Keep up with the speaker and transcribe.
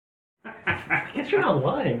I guess you're not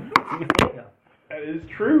lying. That is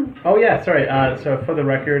true. Oh yeah, sorry. So for the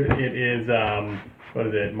record, it is what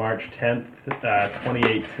is it? March 10th,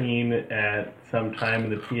 2018, at some time in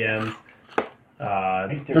the PMs.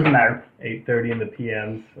 Doesn't matter. 8:30 in the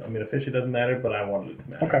PMs. I mean, officially doesn't matter, but I wanted it to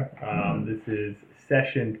matter. Okay. This is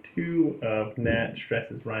session 2 of Nat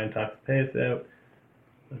Stresses Ryan Talks Pay Us Out.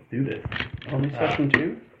 Let's do this. Only session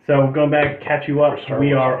 2? So going back, catch you up. Star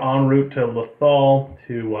We Wars. are en route to Lothal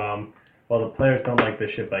to. Well, the players don't like the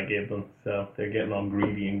ship I gave them, so they're getting all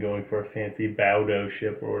greedy and going for a fancy Bowdo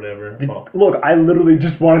ship or whatever. Well, Look, I literally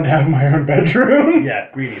just wanted to have my own bedroom. yeah,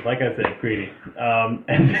 greedy. Like I said, greedy.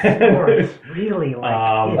 And Sports, then, really like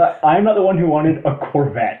I'm not the one who wanted a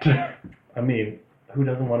Corvette. I mean, who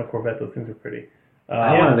doesn't want a Corvette? Those things are pretty.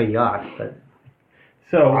 I wanted a yacht, but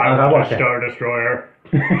So I want a okay. Star Destroyer.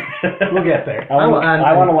 We'll get there. I want-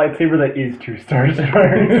 I want a lightsaber that is 2 Star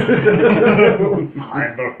Destroyers.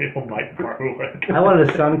 I'm the real Mike Barwick. I wanted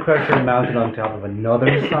a sun crusher mounted on top of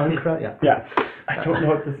another sun crusher. Yeah. Yeah. I don't know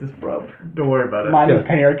what this is from. Don't worry about it. Mine is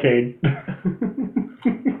Penny Arcade.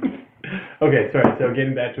 Okay, sorry. So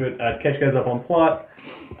getting back to it, to catch you guys up on plot.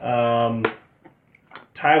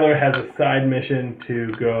 Tyler has a side mission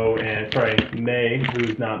to go and May,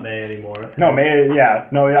 who's not May anymore. No, May. Yeah.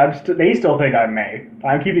 No, they still think I'm May.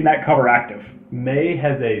 I'm keeping that cover active. May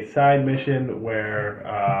has a side mission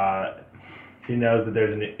where he knows that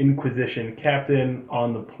there's an Inquisition captain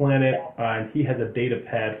on the planet, and he has a data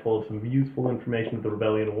pad full of some useful information that the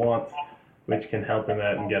Rebellion wants, which can help him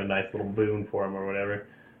out and get a nice little boon for him or whatever.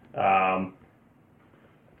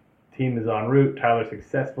 Team is en route. Tyler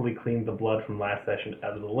successfully cleaned the blood from last session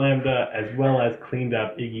out of the Lambda, as well as cleaned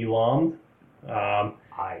up Iggy Loms.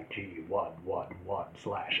 IG111/LOM.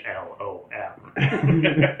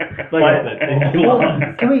 Like I said, Iggy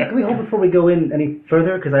Loms. Can we hold before we go in any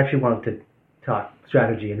further? Because I actually wanted to talk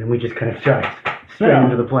strategy, and then we just kind of dive straight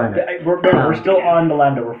into the planet. We're still on the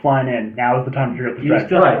Lambda. We're flying in. Now is the time to figure out the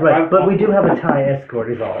strategy. Right. But we do have a TIE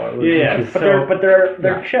escort, is all. Yeah, which is- But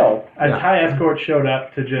they're chill. A Yeah. TIE escort showed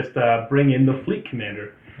up to just bring in the fleet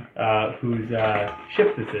commander, whose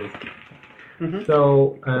ship this is.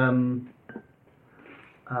 So,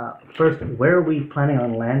 first, where are we planning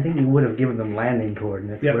on landing? You would have given them landing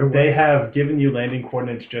coordinates. Yep, Where they have given you landing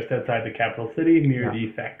coordinates just outside the capital city, near Yeah. the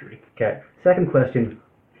factory. Okay. Second question,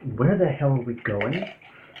 where the hell are we going?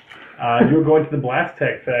 You're going to the Blast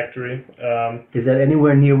Tech factory. Is that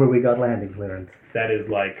anywhere near where we got landing clearance? That is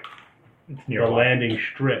like It's the near landing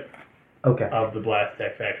strip Okay. of the Blast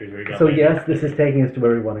Tech factories where you got So landing. yes, this is taking us to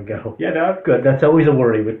where we want to go. Yeah, no, Good. That's always a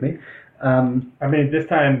worry with me. I mean, this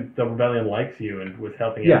time the Rebellion likes you and was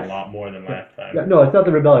helping you Yes. a lot more than last time. Yeah, no, it's not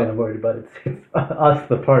the rebellion I'm worried about. It's us,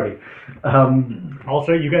 the party.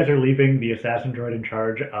 Also, you guys are leaving the assassin droid in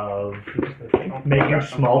charge of making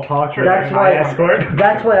small talk with That's the why- escort.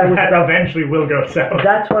 that's why I was- That eventually will go south.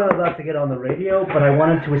 That's why I'm about to get on the radio, but I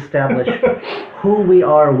wanted to establish who we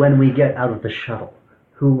are when we get out of the shuttle.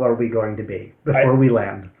 Who are we going to be before we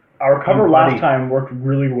land? Our cover last time worked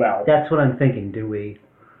really well. That's what I'm thinking. Do we?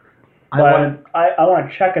 But I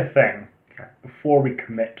want to check a thing before we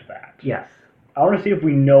commit to that. Yes. I want to see if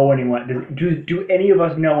we know anyone. Do any of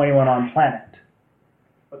us know anyone on planet?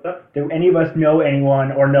 What's up? Do any of us know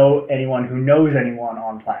anyone or know anyone who knows anyone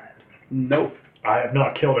on planet? Nope. I have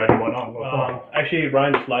not killed anyone on Lothal. Actually,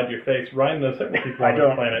 Ryan just lied to your face. Ryan knows several people on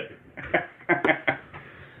this planet.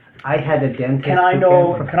 I had a dentist. Can I who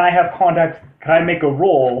know? came- Can I have contacts? Can I make a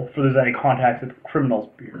roll for there's any contacts at the criminals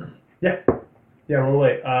bureau? Yeah. Yeah, roll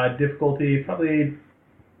away. Difficulty, probably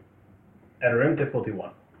at a rim, difficulty 1.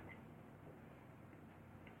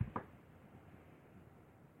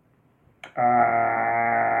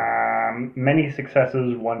 Many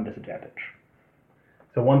successes, 1 disadvantage.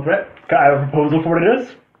 So 1 threat? Can I have a proposal for what it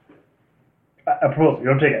is? A proposal. You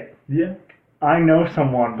don't take it. Yeah. I know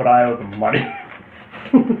someone, but I owe them money.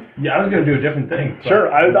 Yeah, I was going to do a different thing. but-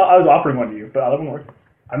 Sure, I was offering one to you, but that wouldn't work.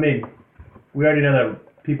 I mean, we already know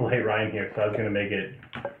that people hate Ryan here, so I was going to make it,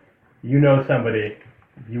 you know somebody,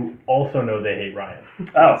 you also know they hate Ryan.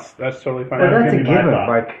 Oh, That's totally fine. Well, that's a gonna be my given. thought.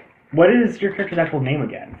 Like, what is your character's actual name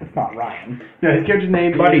again? It's not Ryan. No, his character's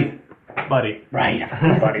name Buddy. is Buddy. Right,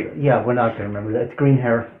 buddy. yeah, we're not gonna remember that. It's green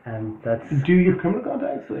hair, and that's. Do your criminal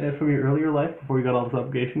contacts from your earlier life, before you got all this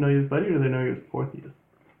obligation, know you as Buddy, or do they know you as Portheus?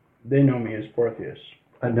 They know me as Portheus.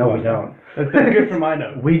 No, we don't. That's good for my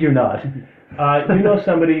note. We do not. You know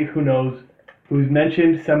somebody who's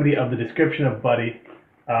mentioned somebody of the description of Buddy.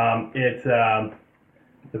 It's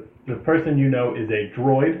the person you know is a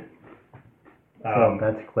droid. So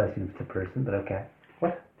that's a question if it's a person, but okay.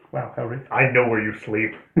 What? Wow, how rich. I know where you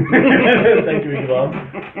sleep. Thank you, Bob.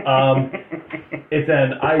 It's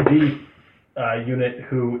an IG unit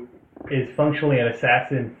who is functionally an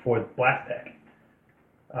assassin for Blastech.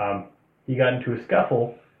 He got into a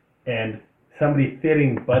scuffle, and somebody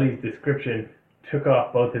fitting Buddy's description took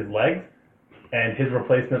off both his legs, and his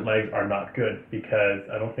replacement legs are not good because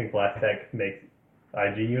I don't think Blastech makes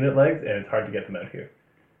IG unit legs, and it's hard to get them out here.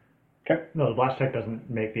 Okay. No, the Blast Tech doesn't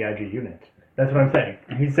make the IG units. That's what I'm saying.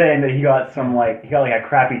 He's saying that he got like a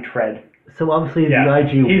crappy tread. So obviously Yeah, the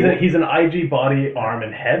IG. he's an IG body, arm,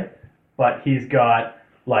 and head, but he's got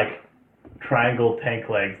like triangle tank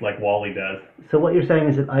legs like Wally does. So what you're saying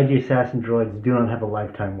is that IG assassin droids do not have a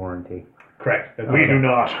lifetime warranty. Correct. That's We what do I'm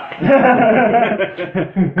not.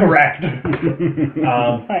 Correct.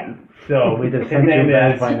 So We'd have his sent name you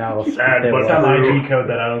back is by now. Sad, They but were- some true. IG code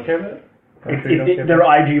that I don't care about. I'm sure you don't care They're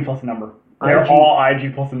about. IG plus a number. They're IG all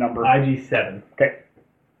IG plus a number. IG7. Okay,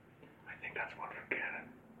 I think that's one from Canon.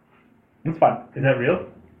 that's fine. Is that real?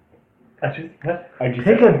 Actually, what? IG.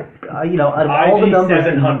 Pick a, out of all the IG numbers.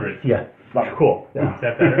 700. Yeah. Cool. Yeah. Is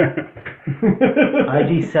that better?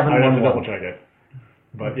 IG I would have to double 711. check it.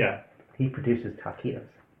 But yeah. He produces taquitos.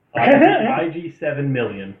 IG 7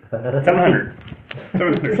 million. 700.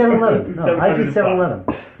 711. No, 700 IG 711.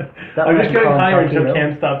 That I'm one just I can going call higher taquito. until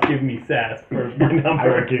Cam stops giving me sass for my number. I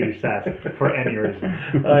would give you sass for any reason.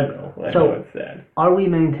 I know So- it's sad. Are we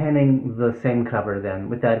maintaining the same cover then?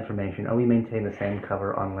 With that information, are we maintaining the same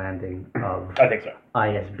cover on landing of I think so.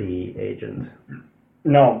 ISB agents?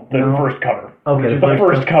 No, the No. first cover. Okay, The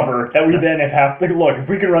first cover that we then have to look. If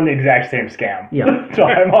we could run the exact same scam, Yeah. so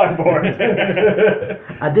I'm on board.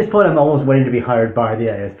 At this point, I'm almost waiting to be hired by the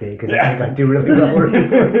ISP because Yeah. I think I do really well working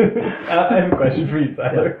for it. I have a question for you,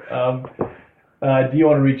 Tyler. Do you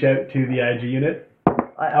want to reach out to the IG unit?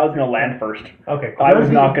 I was gonna land first. Okay. I was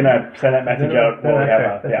Does not he- gonna send that message out. No, while we that's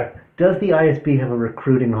have fair, a, that's Does the ISP have a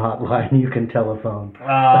recruiting hotline you can telephone?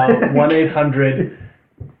 1-800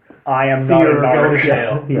 I am not fear a or go to narc.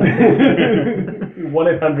 jail. Yeah.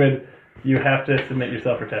 1-800 you have to submit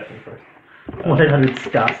yourself for testing first. 1-800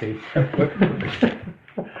 Stasi.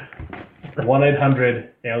 1-800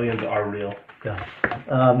 aliens are real. Yeah.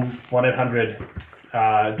 1-800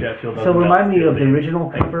 jet fuel doesn't So remind me melt of the steel. original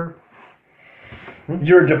cover.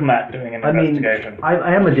 You're a diplomat doing an I mean, investigation.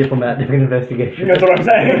 I am a diplomat doing an investigation. That's what I'm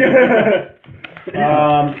saying.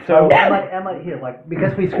 So am I here? Like,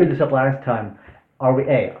 because we screwed this up last time, are we?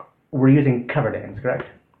 We're using cover names, correct?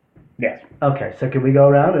 Yes. Okay, so can we go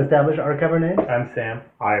around and establish our cover names? I'm Sam.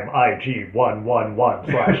 I'm IG111/LOM.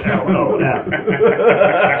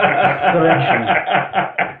 Correction.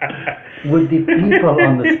 Would the people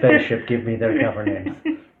on the spaceship give me their cover names?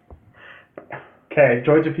 Okay.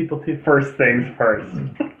 Droids are people too. First things first.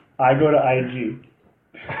 I go to IG.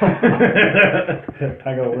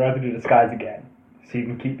 I go, we're going to have to do disguise again. So you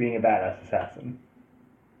can keep being a badass assassin.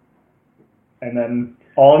 And then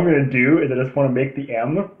all I'm going to do is I just want to make the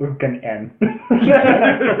M look an N.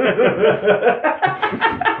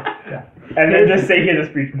 And then just say he has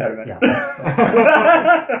a speech impediment. Yeah.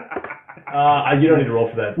 You don't need to roll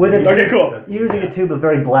for that. With it, Okay, cool. Using a tube of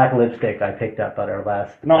very black lipstick I picked up at our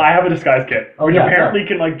last. No, I have a disguise kit, Oh, which yeah, apparently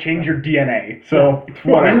can like change your DNA. So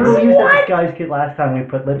Well, whatever. we used that disguise kit last time we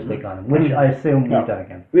put lipstick on him, which I assume No. we've done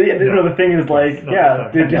again. The thing is like,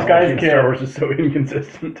 the disguise kit. Star Wars is so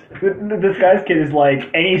inconsistent. The disguise kit is like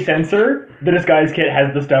any sensor. The disguise kit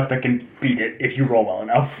has the stuff that can beat it if you roll well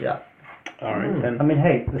enough. Yeah. All right, then. I mean,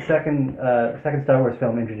 hey, the second Star Wars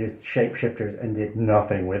film introduced shapeshifters and did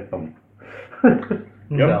nothing with them.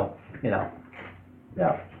 So, yeah.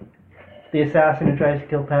 The assassin who tries to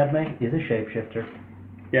kill Padme is a shapeshifter.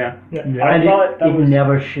 Yeah. I And thought that it was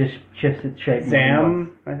never shifts its shape. more than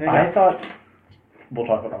Sam, I think. I thought. We'll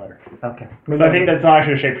talk about that later. once. Okay. So I think that's not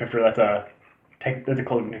actually a shapeshifter. That's a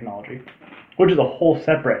clothing technology, which is a whole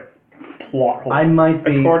separate plot hole. I might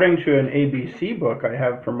be. According to an ABC book I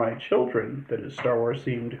have for my children that is Star Wars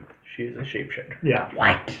themed, she is a shapeshifter. Yeah.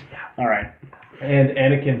 All right. And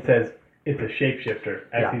Anakin says it's a shapeshifter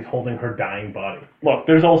as Yeah. he's holding her dying body. Look,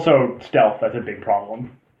 there's also stealth. That's a big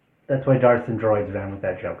problem. That's why Darths and Droids ran with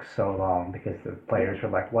that joke so long, because the players were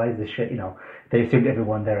like, why is this shit, they assumed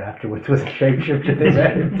everyone there afterwards was a shapeshifter they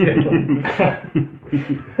ran into.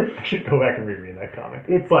 I should go back and reread that comic.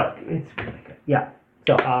 It's really good. Yeah.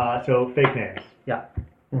 So, So fake names. yeah.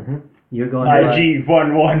 Mm-hmm. You're going to...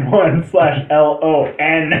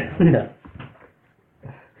 IG111/LON. Yeah.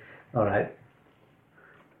 All right.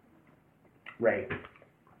 Ray.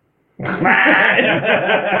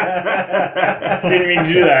 Didn't mean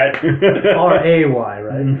to do that. R-A-Y,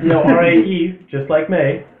 right? R-A-E, just like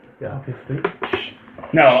May. Yeah. Obviously.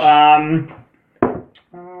 No,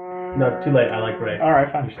 No, it's too late. I like Ray. All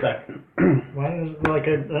right, fine. You're stuck. Why is like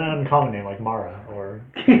an uncommon name like Mara or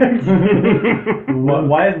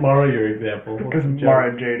Why is Mara your example? What's Because the joke?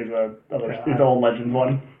 Mara Jade is a old Legends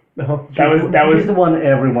one. No. That He's was the one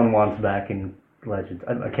everyone wants back in Legends.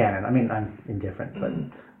 Canon. I mean, I'm indifferent, but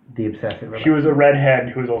the obsessive. she was a redhead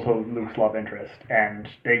who was also Luke's love interest, and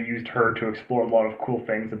they used her to explore a lot of cool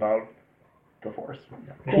things about the Force.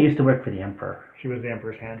 She used to work for the Emperor. she was the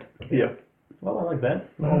Emperor's hand. Yeah. Well, I like that.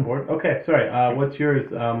 I'm on board. Okay, sorry. What's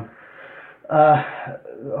yours?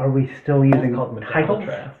 Are we still using titles?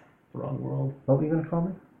 Dalatras. Wrong world. What were you going to call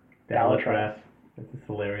me? Dalatras. It's a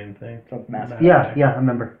Solarian thing. It's a massive. Yeah, I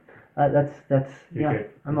remember. That's You're yeah. good.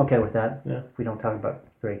 I'm okay with that. Yeah. If we don't talk about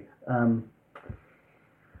 3. We're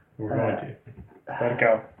going to. Let it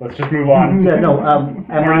go. Let's just move on. Yeah, no.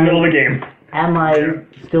 We're in the middle of the game. Am I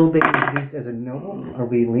still being introduced as a noble? Are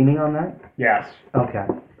we leaning on that? Yes. Okay.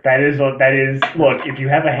 That is. Look, if you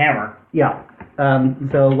have a hammer, Yeah.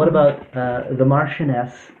 So what about the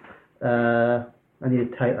Marchioness? I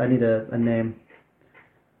need a name.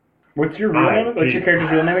 what's your real name? What's your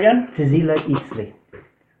character's real name again? Tizila Eatsley.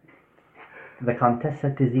 The Contessa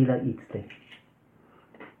Tizila Eatsley.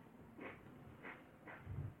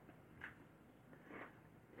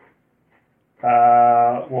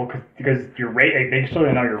 Well, because your race, they still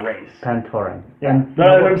don't know your race. Pantoran. Yeah. And- No,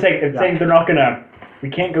 that's what I'm saying. It's Yeah. saying they're not gonna. We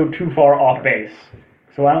can't go too far off base.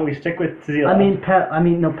 So why don't we stick with Tizila?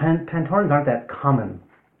 Pantorans aren't that common,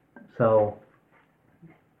 so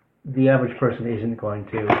the average person isn't going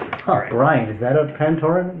to. Oh, Alright. Ryan, is that a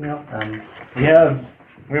Pantoran? No.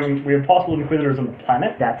 we have possible inquisitors on the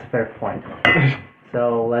planet. That's a fair point.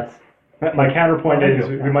 So let's. My counterpoint Well,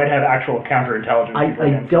 is we might have actual counterintelligence. I people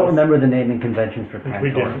against don't us. remember the naming conventions for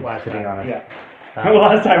we did Pantorans, last to be time. honest. Yeah. Um,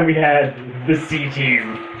 Last time we had the C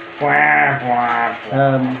team. Wah, wah,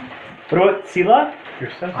 wah. What about Sela?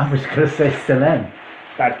 Yourself? I was gonna say Selene.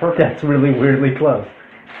 That's perfect. That's really weirdly close.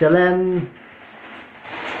 Selene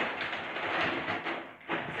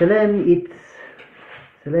eats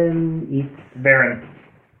Baron.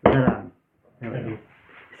 Varan. There we go.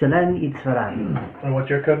 Selene eats Varan. And what's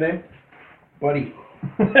your code name? Buddy.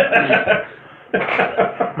 I'm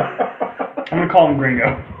gonna call him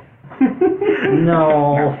Gringo.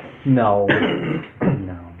 No.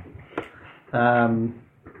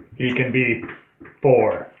 He can be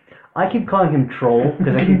 4. I keep calling him Troll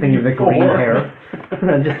because I keep thinking of the green hair.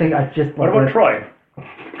 I just What about Troy?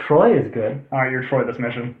 Troy is good. Alright, you're Troy this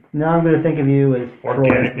mission. Now I'm going to think of you as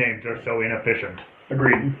Organic Troy. names are so inefficient.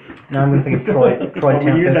 Agreed. Now I'm going to think of Troy. Troy Well,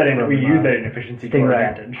 we use that Tempest in from, efficiency to our Stingray.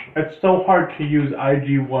 advantage. It's so hard to use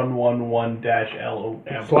IG111-LOM.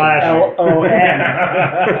 Slash. LON.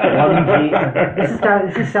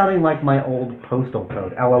 1G. This is sounding like my old postal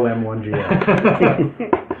code.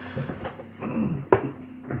 LOM1GL.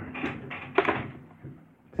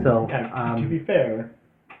 So, To be fair,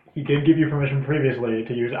 he did give you permission previously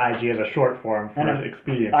to use IG as a short form for I know.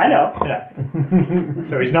 expedience. I know. Yeah.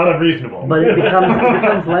 So he's not unreasonable. but it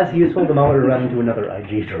becomes less useful the moment we run into another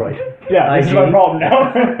IG droid. Yeah, this is my IG. problem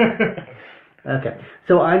now. Okay,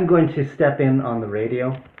 so I'm going to step in on the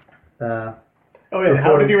radio. Oh yeah,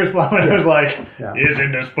 how did he respond when I was like, Yeah. is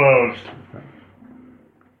indisposed?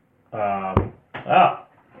 I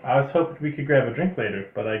was hoping we could grab a drink later,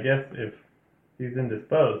 but I guess if he's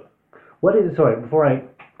indisposed. What is sorry?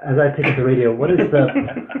 As I pick up the radio, what is the?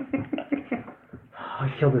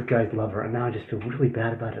 I killed this guy's lover, and now I just feel really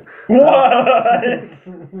bad about it. What?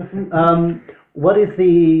 What is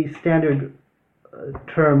the standard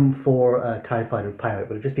term for a TIE fighter pilot?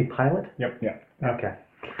 Would it just be pilot? Yep. Yeah. Okay.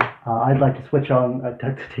 I'd like to switch on,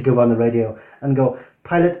 to take over on the radio and go,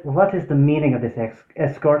 pilot, what is the meaning of this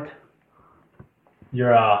escort?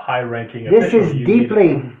 You're a high-ranking This official. is You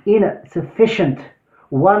deeply insufficient.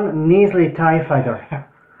 One measly TIE fighter.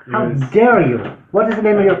 How Yes. dare you? What is the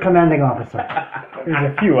name of your commanding officer?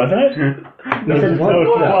 There's a few, wasn't it? You said one?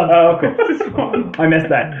 Oh, cool. I missed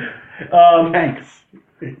that. Thanks.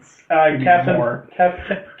 It's Captain more.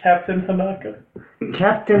 Captain Hanaka.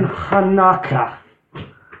 Captain Hanaka.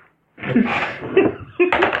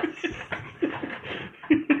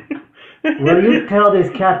 Will you tell this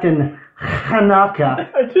Captain Hanaka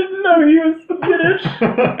I didn't know he was British.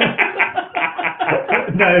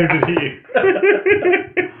 Neither did he.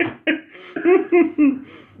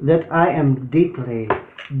 that I am deeply,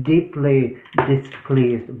 deeply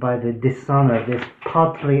displeased by the dishonor this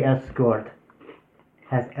paltry escort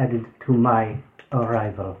has added to my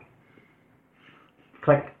arrival.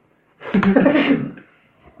 Click.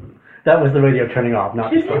 That was the radio turning off, not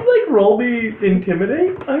Did you like roll me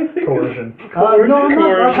intimidate? I think. Coercion.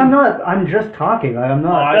 no, I'm not. I'm just talking. I am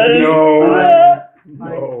not. No.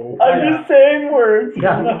 No. I I'm just saying words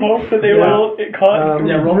Yeah. in the hope that they Yeah. will roll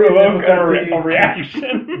provoke difficulty. a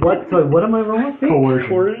reaction. What? Sorry, what am I rolling?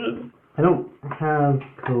 Coercion. I don't have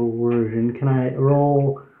coercion. Can I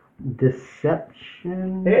roll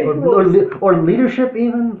deception Yeah, you or, can roll or leadership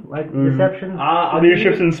even like deception? I'll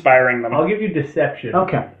Leadership's give you, inspiring them. I'll give you deception.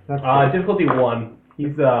 Okay, that's good. Difficulty 1.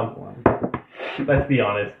 He's let's be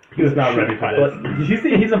honest, he was not ready for this.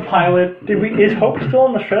 He's a pilot. Is Hope still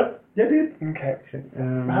on the ship? Yeah, dude. Okay.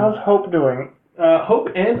 Um, How's Hope doing? Hope,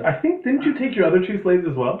 and I think, didn't you take your other 2 slaves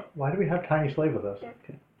as well? Why do we have Tiny Slave with us?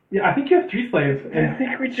 Yeah, I think you have 3 slaves, I and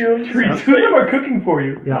think we do. 2 of them are cooking for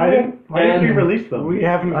you. Yeah. Why didn't we And- release them? We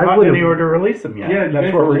haven't I gotten would've- anywhere to release them yet. Yeah, you that's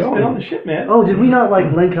guys where we're just been on going. the ship, man. Oh, did we not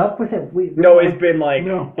like link up with it? No, it's been like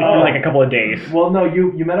No. a couple of days. Well, no,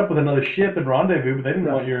 you met up with another ship at rendezvous, but they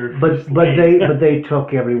didn't want your. But slaves. they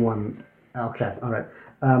took everyone. Okay, all right.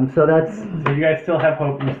 So that's So you guys still have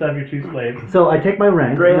hope, and you still have your 2 slaves. so I take my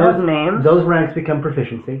ranks. Do they and have those, names? those ranks become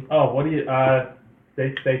proficiency. Oh, what do you?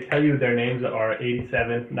 They tell you their names are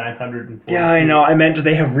 87, 940. Yeah, I know. I meant do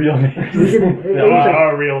they have real We names? didn't- No,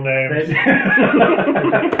 Our real names.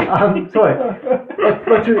 sorry.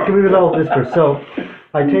 Can we resolve this first? So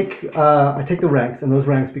I take the ranks, and those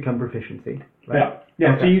ranks become proficiency. Right?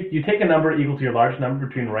 Yeah. So Okay. you take a number equal to your largest number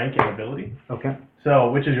between rank and ability. Okay. So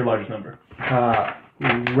which is your largest number?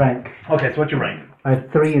 Rank. Okay, so what's your rank? I have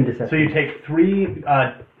 3 in deception. So you take 3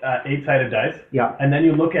 8-sided dice, Yeah. and then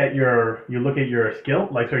you look at your skill,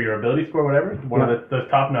 like so your ability score, whatever, one of those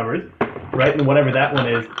top numbers, right? And whatever that one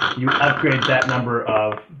is, you upgrade that number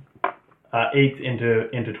of 8s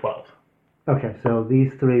into 12s. Okay. So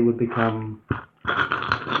these 3 would become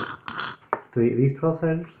 3. These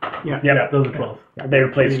 12-siders. Yeah, those are 12s. They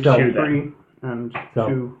replaced So, 2 then. 3 and So-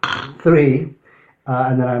 2. 3,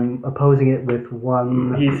 and then I'm opposing it with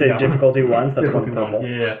 1. He said Yeah. difficulty 1, so that's one Difficulty purple.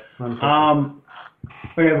 one. Yeah. one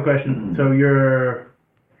I have a question. So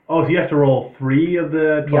so you have to roll 3 of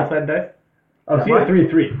the 12-sided dice? Oh, so you have 3 and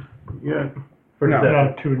 3 Yeah. for No.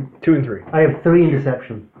 deception. 2 and 3. I have 3 in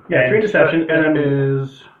deception. Yeah, 3 in deception, and And then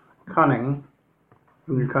is cunning.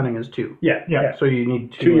 And your cunning is 2. yeah, Yeah. So you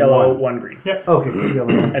need 2 2 and yellow, 1. 1 green. Okay. So yellow.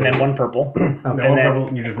 And then 1 purple. Okay. no, and then- purple,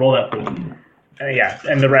 you just roll that pool. Yeah,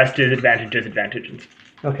 and the rest is advantage, disadvantage, and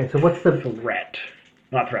Okay. So what's the threat.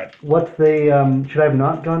 Not threat. should I have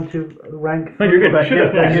not gone to rank? No, you're good. That, should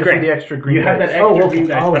have- that this is gives you great. the extra green You have that dice. extra Oh, green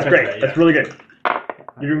okay. dice. Oh, That's great. right, That's yeah. really good.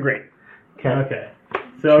 You're doing great. Okay. Okay.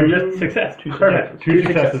 So just success. Perfect. 2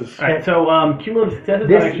 successes. All right. So cumulative successes.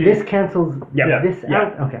 This actually, this cancels Yeah. this Yeah.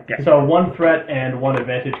 out. Okay. Yeah. So 1 threat and 1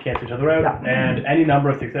 advantage cancel each other out, Yeah. and any number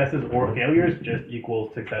of successes or failures just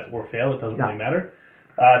equals success or fail. It doesn't Yeah. really matter.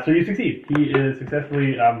 So you succeed. He is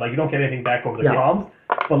successfully you don't get anything back over the Yeah. comms,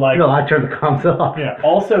 but No, I turned the comms off. Yeah.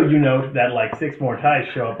 also you note that 6 more ties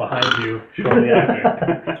show up behind you shortly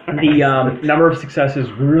after. The number of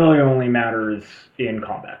successes really only matters in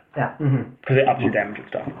combat Mm-hmm. because it ups your damage and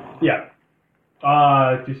stuff. Yeah.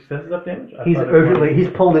 Do successes up damage? I He's thought it was- urgently he's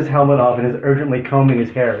pulled his helmet off and is urgently combing his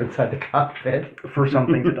hair inside the cockpit. For some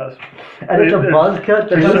things, it does. And it's a There's- buzz cut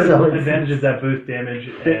too, There's so other it's, advantages that boost damage,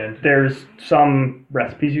 and There's some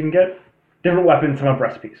recipes you can get. Different weapons, some have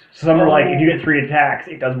recipes. So some are like, if you get 3 attacks,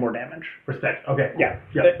 it does more damage. respect. Okay. Yeah.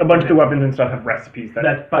 Yeah. A bunch of the weapons and stuff have recipes that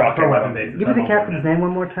That's proc per it. weapon basis. give me the not captain's all name one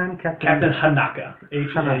more time, Captain. Captain Hanaka.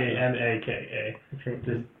 Hanaka.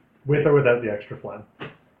 Just With or without the extra phlegm.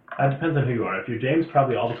 depends on who you are. If you're James,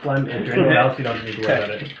 probably all the phlegm. If you're anyone else, you don't need to worry about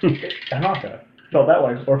it. Tanaka. Spelled that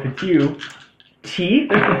way. Or if it's you, T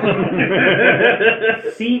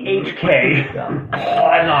C-H-K.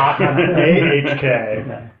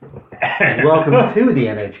 AHK. Welcome to the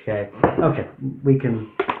NHK. Okay, we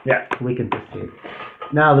can proceed.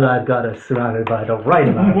 Now that I've got us surrounded by the right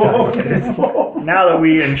amount of time. Now that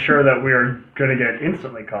we ensure that we're going to get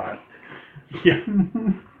instantly caught. Yeah.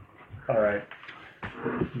 All right.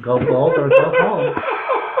 Go bold or go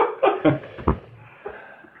home.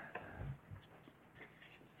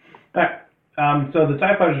 Alright. So the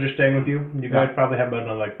TIE fighters are just staying with you. You guys probably have about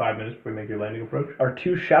another 5 minutes before we make your landing approach. Our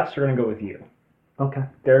 2 chefs are going to go with you. Okay.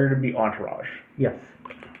 They're going to be entourage. Yes.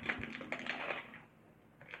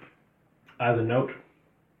 As a note,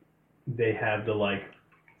 they have the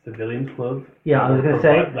civilians clothes. Yeah, I was gonna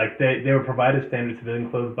say. They were provided standard civilian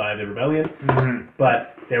clothes by the rebellion,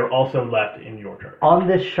 but they were also left in your charge. On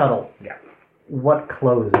this shuttle. Yeah. What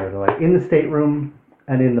clothes are there? In the stateroom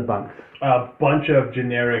and in the bunks. A bunch of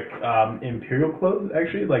generic Imperial clothes,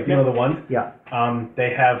 actually, you know the ones. Yeah. They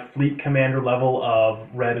have fleet commander level of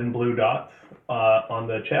red and blue dots on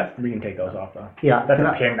the chest. We can take those off, though. Yeah. That's can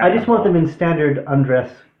a pain. I just want them in standard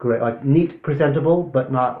undress gray, neat, presentable,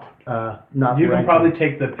 but not You can ranky. probably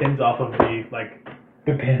take the pins off of the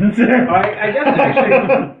The pins. I guess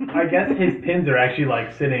actually, I guess his pins are actually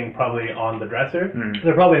like sitting probably on the dresser.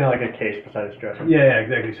 They're probably in like a case beside his dresser. Yeah,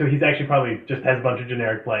 exactly. So he's actually probably just has a bunch of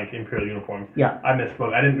generic blank Imperial uniforms. Yeah. I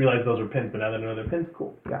misspoke. I didn't realize those were pins, but now that I know they're pins,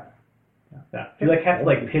 cool. Yeah. Yeah. Do you like have to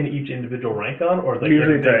like pin each individual rank on, or is like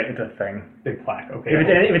Usually there's it's a thing. big plaque? Okay.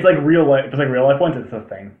 If it's like real life, if it's like real life ones, it's a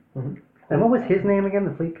thing. And what was his name again?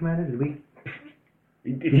 The fleet commander? Did we?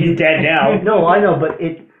 If he's dead now. No, I know, but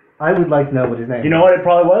I would like to know what his name. You know what it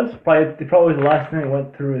probably was? It probably was the last thing that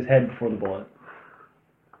went through his head before the bullet.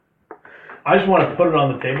 I just want to put it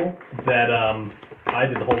on the table that I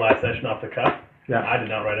did the whole last session off the cuff. Yeah. I did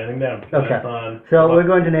not write anything down. Okay. That's on, So we're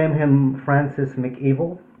going to name him Francis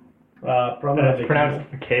McEvil. probably It's pronounced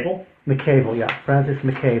cable. McCable, yeah. Francis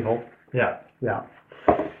McCable. Yeah. Yeah.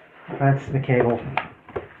 Francis McCable.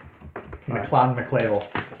 McClown McClavel.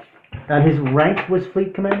 And his rank was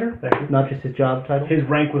fleet commander? Thank you. Not just his job title? His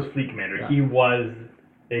rank was fleet commander. Yeah. He was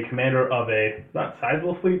a commander of a not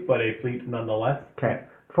sizable fleet, but a fleet nonetheless. Okay.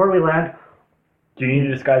 Before we land, Do you need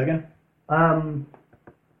to disguise again?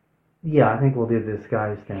 yeah, I think we'll do the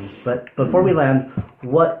disguise things. But before we land,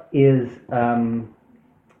 what is,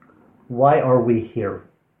 why are we here?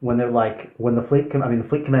 When they're like, when the fleet, the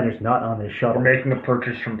fleet commander's not on this shuttle. We're making a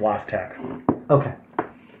purchase from Blast Tech. Okay.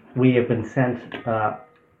 We have been sent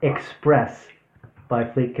express by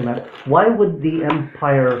fleet commander. Why would the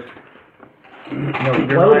Empire? No,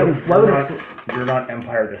 you're not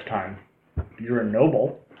Empire this time. You're a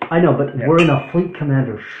noble. I know, but Yeah. we're in a fleet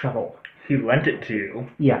commander shuttle. He lent it to you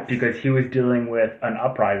Yes. because he was dealing with an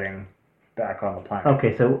uprising back on the planet.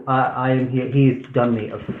 Okay, so I am here. He's done me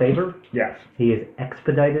a favor. Yes. He is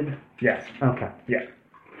expedited. Yes. Okay. Yeah.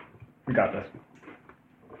 We got this.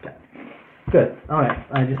 Good. All right.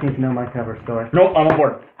 I just need to know my cover story. No, I'm on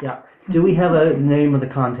board. Yeah. Do we have a name of the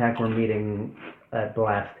contact we're meeting at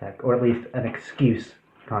Blast Tech, or at least an excuse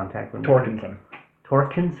contact we're meeting? Torkinson.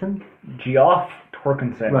 Torkinson? Geoff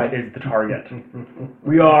Torkinson Right. is the target.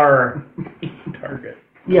 We are Target.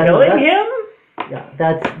 Yeah. killing that's, him?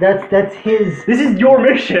 Yeah. That's his. This is your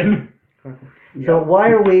mission. So why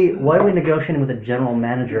are we negotiating with a general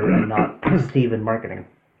manager and not Steve in marketing?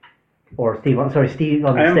 Or Steve on the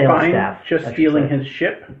I'm sales fine staff. just I should stealing say. his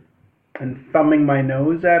ship and thumbing my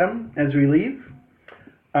nose at him as we leave.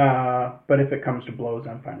 But if it comes to blows,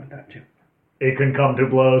 I'm fine with that too. It can come to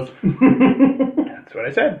blows. That's what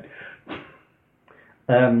I said.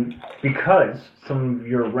 Because some of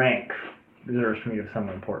your rank deserves for me to have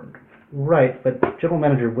someone important. Right, but general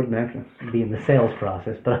manager wouldn't actually be in the sales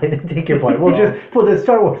process. But I take your point. We'll just, for the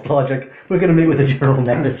Star Wars logic, we're going to meet with the general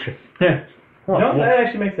manager. Yeah. Oh, No, well, that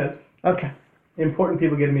actually makes sense. okay. Important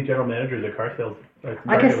people getting me general managers at car sales.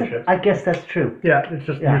 I guess that's true. Yeah, it's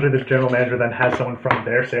just Yeah. usually this general manager then has someone from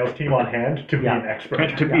their sales team on hand to be Yeah. an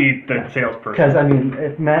expert. To be the salesperson. Because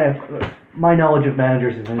if my knowledge of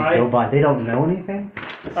managers is anything to go by, they don't know anything.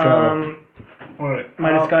 So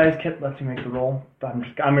My disguise kit lets you make the roll. But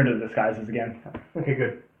I'm into the disguises again. Okay,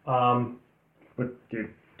 good. What do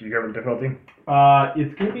you go over the difficulty?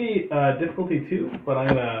 It's gonna be difficulty 2, but I'm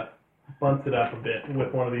gonna bunce it up a bit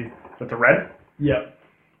with one of these. With the red? Yep.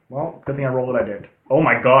 Well, good thing I rolled what I did. Oh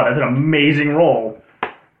my god, that's an amazing roll.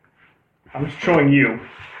 I'm just showing you.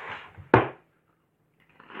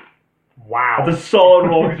 Wow. That's a solid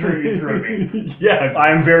roll through me. Yeah.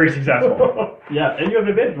 I am very successful. Yeah, and you have an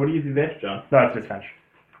advantage. What do you use the advantage on? No, that's disadvantage.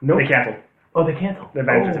 Nope. They canceled. Oh, they cancel. The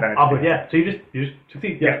advantage is advantage. Oh, but yeah. So you just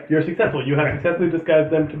succeed. Yeah, you're successful. You have successfully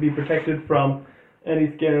disguised them to be protected from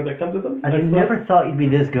any scanner that comes with them. I never thought you'd be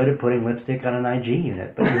this good at putting lipstick on an IG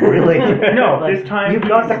unit, but you really No, this time you've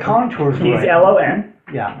got the contours He's right. LON,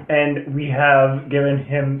 Yeah, and we have given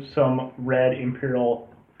him some red Imperial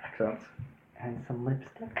accents. and some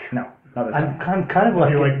lipstick. No, not this time. I'm kind of Have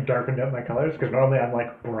like you like darkened up my colors? Because normally I'm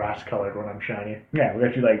like brass colored when I'm shiny. Yeah, we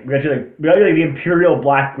got you like the Imperial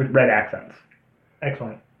black with red accents.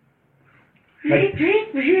 Excellent. Like,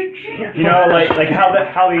 you know, like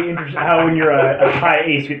how when you're a high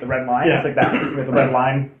ace you get the red line. Yeah. It's like that with the red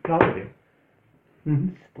line. Not with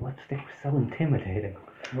you. The lipstick was so intimidating.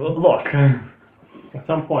 Look, At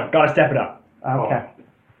some point. gotta step it up. Okay.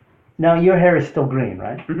 Now your hair is still green,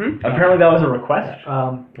 right? Mm-hmm. Apparently that was a request.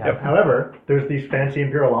 Yeah. However, there's these fancy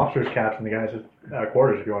Imperial officers caps in the guys'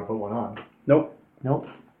 quarters if you want to put one on. Nope. Nope.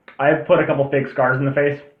 I have put a couple fake scars in the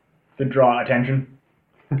face to draw attention.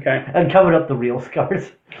 Okay. And covered up the real scars.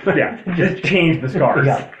 Yeah, just change the scars.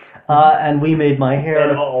 Yeah. And we made my hair.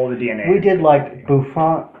 And all the DNA. We did like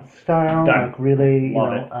Buffon style, Done. like really,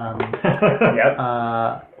 Love you know,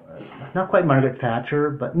 Yep. not quite Margaret Thatcher,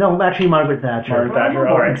 but no, actually Margaret Thatcher. Margaret Thatcher,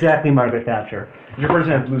 all right. Exactly Margaret Thatcher. Your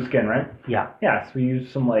person has blue skin, right? Yeah. Yeah, so we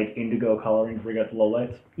use some like indigo coloring to bring out the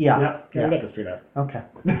lowlights. Yeah. Yeah, we got this figured out. Okay.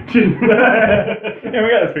 Yeah, we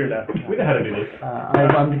got this figured out. We know how to do this.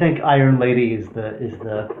 I think Iron Lady is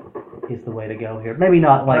the way to go here. Maybe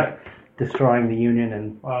not like Right. destroying the Union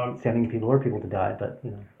and sending people to die, but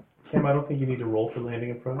you know. Kim, I don't think you need to roll for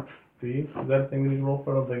landing approach. Do you? Is that a thing we need to roll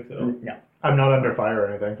for? I don't think so. Yeah. I'm not under fire or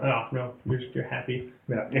anything. Oh, no. You're happy.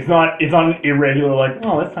 Yeah. It's not irregular like,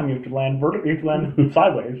 oh, this time you have to land you have to land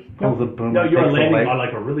sideways. Pulls a boom. No, you're takes a landing leg. on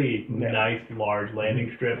like a really nice, large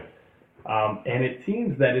landing strip. And it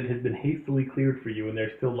seems that it has been hastily cleared for you, and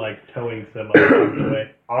they're still like towing some other things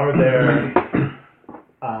away. Are there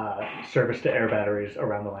service to air batteries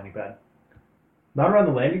around the landing pad? Not around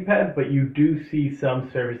the landing pad, but you do see some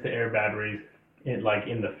service to air batteries in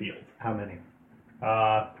the field. How many?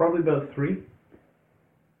 Probably about 3.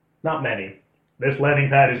 Not many. This landing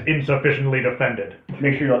pad is insufficiently defended.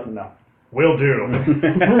 Make sure you let them know. Will do.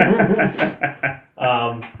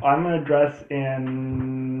 I'm gonna dress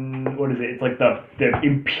in what is it? It's like the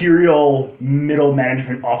Imperial Middle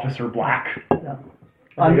Management Officer black.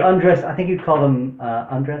 Undress. I think you'd call them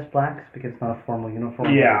undress blacks because it's not a formal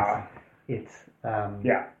uniform. Yeah. It's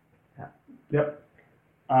Yeah. Yep.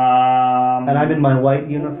 and I'm in my white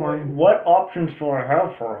uniform. What options do I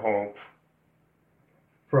have for Hope?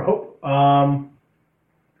 For Hope,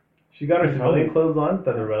 she got her civilian clothes on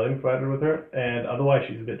that the rebellion provided with her, and otherwise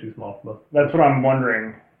she's a bit too small for most. That's what I'm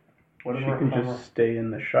wondering. What She is our can cover? just stay in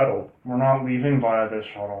the shuttle. We're not leaving via this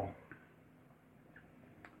shuttle.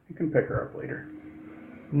 You can pick her up later.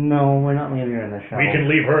 No, we're not leaving her in the shuttle. We can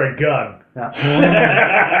leave her a gun.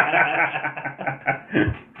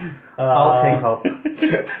 I'll take Hope.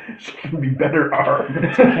 She can be better armed.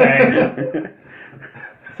 Okay.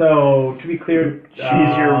 So, to be clear, She's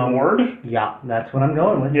your ward? Yeah, that's what I'm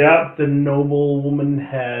going with. Yeah. the noble woman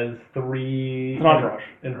has 3 It's an entourage.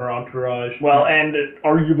 in her entourage. Well, and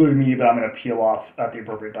arguably me, but I'm going to peel off at the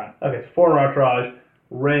appropriate time. Okay, so 4 in her entourage,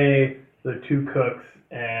 Ray, the 2 cooks,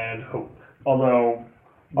 and Hope. Although,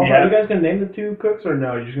 Also, yeah, are you guys going to name the 2 cooks, or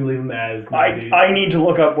no? You're just going to leave them as... I need to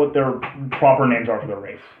look up what their proper names are for their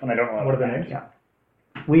race, and I don't know What are their names? Yeah.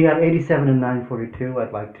 We have 87 and 942.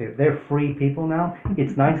 I'd like to. They're free people now.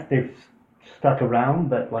 It's nice they've stuck around,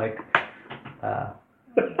 but like,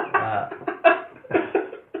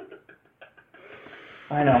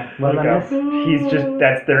 I know. What did I miss? He's just,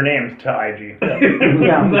 that's their names to IG.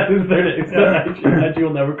 Yeah. That is their name. Actually,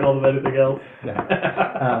 will never call them anything else.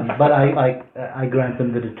 Yeah. But I grant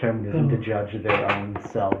them the determinism to judge their own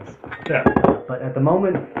selves. Yeah. But at the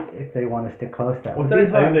moment, if they want to stick close, that What would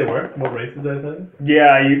did be I tell you fine. they were? What races did I tell you?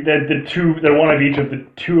 Yeah, they're one of each of the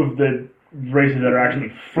 2 of the races that are actually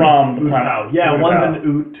from the planet. Wow. Yeah, Utapau. one's an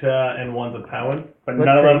Oot and one's a Powan. But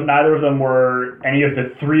Let's neither of them were any of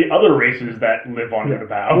the 3 other races that live on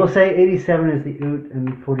Utapau. We'll say 87 is the Oot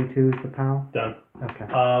and 42 is the POW. Done. Okay.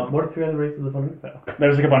 What are 3 other races of Utapau?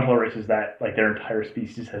 There's like a bunch of other races that like their entire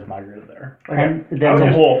species has migrated there. And That then was a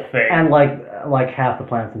there's- whole thing. And like half the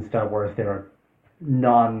planets in Star Wars, there are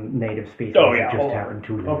non-native species Oh, yeah. that just happen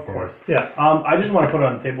to live Of there. course. Yeah. I just want to put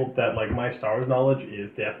on the table that like my Star Wars knowledge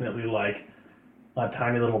is definitely like a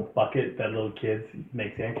tiny little bucket that little kids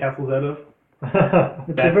make sandcastles out of.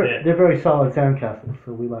 That's it. They're very solid sandcastles,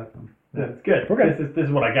 so we like them. That's good. Okay. This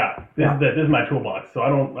is what I got. This is my toolbox. So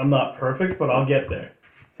I'm not perfect, but I'll get there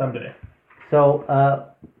someday. So,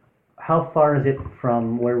 how far is it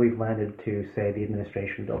from where we've landed to, say, the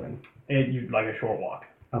administration building? And you like a short walk.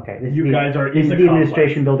 Okay, this You is the, guys are in this is the the complex.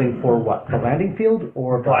 administration building for what? The landing field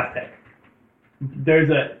or Blast Tech.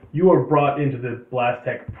 You are brought into the Blast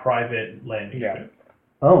Tech private landing Yeah. strip.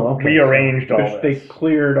 Oh, okay. Rearranged all Which they this.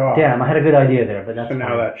 cleared off. Damn, I had a good idea there, but that's So now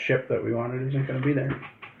fine. that ship that we wanted isn't going to be there.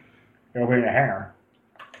 You're putting a hangar.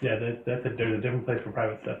 Yeah, there's a different place for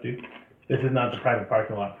private stuff, dude. This is not the private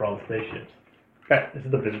parking lot for all the spaceships. This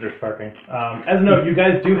is the visitors parking. As a note, you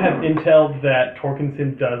guys do have intel that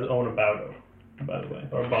Torkinson does own a Baudo, by the way,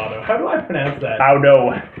 or Baudo. How do I pronounce that?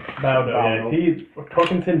 Baudo. Baudo. Yeah,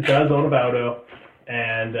 Torkinson does own a Baudo,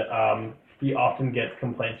 and he often gets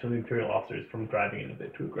complaints from the Imperial officers from driving it a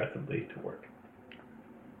bit too aggressively to work.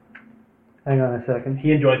 Hang on a second.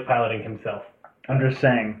 He enjoys piloting himself. I'm just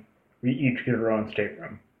saying, we each get our own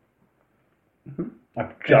stateroom.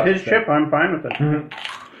 It's his ship. I'm fine with it.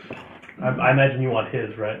 I imagine you want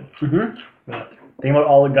his, right? Mm-hmm. Yeah. Think about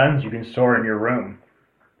all the guns you can store in your room.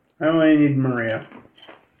 I only need Maria.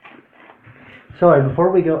 Sorry,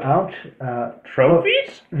 before we go out,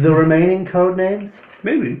 Trophies? the remaining code names.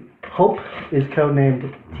 Maybe. Hope is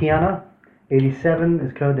codenamed Tiana. 87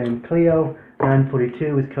 is codenamed Cleo.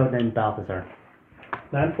 942 is codenamed Balthazar.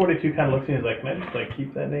 942 kind of looks at me and is like, can I just like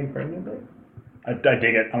keep that name permanently? I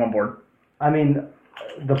dig it. I'm on board. I mean,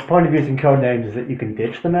 the point of using codenames is that you can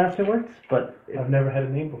ditch them afterwards, but I've never had a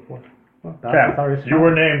name before. well, Balthazar is You fine.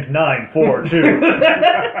 were named 942.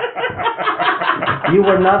 You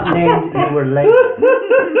were not named, you were labeled.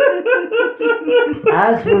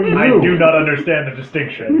 As were you. I do not understand the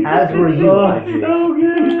distinction. As were you, IG. So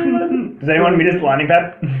good! Does anyone meet his landing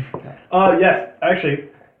pad? Yes, actually.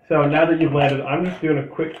 So now that you've landed, I'm just doing a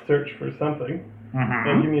quick search for something.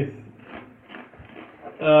 And give me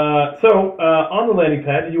on the landing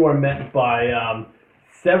pad, you are met by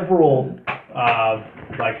several, a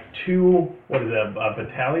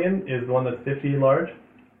battalion is the one that's 50 large.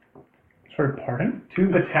 Sorry, pardon? 2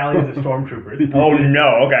 battalions of stormtroopers. Oh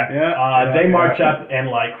no, okay. They march up and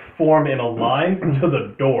form in a line to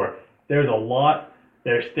the door. There's a lot.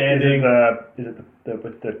 They're standing. Is it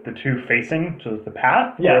the two facing, so it's the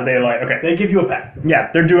path? Yeah. Or are they okay. They give you a path. Yeah,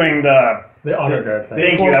 they're doing the honor guard thing.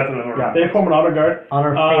 Thank you, that's what it was. They form an honor guard.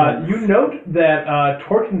 Honor phalanx. You note that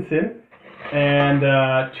Torkinson and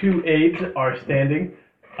 2 aides are standing.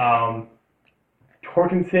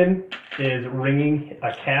 Torkinson is ringing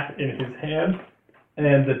a cap in his hand,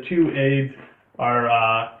 and the 2 aides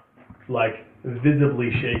are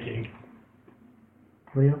visibly shaking.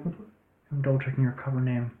 What are you looking for? I'm double checking your cover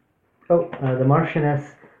name. Oh, the Marchioness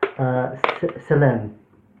Selene.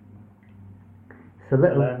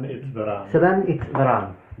 Then it's Varan. Selene, it's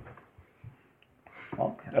Varan.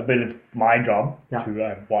 Well, a bit of my job Yeah.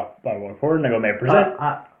 to walk forward and I go, may I present?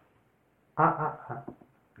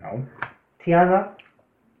 No. Tiana,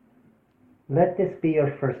 let this be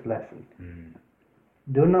your first lesson.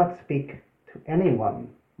 Do not speak to anyone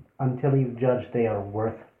until you judge they are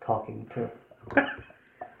worth talking to.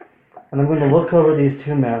 And I'm going to look over these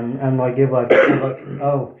 2 men and give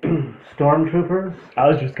oh, stormtroopers? I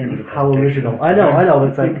was just going to do the How presentation. original. I know,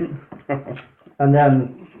 it's like, and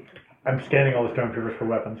then, I'm scanning all the stormtroopers for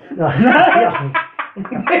weapons. yeah.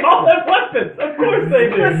 They all have weapons. Of course they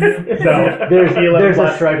do. So There's E11 a-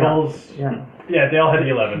 blast rifles, Yeah. Yeah, they all had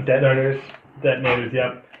E11 detonators. detonators.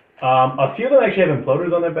 Yep. A few of them actually have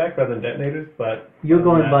imploders on their back rather than detonators, but You're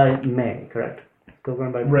going by May, correct? Still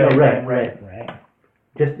going by Ray. No, Ray. Right.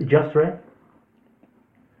 Just Ray?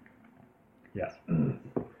 Yes.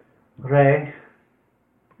 Ray,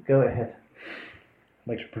 go ahead.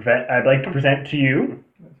 I'd like to present to you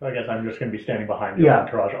So I guess I'm just going to be standing behind your Yeah.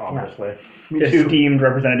 entourage, obviously. esteemed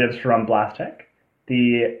representatives from Blastech,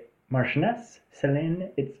 the Marchioness Selene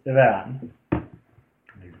Itzvaran.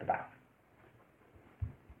 Leave the bow.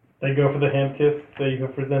 they go for the hand kiss that you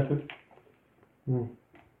have presented. I'm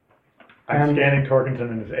And- scanning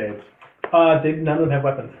Torkinson and his aides. None of them have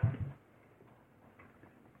weapons.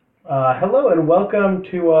 Hello and welcome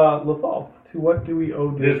to Lethal. To what do we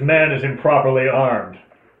owe This this? man is improperly armed.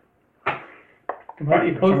 Am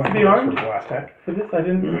I supposed to be armed for this? I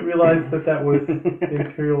didn't realize that was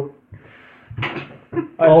Imperial.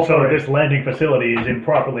 Also, sorry. this landing facility is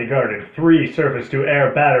improperly guarded. 3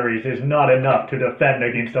 surface-to-air batteries is not enough to defend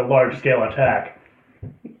against a large-scale attack.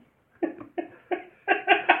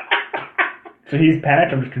 So he's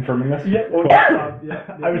panicked, I'm just confirming this? Yeah, Cool.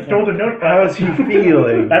 I was told to note that. How is he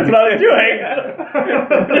feeling? That's what I was doing!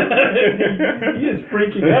 he is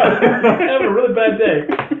freaking out. He's having a really bad day.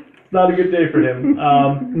 It's not a good day for him.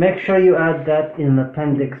 Make sure you add that in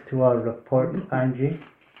appendix to our report, ING.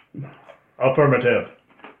 Affirmative.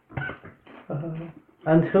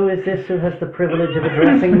 And who is this who has the privilege of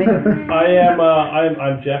addressing me?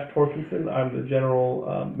 I'm Jeff Torkinson. I'm the general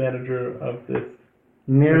manager of this.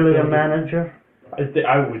 Merely a manager?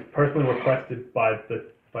 I was personally requested by the.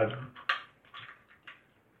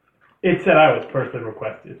 It said I was personally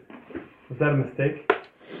requested. Was that a mistake?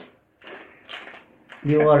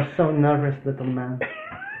 You are so nervous, little man.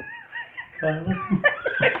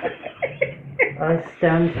 I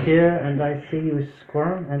stand here and I see you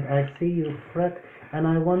squirm and I see you fret and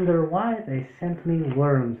I wonder why they sent me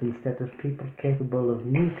worms instead of people capable of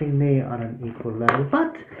meeting me on an equal level.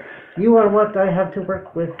 But you are what I have to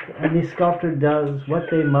work with, and the sculptor does what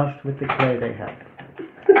they must with the clay they have.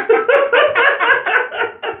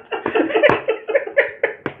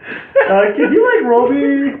 Can you roll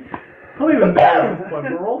me? I don't even know at this point,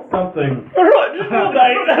 but roll something. Just roll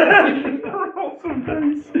dice! Roll some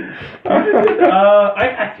dice.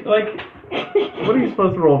 What are you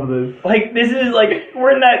supposed to roll for this? This is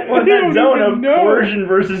we're in that zone of coercion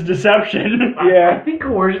versus deception. I think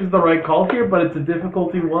coercion's the right call here, but it's a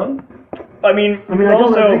difficulty 1. I don't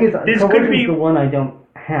also, think this coercion's could be the one I don't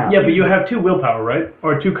have. Yeah, but you have 2 willpower, right?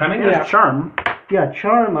 Or 2 cunning? Yes, charm. Yeah,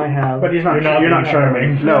 charm I have. But he's not. You're not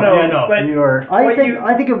charming. No, No, yeah, no. but- You're.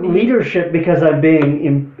 I think of leadership because I'm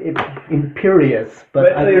being imperious,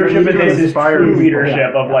 but I leadership leader is his inspired true people.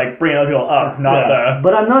 leadership of like bringing other people up, not the.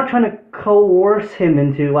 But I'm not trying to coerce him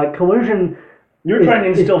into like coercion. You're trying to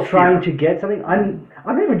is instill trying fear. to get something. I'm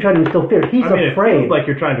not even trying to instill fear. He's I mean, it afraid. feels like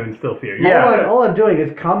you're trying to instill fear. Yeah. All I'm doing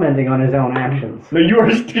is commenting on his own actions, No, you are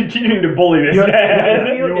continuing to bully this You're-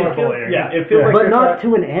 man. You are bullying. Yeah, it feels like but you're not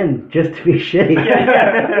to an end, just to be shitty.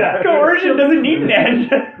 Yeah. Coercion doesn't need an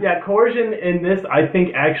end. Yeah, coercion in this, I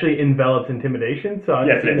think, actually envelops intimidation. So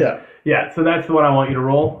Yes, it is. Yeah, so that's what I want you to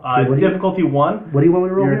roll. So what do you- Difficulty 1. What do you want me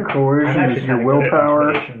to roll Your here? coercion I'm is actually your kinda good at willpower,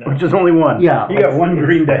 intimidation now. which is only one. Yeah, You got one it's-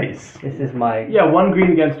 green dice. This is my. Yeah, 1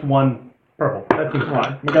 green against 1 purple. That seems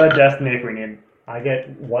fine. We got a destiny if we need. I get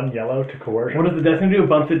 1 yellow to coercion. What does the destiny do?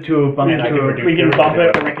 Bumps it to a And I can reduce We can your bump it. Or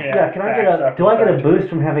difficulty. we can Yeah, can I get a? Do I get a boost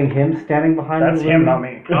from having him standing behind That's me? him, not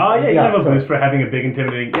me. Oh, yeah, you Yeah, have a sorry. boost for having a big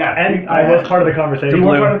intimidating. Yeah. And as part of the conversation, do you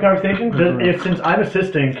want part of the conversation? since I'm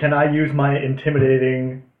assisting, can I use my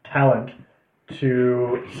intimidating talent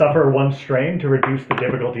to suffer 1 strain to reduce the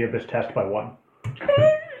difficulty of this test by 1?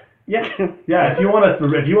 Yeah. Yeah, if you want to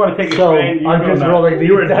take a So strain, you I'm can go just nuts. rolling these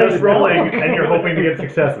You are dice. just rolling, and you're hoping to get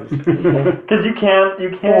successes. Because you can't.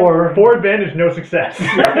 Or 4 advantage, no success.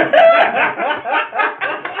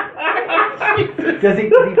 does he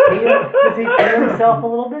feel himself a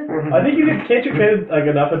little bit? I think can't you trade like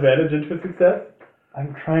enough advantage into success?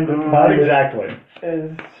 I'm trying to Not find exactly.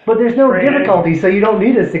 it. But there's no Training. difficulty, so you don't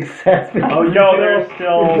need a success. Oh no, there's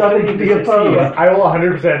still There's nothing to be opposed. I will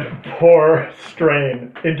 100% pour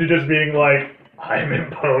strain into just being like, I'm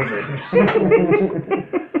imposing.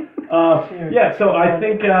 Yeah, so I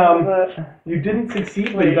think you didn't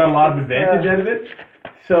succeed, but you got a lot of advantage out of it.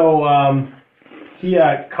 So he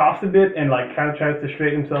coughs a bit and like kind of tries to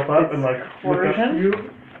straighten himself up and like look up to you.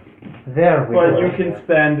 There we But go. you can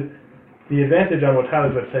spend the advantage on what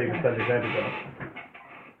Tyler's about to tell you to spend advantage on.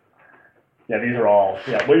 Yeah, these are all.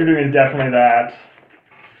 Yeah, what you're doing is definitely that.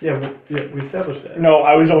 Yeah, we established that. No,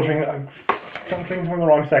 I was jumping from the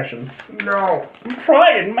wrong section. No, I'm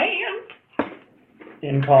trying, man.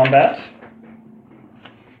 In combat,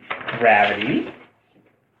 gravity,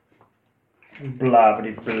 blah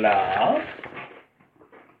blah blah.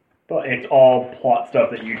 But it's all plot stuff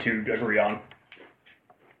that you two agree on.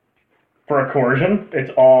 For a coercion, it's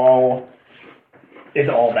all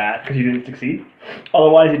that because you didn't succeed.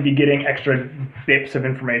 Otherwise, you'd be getting extra bits of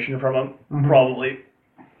information from him, probably.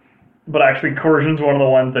 But actually, coercion's one of the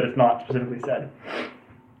ones that it's not specifically said.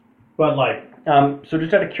 But like, So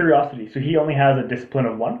just out of curiosity, so he only has a discipline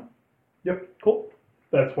of 1? yep, cool.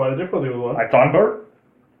 That's why the difficulty was 1. I thought about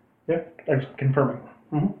it. Yeah. I'm just confirming.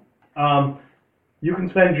 You can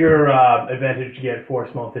spend your advantage to get 4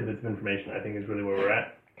 small tidbits of information. I think is really where we're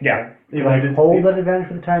at. Yeah. Can I hold that advantage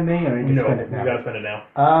for the time being, or you No, just spend it you now? gotta spend it now.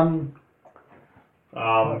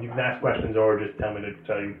 You can ask questions or just tell me to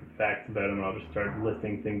tell you facts about him, and I'll just start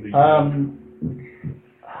listing things that you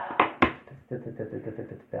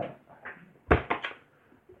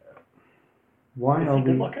One Is he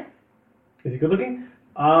only. good looking? Is he good looking?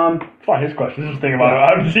 It's fine, his question. Just thinking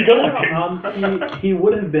about it. How is he good looking? He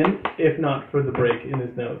would have been if not for the break in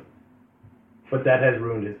his nose, but that has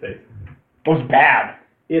ruined his face. It was bad.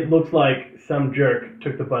 It looks like some jerk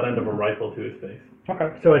took the butt end of a rifle to his face.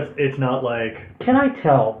 Okay. So it's not like Can I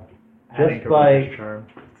tell adding just to by Rufus' charm.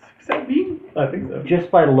 Is that me? I think so. just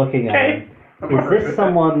by looking at him? Is this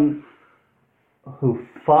someone who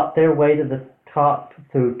fought their way to the top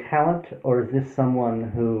through talent, or is this someone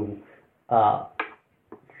who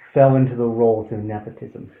fell into the role through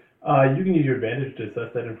nepotism? You can use your advantage to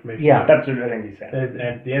assess that information. Yeah. That's what I think he said.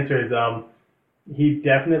 And the answer is he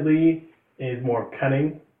definitely is more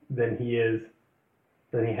cunning than he has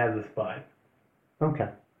a spy. Okay.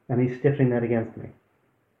 And he's stiffing that against me.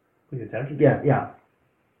 He's attempting to. Yeah.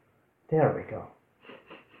 There we go.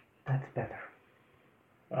 That's better.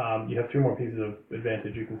 You have 3 more pieces of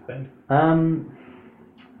advantage you can spend. Do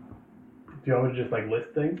you want me to just like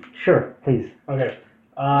list things? Sure, please. Okay.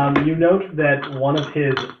 You note that one of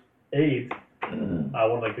his aides, one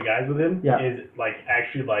of like the guys with him, Yeah. is like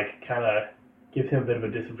actually like kind of gives him a bit of a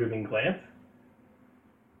disapproving glance.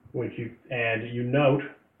 You note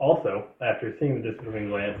also after seeing the disapproving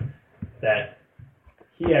glance that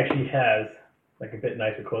he actually has like a bit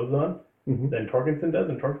nicer clothes on than Torkinson does,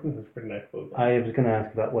 and Torkinson has pretty nice clothes on. I was going to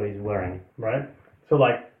ask about what he's wearing. Right? So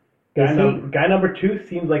like Is guy number 2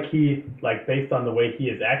 seems like he, like based on the way he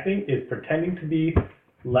is acting, is pretending to be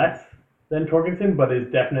less than Torkinson, but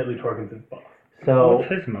is definitely Torkinson's boss. So,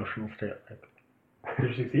 What's his emotional state like? Did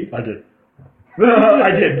you succeed? I did.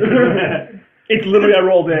 I did. It's literally I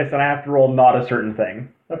roll this and I have to roll not a certain thing.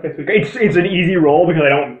 Okay, sweet. It's an easy roll because I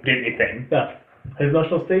don't get anything. Yeah. His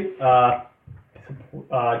emotional state,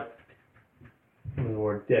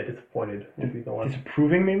 disappointed would be the one.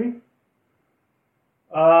 Disapproving, maybe?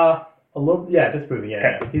 A little, disapproving, yeah.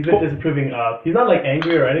 Okay. Yeah. He's a bit disapproving. He's not like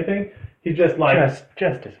angry or anything. He's just like,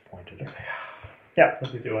 Just disappointed. Yeah.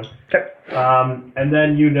 what's he doing? Okay. And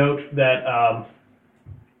then you note that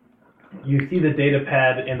you see the data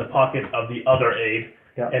pad in the pocket of the other aide,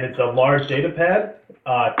 and it's a large data pad,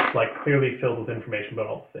 like clearly filled with information about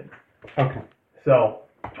all the things. Okay. So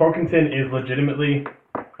Torkinson is legitimately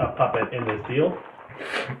a puppet in this deal.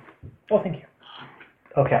 Oh, thank you.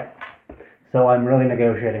 Okay. So I'm really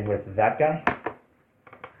negotiating with that guy?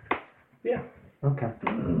 Yeah. Okay.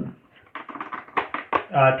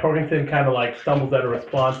 Torkinson kind of like stumbles at a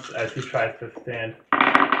response as he tries to stand.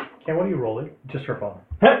 Ken, what are you rolling? Just for fun.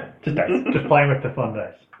 Just dice. Just playing with the fun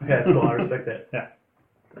dice. Okay, that's cool. I respect that. Yeah.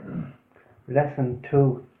 Lesson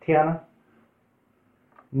 2. Tiana?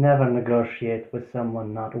 Never negotiate with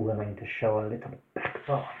someone not willing to show a little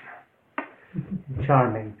backbone.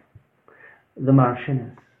 Charming. The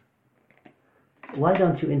Marchioness. Why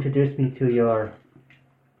don't you introduce me to your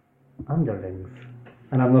underlings?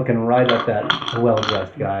 And I'm looking right at that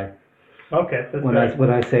well-dressed guy. Okay, that's When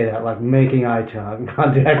fair. I say that, like making eye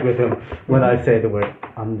contact with him when I say the word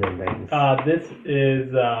underlings. This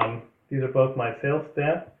is, these are both my sales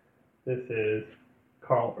staff. This is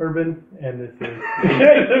Carl Urban, and this is...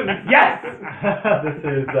 Yes! This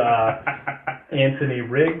is Anthony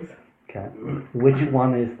Riggs. Okay. Which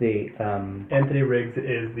one is the... Anthony Riggs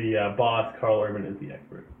is the boss. Carl Urban is the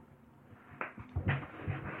expert.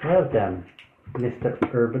 Well done, Mr.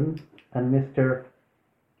 Urban and Mr.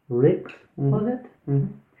 Riggs, was it?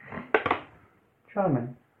 Mm-hmm.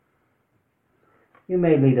 Charming. You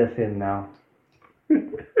may lead us in now.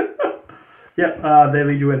 Yep, they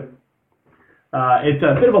lead you in. It's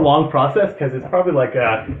a bit of a long process because it's probably like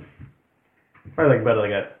about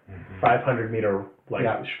like a 500-meter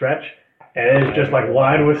stretch, and it's just like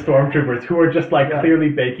lined with stormtroopers who are just like clearly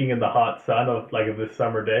baking in the hot sun of this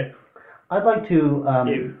summer day. I'd like to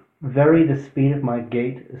vary the speed of my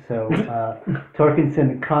gait, so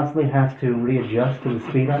Torkinson constantly has to readjust to the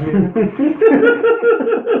speed I'm in.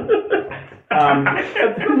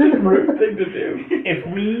 That's a rude thing to do.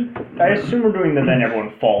 I assume we're doing that, then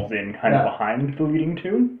everyone falls in kind of behind the leading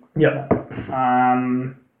two. Yep.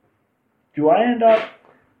 Do I end up?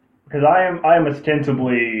 Because I am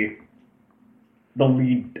ostensibly the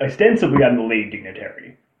lead. Ostensibly, I'm the lead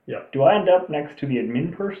dignitary. Yeah. Do I end up next to the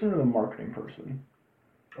admin person or the marketing person?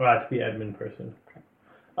 To the admin person.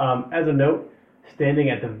 As a note, standing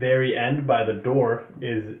at the very end by the door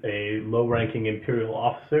is a low-ranking Imperial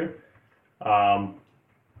officer,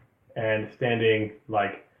 and standing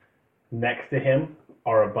like next to him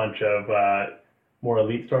are a bunch of more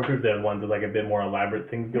elite stormtroopers. They're the ones with like a bit more elaborate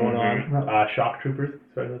things going on. Shock troopers.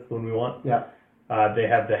 Sorry, that's the one we want. Yeah. They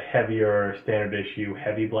have the heavier standard issue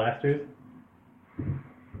heavy blasters.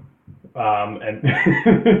 And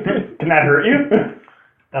Can that hurt you?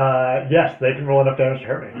 Yes, they can roll enough damage to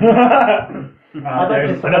hurt me. I'd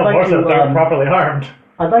I know like most to, of them are properly armed.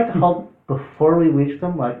 I'd like to halt before we reach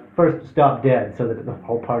them, like first stop dead so that the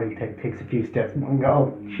whole party takes a few steps and go,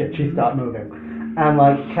 oh shit, she stopped moving. And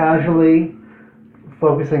like casually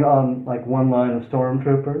focusing on like one line of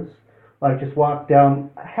stormtroopers, like just walk down,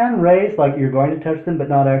 hand raised like you're going to touch them but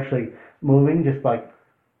not actually moving, just like,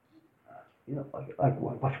 you know, like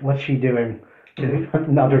what's she doing?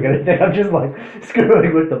 Not doing anything, I'm just like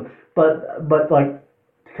screwing with them. But like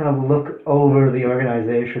to kind of look over the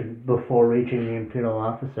organization before reaching the Imperial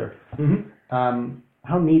officer. Mm-hmm.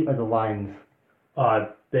 How neat are the lines?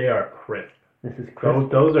 They are crisp. This is crisp.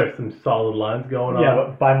 Those are some solid lines going on. Yeah,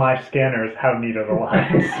 but by my scanners, how neat are the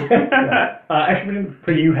lines? Actually,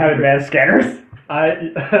 Do you have advanced scanners?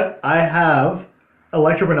 I have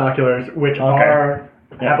electro binoculars, which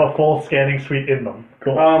have a full scanning suite in them.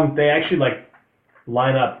 Cool. They actually like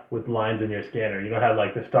line up with lines in your scanner. You know how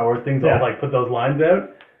like the Star Wars things all like put those lines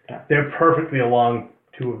out? Yeah. They're perfectly along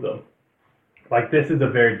two of them. Like this is a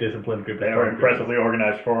very disciplined group. They are impressively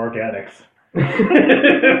organized for organics.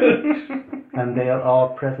 And they are all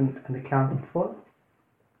present and accounted for?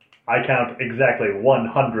 I count exactly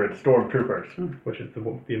 100 stormtroopers. Which is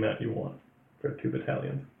the amount you want for 2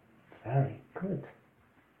 battalions. Very good.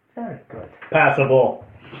 Very good. Passable.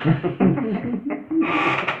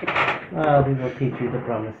 We will teach you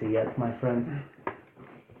diplomacy yet, my friend.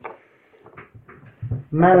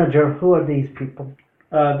 Manager, who are these people?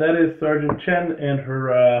 That is Sergeant Chen and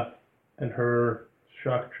her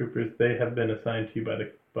shock troopers. They have been assigned to you by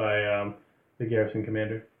the garrison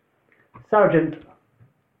commander. Sergeant,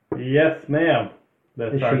 Yes, ma'am.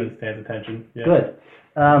 The Is sergeant she- stands attention. Yeah. good.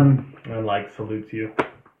 And like salutes you.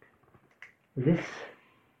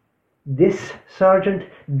 This, Sergeant,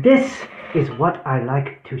 this is what I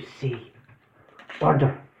like to see.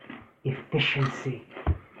 Order, efficiency,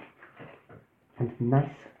 and nice,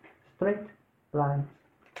 straight lines.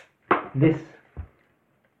 This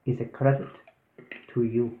is a credit to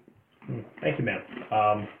you. Thank you,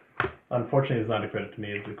 ma'am. Unfortunately, it's not a credit to me.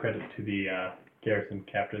 It's a credit to the garrison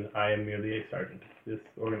captain. I am merely a sergeant. This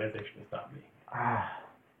organization is not me.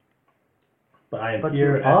 But I am But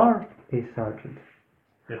here. you are a sergeant.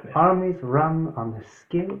 Yes, ma'am. Armies run on the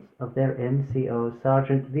skills of their NCO,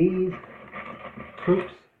 Sergeant. These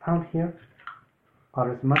troops out here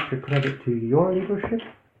are as much a credit to your leadership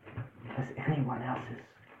as anyone else's.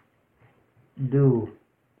 Do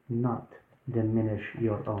not diminish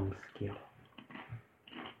your own skill.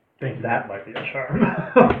 Thank you. That might be a charm.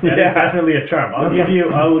 That is definitely a charm. I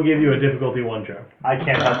will give you a difficulty 1 charm. I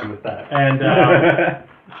can't help you with that. And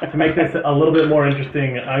to make this a little bit more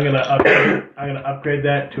interesting, I'm gonna upgrade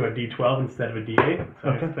that to a D12 instead of a D8. So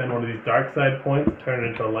I spend one of these dark side points, turn it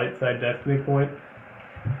into a light side destiny point.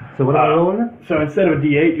 So what am I rolling? So instead of a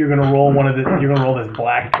D8, you're gonna roll this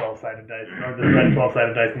black 12-sided dice, or this red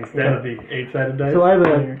 12-sided dice instead of the 8-sided dice. So I have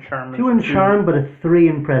Your a charm 2 is in two. charm, but a 3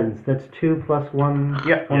 in presence. That's 2 plus 1.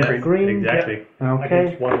 Yeah, one Yes, green. green. exactly. Okay.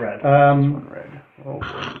 Against one red. Red. Oh.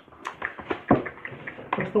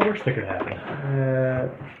 What's the worst that could happen?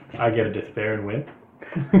 I get a despair and win.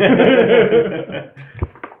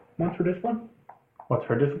 What's for discipline? What's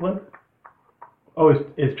her discipline? Oh,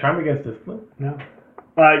 is charm against discipline? No.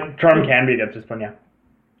 Charm can be against discipline, yeah.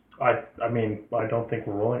 I mean, I don't think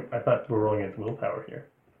we're rolling. I thought we're rolling against willpower here,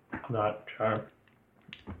 not charm.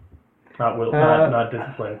 Not will, not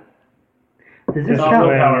discipline. Does this Not count?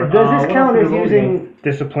 willpower. Does this What count else as are we rolling using?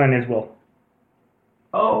 Discipline is will.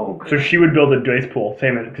 Oh. So she would build a dice pool,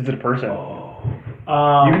 same as because it's a person.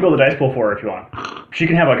 You can build a dice pool for her if you want. She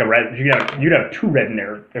can have like a red. You'd have 2 red in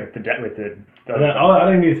there with the. I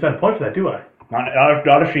don't need to spend a point for that, do I?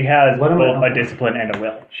 Not if she has What am I- both a discipline and a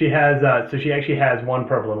will. She has. So she actually has 1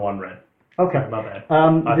 purple and 1 red. Okay. My bad. Does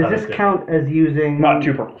I thought it this did. count as using Not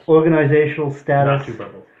 2 purples. organizational Not status 2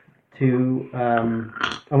 purples. to?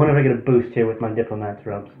 I wonder if I get a boost here with my diplomat's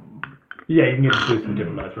robes. Yeah, you can get a boost in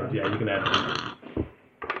different match runs. Yeah, you can add it.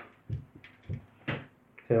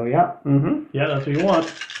 So yeah. Mm-hmm. Yeah, that's what you want.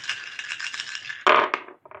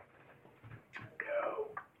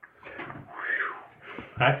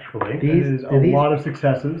 Actually, These It is do a these, lot of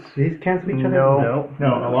successes. these cancel each other. No,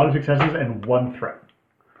 a lot of successes and 1 threat.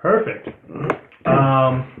 perfect.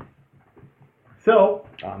 So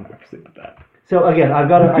I'm gonna sleep with that. So again, I've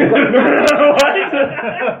got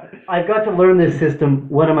to learn this system.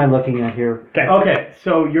 What am I looking at here? okay,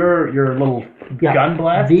 so your little Yeah, gun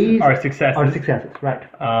blasts these are successes. Are successes, right?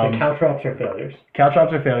 The caltrops are failures.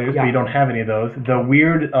 Caltrops are failures, Yeah. but you don't have any of those. The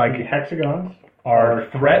weird The hexagons are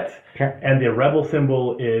threats, Okay. and the rebel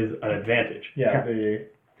symbol is an advantage. Yeah, Okay.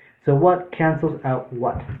 So what cancels out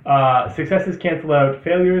what? Successes cancel out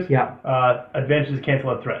failures. Yeah. Advantages cancel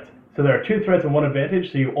out threats. So there are 2 threats and 1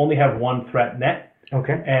 advantage, so you only have 1 threat net.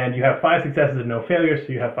 Okay. And you have 5 successes and no failures,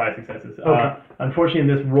 so you have 5 successes. Okay. Unfortunately, in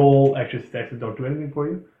this roll, extra successes don't do anything for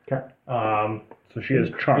you. Okay. So she has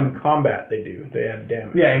In charm. combat, they do. They add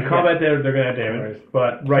damage. Yeah, in combat they're going to have damage,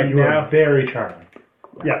 but right you now, are very charming.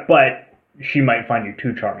 yeah. But she might find you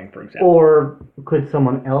too charming, for example. Or could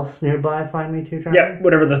someone else nearby find me too charming? Yeah,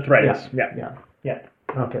 whatever the threat is. Yeah. Yeah. Yeah.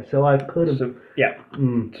 Okay, so I could have. So yeah.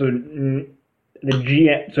 Mm, So the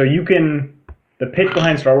GM. So you can. The pitch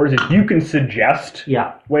behind Star Wars is you can suggest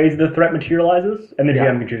yeah. ways the threat materializes, and the Yeah.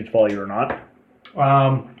 GM can choose to follow you or not.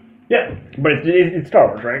 Yeah. But it's Star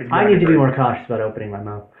Wars, right? It's I need to be more cautious about opening my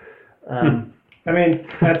mouth. I mean,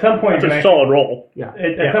 at some point, It's you a can solid roll. Yeah.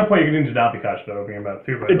 at some point, you need to not be cautious about opening your mouth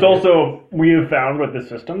too. It's also we have found with this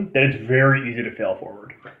system that it's very easy to fail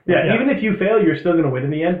forward. yeah. Even if you fail, you're still going to win in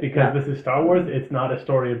the end because Yeah. this is Star Wars. It's not a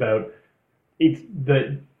story about it's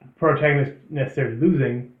the protagonist necessarily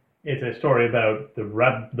losing. It's a story about the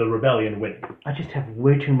rebellion winning. I just have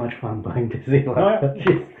way too much fun buying Disney.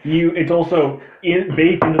 It's also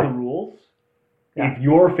baked into the rules. Yeah. If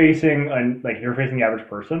you're facing you're facing the average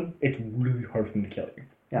person, it's really hard for them to kill you.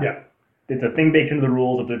 Yeah. It's a thing baked into the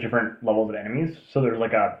rules of the different levels of enemies. So there's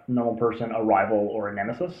like a normal person, a rival, or a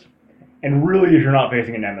nemesis. And really, if you're not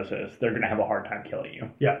facing a nemesis, they're going to have a hard time killing you.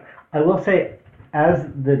 Yeah. I will say, as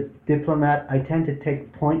the diplomat, I tend to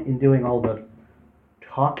take point in doing all the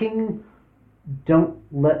talking. Don't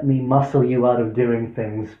let me muscle you out of doing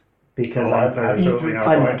things because Oh, I'm very. absolutely not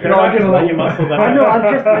I'm- going to. They're not going to let you muscle that. I know.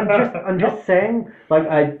 I'm just saying. Like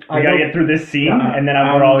I We gotta don't- get through this scene, Yeah. and then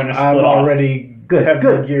we're all gonna I'm split off. already Good, have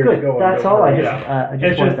good, the gears good. going. That's don't all. I worry. just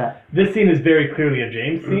It's want just that. this scene is very clearly a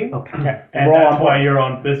James scene, Okay. and We're all that's on why board. you're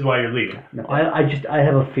on. This is why you're leading. No, I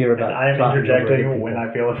have a fear about. I am talking over other interjecting when people.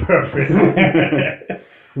 I feel appropriate.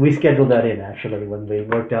 We scheduled that in actually when we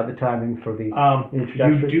worked out the timing for the You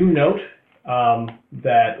introduction. do note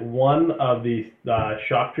that one of the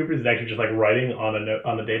shock troopers is actually just like writing on a note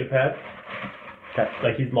on the data pad. Okay.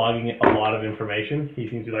 Like he's logging a lot of information. He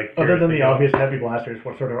seems to be like. Other than furiously the obvious heavy blasters,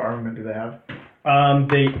 what sort of armament do they have?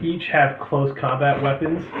 They each have close combat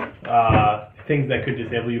weapons, things that could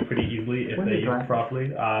disable you pretty easily if When they did use Brian- it properly.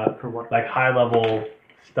 For what? Like high level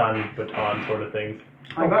stun baton sort of things.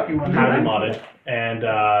 I got you one. Highly modded. And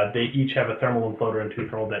they each have a thermal imploder and 2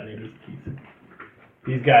 thermal detonators apiece.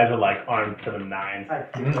 These guys are like armed to the nines. All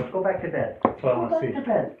right, let's go back to bed. That's what I Go want to back see. to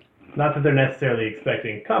bed. Not that they're necessarily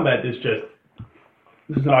expecting combat, it's just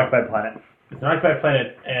This is an occupied planet. it's an occupied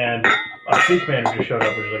planet and a fleet commander just showed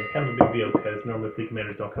up, which is like kind of a big deal because normally fleet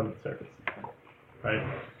commanders don't come to the surface. Right?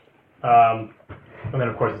 And then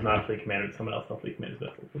of course it's not a fleet commander, it's someone else on fleet commander's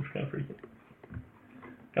vessel, which is kind of freaky.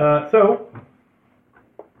 So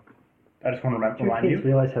I just want to Do your remind kids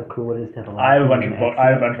you. realize how cool it is to have a I have a bunch Latvian of accent? I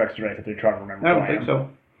have a bunch of extra dice if they try to remember. I who don't think am. so.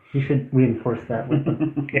 You should reinforce that with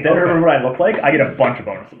them. If they don't remember what I look like, I get a bunch of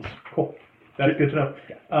bonuses, cool. That's good to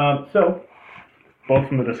know. So both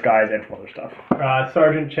from the disguise and from other stuff.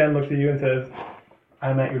 Sergeant Chen looks at you and says,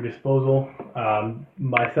 I'm at your disposal.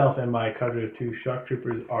 Myself and my cadre of 2 shock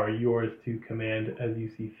troopers are yours to command as you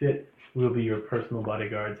see fit. We'll be your personal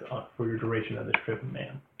bodyguards for your duration of this trip,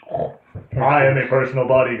 ma'am. I am a personal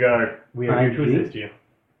bodyguard. We are here to IG? assist you.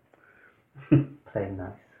 Play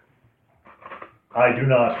nice. I do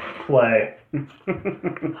not play.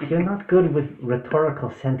 You're not good with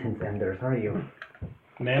rhetorical sentence enders, are you?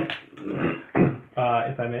 Ma'am,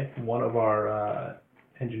 if I may, one of our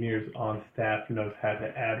engineers on staff knows how to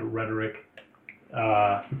add rhetoric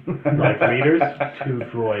like readers to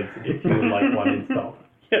droids if you would like one installed.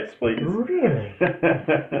 Yes, please. Really?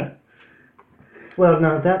 Well,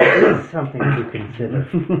 now that is something to consider.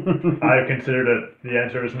 I've considered it. The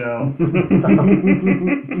answer is no.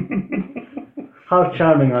 How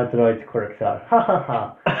charming our droid's quirks are. Ha ha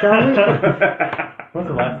ha. Shall we? When's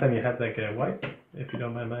the last time you had that get white? If you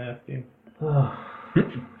don't mind my asking.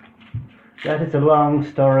 That is a long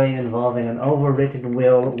story involving an overwritten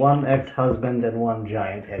will, 1 ex-husband, and 1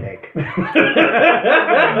 giant headache.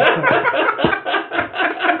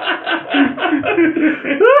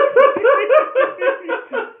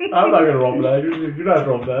 I'm not gonna roll for that. You're not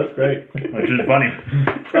rolling for that. That's great. Which is funny.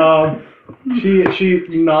 She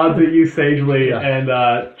nods at you sagely and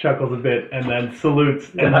chuckles a bit, and then salutes,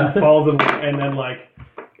 and then falls in, and then like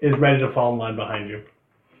is ready to fall in line behind you.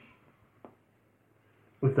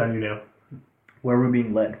 What's done, you know? Where are we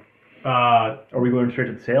being led? Are we going straight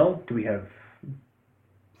to the sail? Do we have?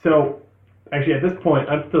 So, actually, at this point,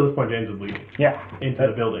 up to this point, James was leaving Yeah. into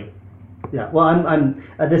the building. Yeah, well, I'm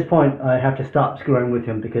at this point, I have to stop screwing with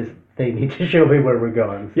him because they need to show me where we're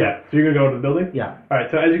going. So, Yeah. So you're gonna go into the building. yeah. All right.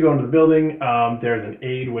 So as you go into the building, there's an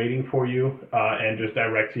aide waiting for you, and just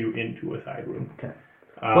directs you into a side room. Okay.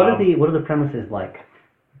 What are the premises like?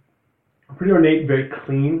 Pretty ornate, very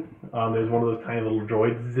clean. There's one of those tiny little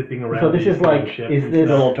droids zipping around. So this is the like, ship is and this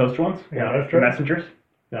The little toaster ones? Yeah, that's The true. messengers?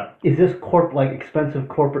 is this expensive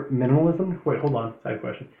corporate minimalism? Wait, hold on. Side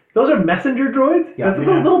question. Those are messenger droids? Yeah. That's what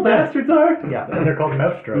those little bastards are? Yeah. And they're called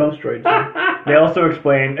mouse droids. Most droids. They also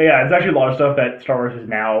explain, yeah, there's actually a lot of stuff that Star Wars is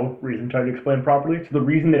now reason trying to explain properly. So the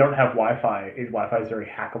reason they don't have Wi-Fi is Wi-Fi is very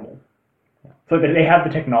hackable. So they have the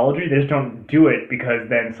technology, they just don't do it because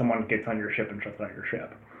then someone gets on your ship and shuts down your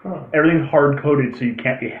ship. Huh. Everything's hard-coded so you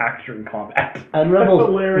can't be hacked during combat. And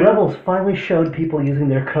hilarious. Rebels finally showed people using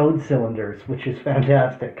their code cylinders, which is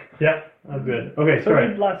fantastic. Yeah, that's good. Okay, So sorry.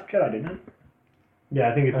 did Last Jedi, didn't it? Yeah,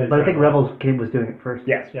 I think it is. But I think Rebels was doing it first.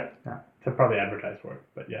 Yes. Yeah. To probably advertise for it,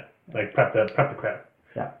 but yeah. Like prep the crowd.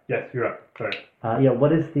 Yeah. Yes, you're up. Sorry. Yeah.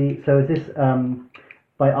 What is so is this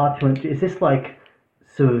by opulent? Is this like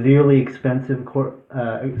severely expensive corporate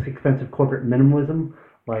minimalism,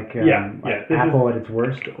 like Yeah, like this Apple at its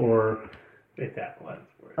worst, or It's Apple at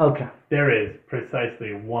its worst. okay? There is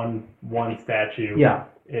precisely one statue. Yeah,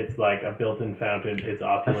 It's like a built-in fountain. It's a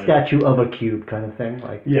opulent. statue of a cube kind of thing,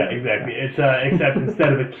 like Yeah, exactly. It's except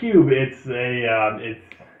instead of a cube, it's a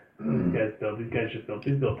these guys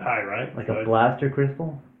just built high, right? like So a it's, blaster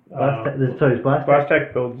crystal. uh, Sorry, is blaster.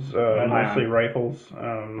 Blastech builds Right. mostly rifles.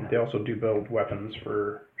 They also do build weapons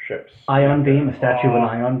for ships. Ion beam, a statue of an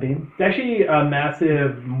ion beam. It's actually a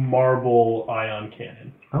massive marble ion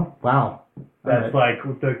cannon. Oh wow. That's like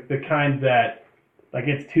the kind that, like,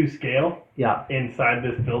 it's to scale Yeah, inside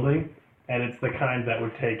this building, and it's the kind that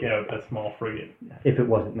would take out a small frigate. if it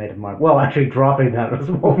wasn't made of marble. Well, actually, dropping that on a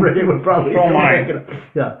small frigate would probably. Oh, still my. make it.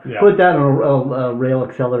 Yeah. Yeah. Put that on a rail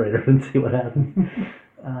accelerator and see what happens.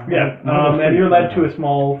 Yeah, and you're led to a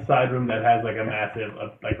small side room that has like a massive,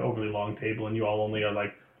 like overly long table, and you all only are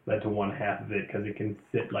like led to one half of it because it can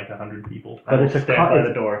sit like 100 people. But it's a stand by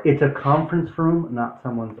the door. It's a conference room, not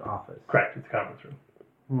someone's office. Correct, it's a conference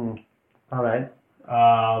room. All right.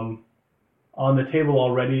 On the table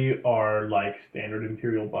already are like standard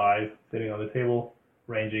Imperial buys sitting on the table,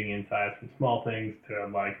 ranging in size from small things to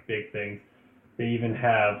like big things. They even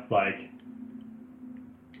have like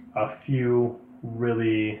a few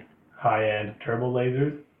really high-end turbo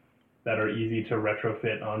lasers that are easy to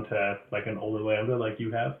retrofit onto like an older Lambda like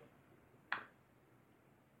you have.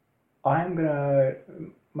 I'm gonna,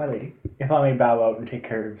 my lady, if I may bow out and take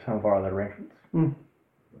care of some of our other arrangements.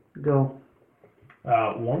 Go.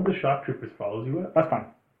 One of the shock troopers follows you up. That's fine.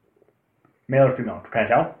 Male or female? Can I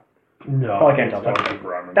tell? No, Oh, I can't tell.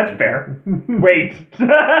 That's fair. Wait.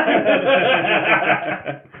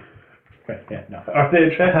 Okay, yeah, no. Are they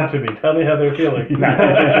attracted to me? Tell me how they're feeling.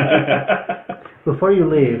 Before you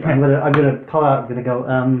leave, I'm gonna call out. I'm gonna go.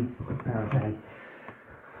 Okay.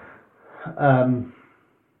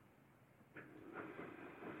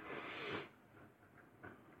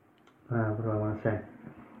 What do I want to say?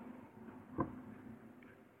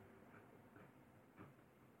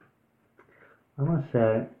 I want to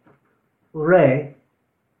say, Ray.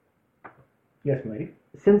 Yes, my lady.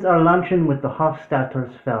 Since our luncheon with the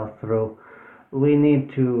Hofstadters fell through, we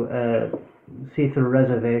need to see through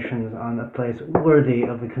reservations on a place worthy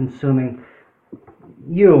of the consuming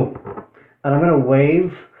you. And I'm going to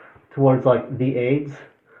wave towards, like, the aides.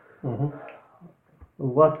 Mm-hmm.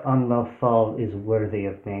 What on Lothal is worthy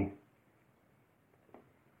of me?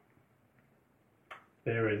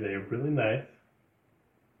 There is a really nice.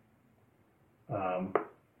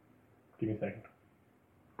 Give me a second.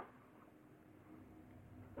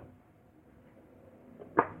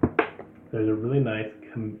 There's a really nice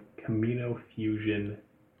Camino Fusion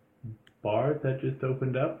bar that just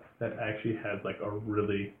opened up that actually has like a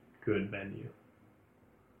really good menu.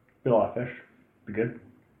 Be a lot of fish. Be good.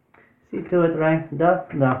 See to it, Ray. Da.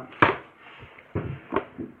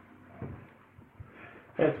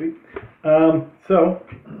 Yeah, sweet. So,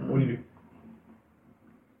 what do you do?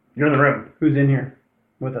 You're in the room. Who's in here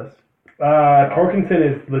with us? Torkinson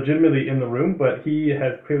is legitimately in the room, but he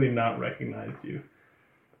has clearly not recognized you.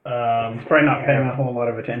 He's probably not paying a whole lot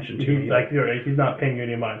of attention to He's me. like, he's not paying you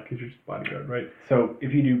any mind because you're just bodyguard, right? So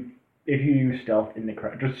if you do stealth in the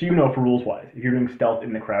crowd, just so you know for rules wise, if you're doing stealth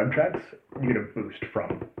in the crowd checks, you get a boost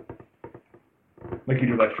from, like you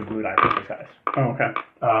do extra blue die for these guys. Oh, okay.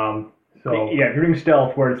 So Yeah, if you're doing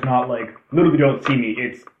stealth where it's not like literally don't see me,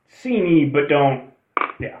 it's see me but don't.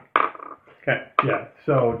 Yeah. Okay. yeah,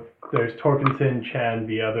 so there's Torkinson, Chan,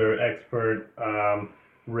 the other expert,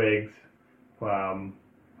 Riggs,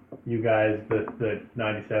 you guys, the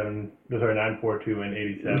 942 and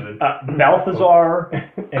 87, Balthazar,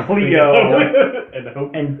 and Cleo, and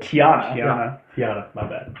Hope, and Tiana. Tiana, my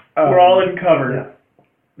bad. We're all in cover.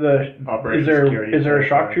 Is there a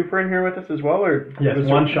shock trooper in here with us as well, or Yes, was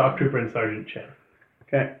one there- shock trooper and Sergeant Chen.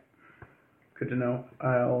 Okay. Good to know.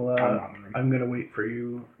 I'm gonna wait for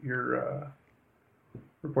your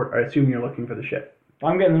report. I assume you're looking for the ship.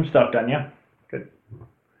 I'm getting some stuff done, yeah. So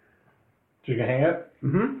you can hang out?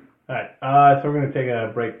 Mm-hmm. Alright, so we're going to take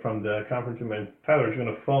a break from the conference room, and Tyler's going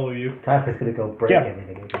to follow you. Tyler's gonna go break Yeah.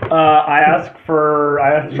 everything. I asked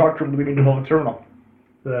the shock trooper to lead me to a public terminal.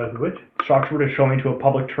 The which? Shock trooper to show me to a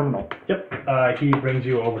public terminal. Yep. He brings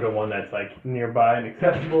you over to one that's like nearby and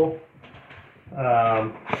accessible.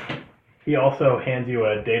 He also hands you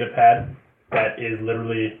a data pad that is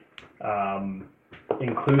literally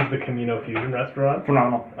includes the Camino Fusion restaurant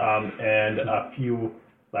Phenomenal. and a few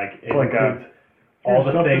it Like includes all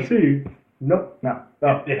the things. see. Nope. No.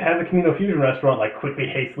 It has a Camino Fusion restaurant quickly,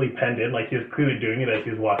 hastily penned in, he was clearly doing it as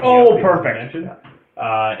he was walking. Oh, up, he perfect. mentioned.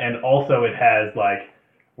 And also it has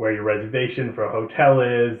where your reservation for a hotel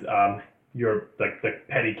is, your the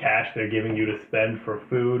petty cash they're giving you to spend for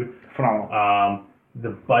food, Phenomenal.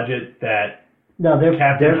 the budget that No,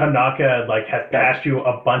 Captain Hanaka has passed you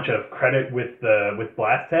a bunch of credit with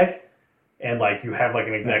Blast Tech, and you have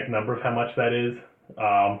an exact number of how much that is.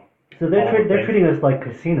 So they're treating us like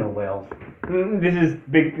casino whales. This is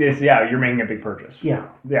big. You're making a big purchase. Yeah.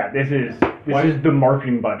 Yeah, this is the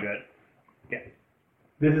marketing budget.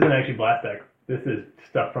 This isn't actually Blast Tech. This is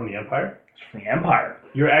stuff from the Empire. It's from the Empire.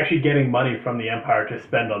 You're actually getting money from the Empire to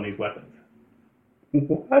spend on these weapons.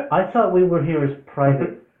 What? I thought we were here as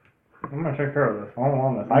private. I'm gonna take care of this. Hold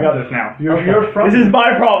on this. I got this now. You're from. This is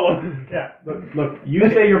my problem. Yeah. Look, you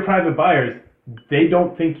say you're private buyers. They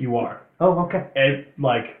don't think you are. Oh, okay. And,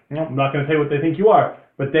 I'm not going to say what they think you are,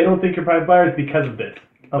 but they don't think you're private buyers because of this.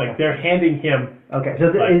 Okay. Like, they're handing him. Okay,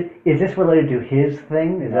 so is this related to his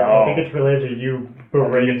thing? Is No. I think it's related to you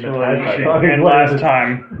berating the TIE fighter. And last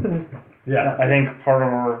time, Yeah. I think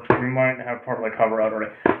we might have part of the cover out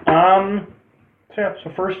already. So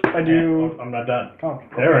first I do. I'm not done. Oh,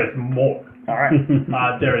 There is more. all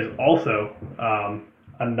right. There is also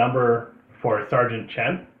a number for Sergeant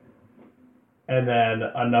Chen, and then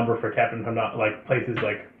a number for Captain Hanaka, like places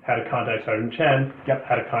like how to contact Sergeant Chen, Yep.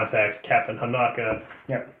 how to contact Captain Hanaka,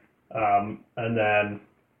 Yep. and then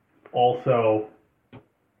also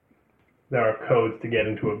there are codes to get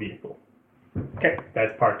into a vehicle Okay.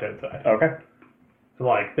 that's parked outside. Okay. So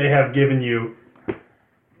like they have given you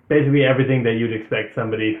basically everything that you'd expect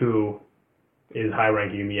somebody who is high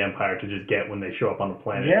ranking in the Empire to just get when they show up on the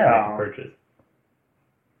planet to Yeah. make a purchase.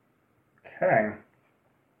 Okay.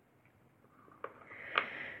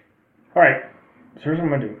 All right. So here's what I'm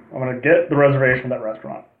gonna do. I'm gonna get the reservation at that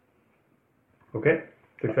restaurant. Okay,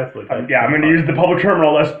 successfully. Yeah, I'm gonna use the public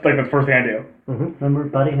terminal. That's like the first thing I do. Remember,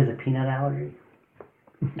 Buddy has a peanut allergy?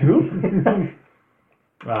 Who?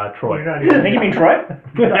 Troy. I think you mean Troy.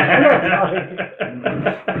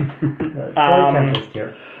 Tempest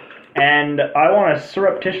here. And I want to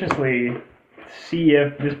surreptitiously see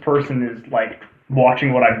if this person is like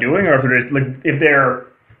watching what I'm doing, or if they're just, like if they're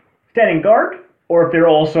standing guard, or if they're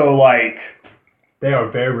also like. They are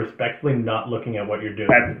very respectfully not looking at what you're doing.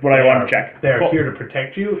 That's what I want to check. They're Cool. here to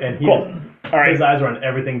protect you, and Cool. All right. his eyes are on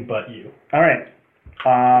everything but you. All right.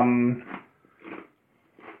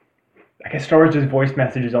 I guess Star Wars does voice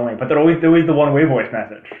messages only, but they're always the one-way voice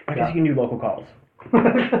message. I guess you can do local calls.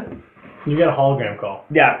 You get a hologram call.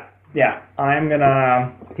 Yeah. I'm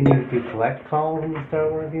gonna. Can you collect calls in the Star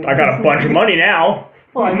Wars universe? I got a bunch of money now.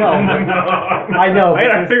 Well, I know. I know. I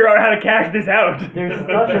gotta because figure out how to cash this out. There's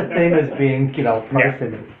such a thing as being,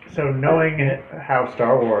 person. So knowing how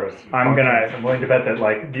Star Wars I'm gonna- functions, I'm willing to bet that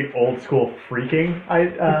like the old school freaking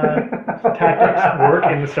tactics work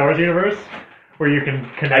in the Star Wars universe, where you can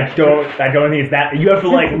I connect. don't think it's that. You have to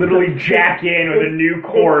like literally jack in with a new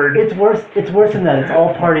cord. It's worse. It's worse than that. It's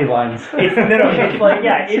all party lines. It's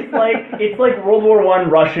like World War I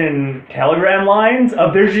Russian telegram lines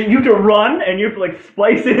of you have to run and you have to like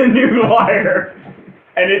splice in a new wire,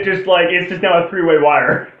 and it's just now a three-way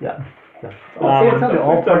wire. Yeah. It's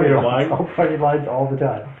all party you're lines. lying. All party lines all the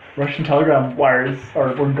time. Russian telegram wires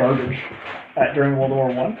were garbage during World War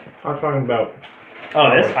I. I'm talking about.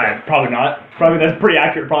 Oh, this? Probably not. Probably that's pretty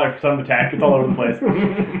accurate. Probably for some of the tech. It's all over the place.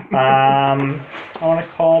 I want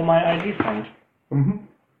to call my IG friend. Mm-hmm.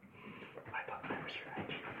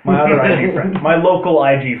 My other IG friend. My local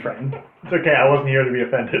IG friend. It's okay. I wasn't here to be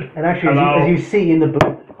offended. And actually, Hello? as you see in the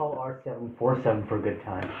booth, call R747 for a good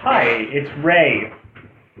time. Hi, it's Ray.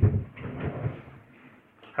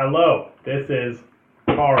 Hello, this is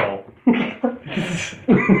Carl. And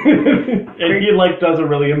he does a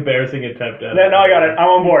really embarrassing attempt at it. No, I got it. I'm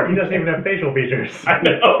on He board. doesn't even have facial features. I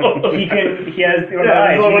know. He has the Yeah,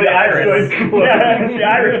 eyes. there's He's the the eyes iris. going close. Yeah, the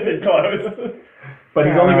iris did close. But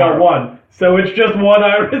he's only got one, so it's just one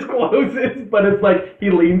iris closes. But it's like he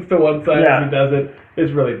leans to one side Yeah. as he does it.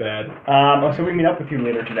 It's really bad. So we meet up with you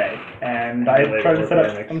later today, and I'm trying to set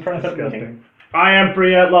up a meeting. I am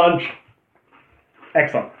free at lunch.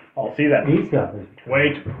 Excellent. I'll see you then. These guys.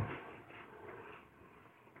 Wait.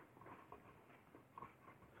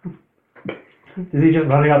 Is he just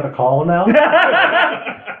running out the call now?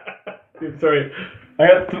 Sorry. I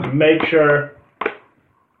got th- Make sure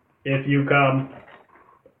if you come,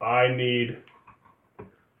 I need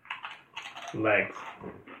legs.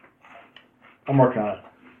 I'm working on it.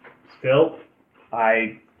 Still?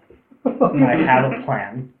 I have a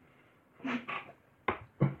plan.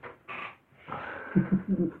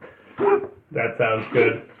 That sounds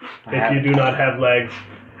good. If you do not have legs,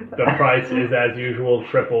 the price is as usual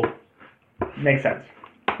tripled. Makes sense.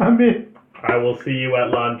 I mean, I will see you at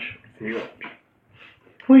lunch. See you.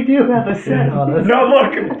 we do have a set on us. No,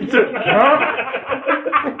 look! Shut up!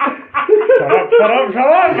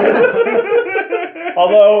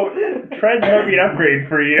 Although, treads might be an upgrade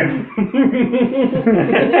for you.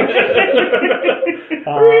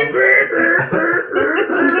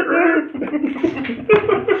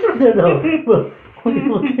 No,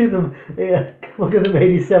 we'll give them. Yeah, we'll give them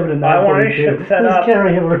 87 and 942. I want to set Let's up.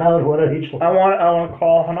 carry him around one on each line. I want to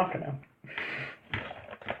call Hanaka now.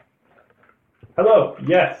 Hello.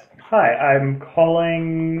 Yes. Hi, I'm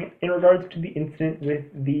calling in regards to the incident with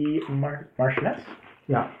the Marchioness.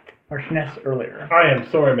 Yeah. Marchioness earlier. I am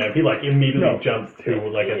sorry, ma'am. He like immediately No. jumps to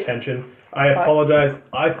like attention. I apologize.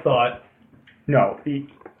 I thought No, the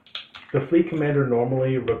fleet commander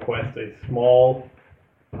normally requests a small,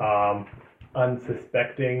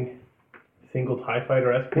 unsuspecting single TIE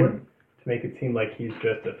fighter escort to make it seem like he's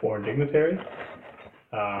just a foreign dignitary.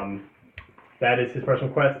 That is his first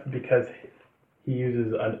request because he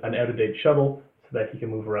uses an out-of-date shuttle so that he can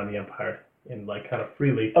move around the Empire in like kind of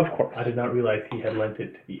freely. of course. I did not realize he had lent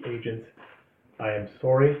it to the agents. I am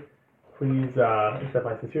sorry. Please accept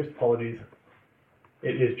my sincerest apologies.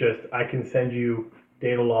 It is just, I can send you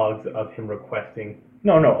data logs of him requesting.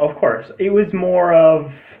 No, of course. It was more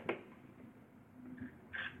of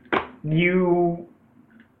you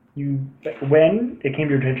when it came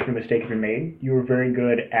to your attention a mistake had been made, you were very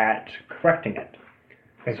good at correcting it.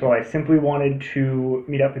 And so I simply wanted to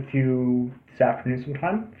meet up with you this afternoon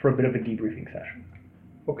sometime for a bit of a debriefing session.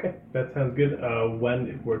 Okay, that sounds good. When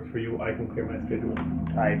it works for you, I can clear my schedule.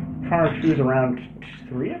 I try to choose around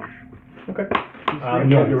 3-ish. Okay.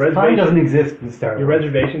 No, your time doesn't reservation, exist in Star Wars. your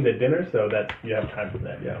reservation's at dinner, so that you have time for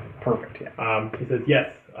that. Yeah. Perfect, yeah. He says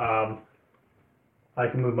yes. I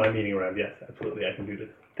can move my meeting around. Yes, absolutely, I can do this.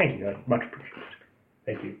 Thank you, much appreciated.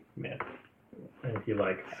 Thank you, man. And he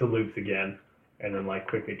like salutes again, and then like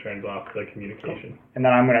quickly turns off the communication. And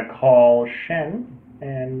then I'm going to call Shen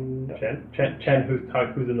and... Chen,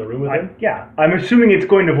 who's in the room with him? Yeah, I'm assuming it's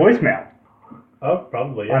going to voicemail. Oh,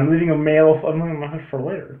 probably. Yeah. I'm leaving a message for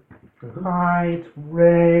later. Hi, it's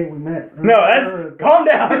Ray. We met. No, calm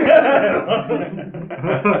down.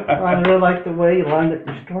 I really like the way you lined up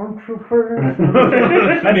your stormtroopers.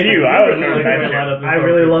 I mean, I was really nice. I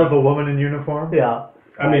really love a woman in uniform. Yeah.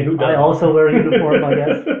 I mean, who doesn't? I also wear a uniform, I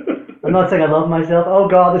guess. I'm not saying I love myself. Oh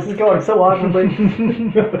God, this is going so awkwardly.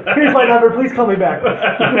 Here's my number. Please call me back.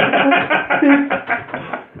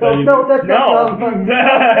 No, that's not.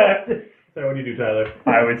 So what do you do, Tyler?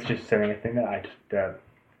 I was just saying a thing that I just,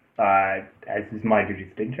 as is my duty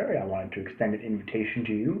as dignitary, I wanted to extend an invitation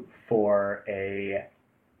to you for a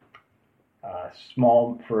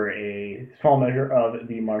small measure of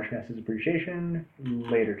the Marchioness's appreciation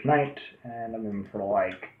later tonight, and I'm in for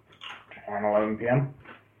like 10, 11 p.m.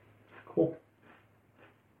 Cool.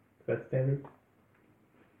 That's standard.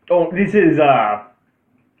 Oh, this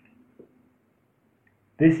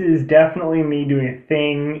is definitely me doing a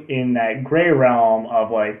thing in that gray realm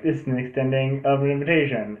of like, this is an extending of an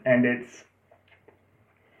invitation, and it's...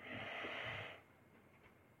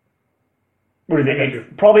 What is it? It's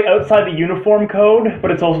probably outside the uniform code,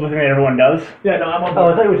 but it's also the thing that everyone does. Yeah, no, I'm on Oh, I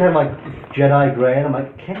board. thought you were talking like Jedi Grey, and I'm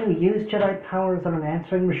like, can we use Jedi powers on an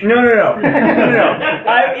answering machine? No.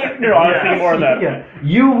 I was thinking more of that. Yeah.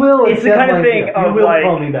 You will. It's the accept kind of my thing gift. of You will like,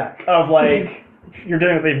 call me back. of like, you're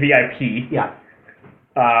dealing with a VIP. Yeah.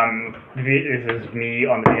 This is me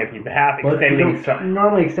on the VIP behalf, But you extending don't some.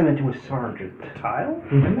 normally extend it to a sergeant. Tile?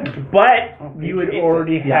 But you had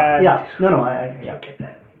already had. Yeah. No. Yeah.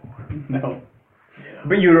 No.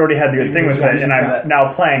 But you had already had the thing with it, and I'm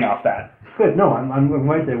now playing off that. Good. No, I'm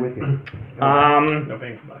right there with you. No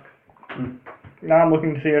bang for buck. Now I'm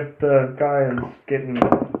looking to see if the guy is getting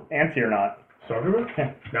antsy or not. Stormtrooper?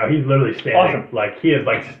 Yeah. No, he's literally standing. Awesome. Like, he is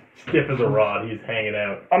like stiff as a rod. He's hanging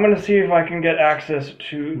out. I'm gonna see if I can get access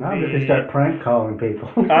to Now that they start prank calling people.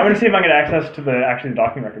 I'm gonna see if I can get access to the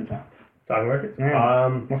docking records now. Talking records? Yeah.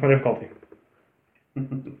 What's my difficulty?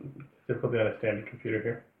 Difficulty on a standard computer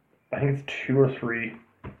here. I think it's 2 or 3.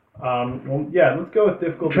 Well, yeah, let's go with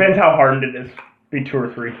difficulty. Depends how hardened it is. Be 2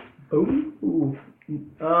 or 3. Ooh.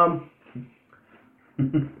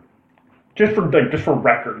 Just for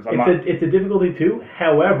records. It's a difficulty 2.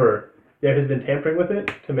 However, there has been tampering with it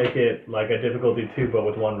to make it like a difficulty 2, but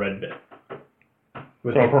with 1 red bit.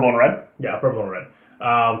 So purple and red? Yeah, purple and red.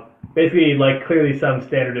 Basically, like clearly some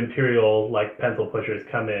standard Imperial like pencil pushers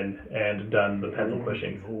come in and done the pencil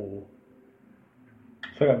pushings.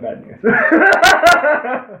 So I got bad news.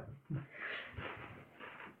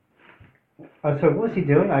 So what was he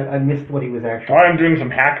doing? I missed what he was actually. I'm doing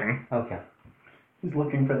some hacking. Okay. He's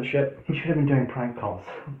looking for the ship. He should have been doing prank calls.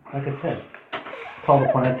 Like I said. Call the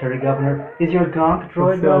planetary governor. Is your gonk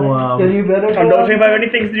droid running? Then you better I'm noticing if I have any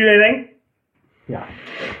things to do anything. Yeah.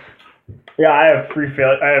 Yeah, I have 3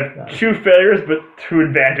 failures. I have 2 failures, but 2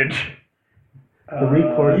 advantage. The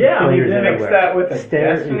recourse yeah, we failures did Fix everywhere. that with a Stare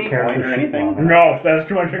at destiny your character point or sheet anything? long enough. No, that's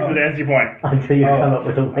too much fix the density point. Until you come up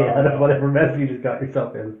with a way out of whatever mess you just got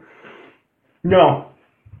yourself in. No.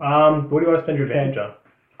 What do you want to spend your advantage on?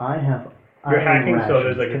 I have. You're iron hacking, so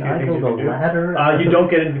there's rations. like a Can few I things you build can a do. ladder? You don't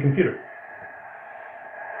get into the computer.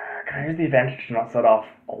 Can I use the advantage to not set off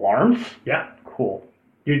alarms? Yeah. Cool.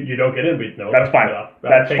 You don't get in, but no. That's fine.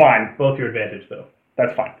 That's fine. Both your advantage, though.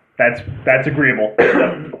 That's fine. That's agreeable.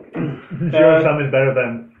 Zero sum is better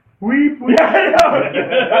than weep. Yeah, I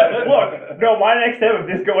know. Look, no, my next step if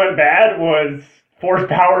this going bad was force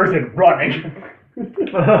powers and running.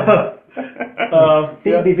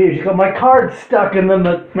 Beep, beep, beep. She's got my card stuck in them.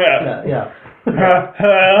 Yeah.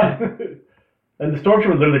 And the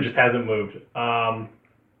stormtrooper literally just hasn't moved.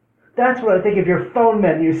 That's what I think of your phone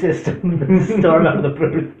menu system. Storm out of the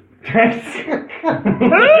booth.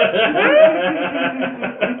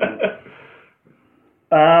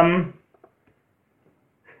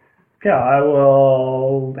 Yeah, I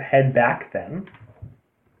will head back then.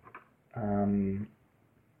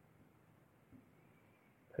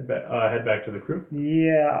 Head back to the crew.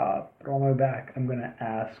 Yeah, but on my way back, I'm gonna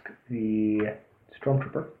ask the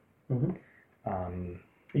stormtrooper.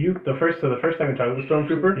 The first time you talk to the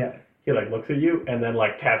stormtrooper, Yeah. he like looks at you and then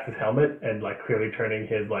like taps his helmet and like clearly turning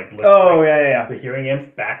his like lip, Oh yeah. the hearing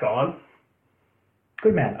amps back on.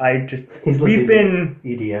 Good man. He's We've listening been to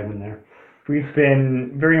EDM in there. We've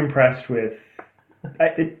been very impressed with.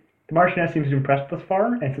 The Marchioness seems to impressed thus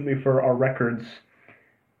far, and simply for our records,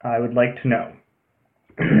 I would like to know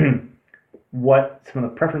what some of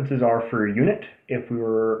the preferences are for a unit if we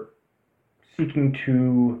were seeking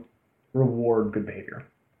to reward good behavior.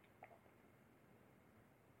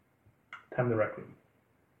 Time to recruit.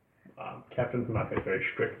 Captain Hamaka is very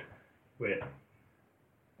strict with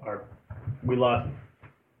we lost,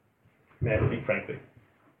 may I speak frankly.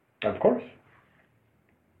 Of course.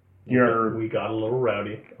 We got a little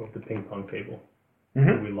rowdy over the ping pong table.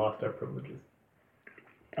 And we lost our privileges.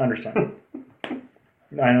 Understand.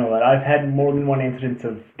 I know that. I've had more than one incident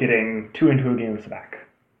of getting too into a game of Sabak.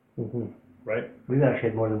 Right? We've actually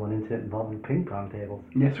had more than one incident involving ping pong tables.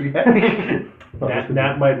 Yes, we have.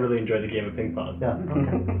 Nat might really enjoy the game of ping pong. Yeah.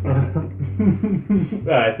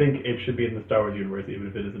 I think it should be in the Star Wars universe, even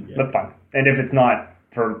if it isn't yet. That's fine. And if it's not,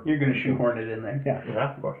 You're going to shoehorn it in there. yeah,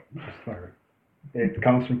 Yeah, of course. it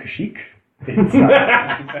comes from Kashyyyk. It's,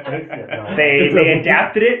 they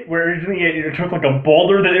adapted it where originally it took like a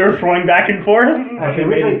boulder that they were throwing back and forth.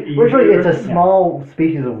 Actually, originally it's a small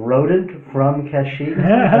species of rodent from Kashyyyk,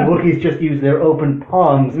 and Wookiees just use their open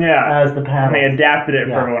palms as the And paddles. they adapted it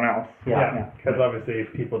Yeah. for everyone else. Yeah. Because obviously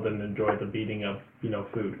people didn't enjoy the beating of,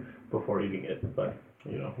 food before eating it, but,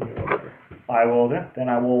 whatever. I will, then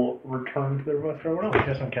I will return to the rest of everyone else.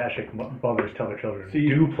 Just when Kashyyyk mothers tell their children, So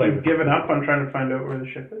you've given up on trying to find out where the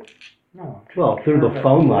ship is? No. Well, through the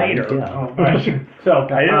phone line. Later. Yeah. Oh, right. So,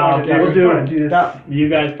 I didn't want to we'll do this. You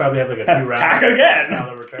guys probably have like a 2 round. Back again! Now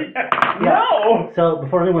the return. No! So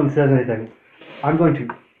before anyone says anything, I'm going to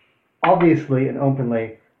obviously and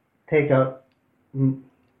openly take out. I'm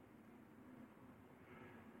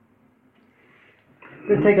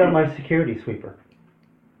going to take out my security sweeper.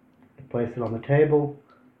 Place it on the table.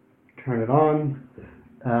 Turn it on.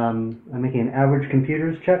 I'm making an average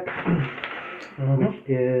computers check, which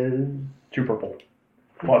is 2 purple.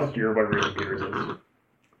 Plus your whatever your computers is.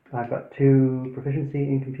 I've got 2 proficiency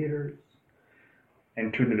in computers.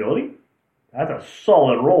 And 2 in ability? That's a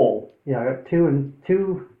solid roll. Yeah, I got 2 and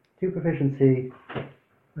 2 proficiency.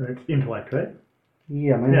 it's intellect, right?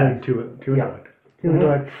 Yeah, my Yeah, intellect. two Yeah. intellect. 2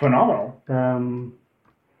 intellect. Phenomenal. Um,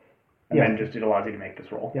 And Yeah. then just it allows you to make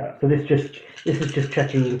this roll. Yeah, so this is just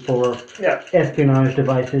checking for Yeah. espionage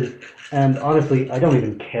devices, and honestly, I don't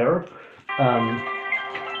even care.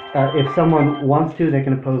 If someone wants to, they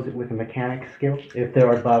can oppose it with a mechanic skill if there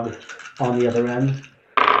are bugs on the other end.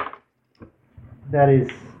 That is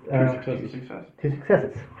 2 successes. 2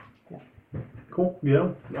 successes. Cool.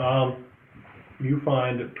 You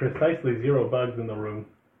find precisely 0 bugs in the room.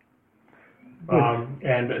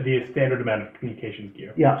 And the standard amount of communications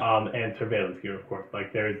gear. Yeah. And surveillance gear, of course.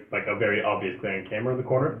 Like there's like a very obvious glaring camera in the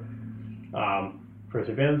corner. For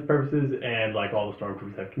surveillance purposes, and like all the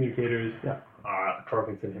stormtroopers have communicators. Yeah.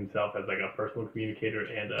 Torkinson himself has like a personal communicator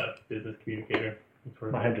and a business communicator.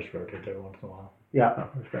 My head just rotates every once in a while. Yeah.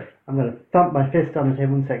 Respect. I'm going to thump my fist on the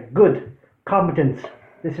table and say, "Good, competence.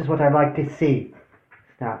 This is what I like to see."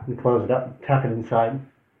 Snap and close it up, tuck it inside.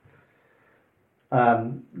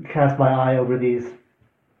 Cast my eye over these.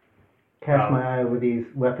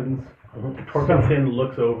 Weapons. Torkinson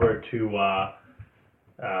looks over to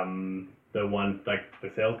the one, like the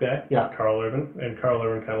sales guy, Yeah. Carl Urban, and Carl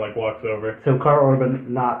Urban kind of like walks over. So Carl Urban,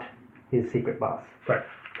 not his secret boss. Right.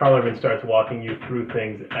 Carl Urban starts walking you through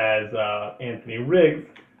things as Anthony Riggs,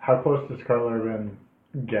 How close does Carl Urban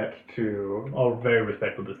get to? a very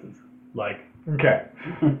respectful distance. Like Okay.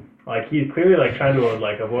 he's clearly trying to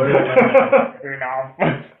avoid it.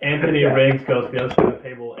 And, Anthony Riggs goes to the other side of the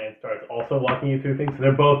table and starts also walking you through things. So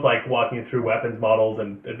they're both like walking you through weapons models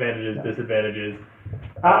and advantages, disadvantages.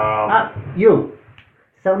 You,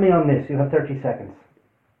 sell me on this. You have 30 seconds.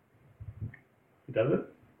 Does it?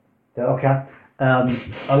 Okay.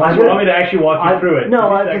 Unless you want me to actually walk you through it. No,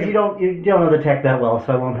 30 because seconds. you don't know the tech that well,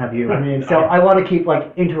 so I won't have you. I mean, so I want to keep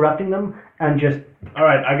like interrupting them and just. All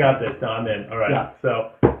right, I got this. No, I'm in. All right. Yeah.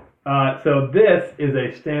 So this is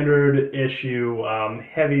a standard issue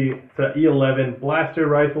heavy E11 blaster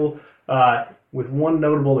rifle. With one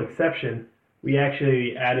notable exception, we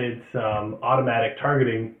actually added some automatic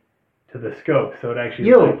targeting to the scope, so it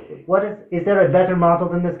actually. What is there a better model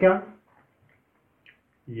than this gun?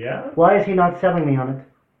 Yeah, Why is he not selling me on it?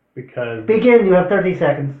 because. Begin. You have 30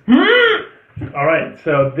 seconds. All right,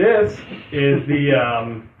 so this is the.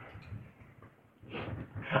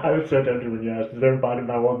 I was so tempted when you asked, is there a bottom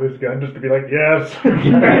I want this gun? Just to be like, yes.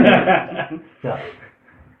 Yeah.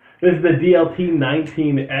 This is the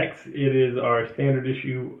DLT-19X. It is our standard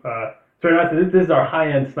issue. This is our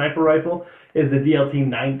high-end sniper rifle. It is the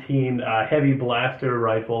DLT-19 heavy blaster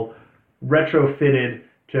rifle, retrofitted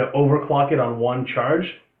to overclock it on one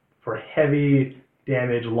charge for heavy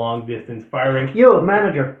damage, long-distance firing. You,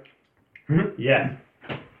 manager. Yes.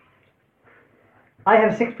 I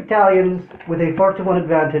have 6 battalions with a 4-to-1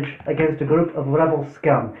 advantage against a group of rebel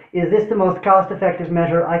scum. Is this the most cost-effective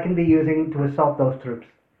measure I can be using to assault those troops?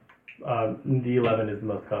 The 11 is the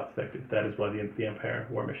most cost-effective. That is why the Empire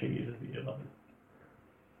War Machine uses the 11.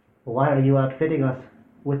 Why are you outfitting us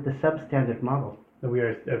with the substandard model? We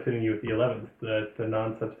are outfitting you with the 11s. The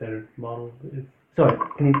non-substandard model is. Sorry,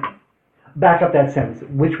 can you back up that sentence?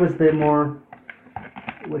 Which was the more?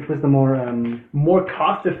 More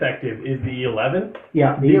cost-effective is the 11.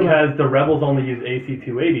 Yeah, the because the rebels only use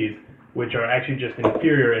AC-280s, which are actually just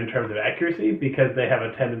inferior in terms of accuracy because they have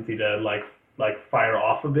a tendency to like fire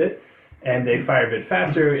off a bit, and they fire a bit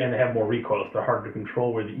faster and they have more recoil, so they're harder to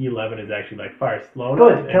control. Where the E11 is actually like fire slow.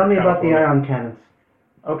 Good. Tell me about the ion cannons.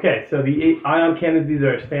 Okay, so the ion cannons, these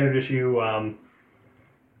are standard issue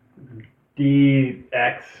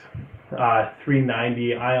DX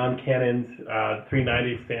 390 ion cannons.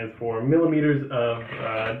 390 stands for millimeters of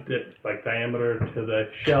diameter to the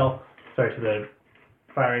shell. Sorry, to the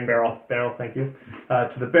firing barrel. Thank you.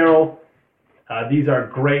 To the barrel. These are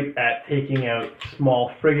great at taking out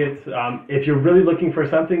small frigates. If you're really looking for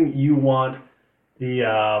something, you want the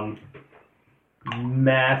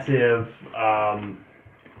massive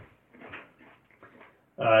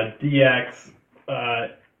DX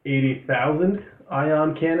 80,000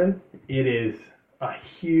 ion cannon. It is a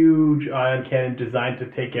huge ion cannon designed to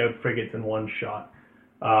take out frigates in one shot.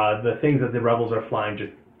 The things that the rebels are flying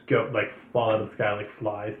just fall out of the sky like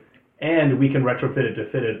flies. And we can retrofit it to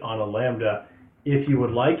fit it on a Lambda. If you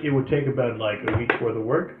would like, it would take about a week's worth of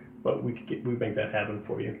work, but we make that happen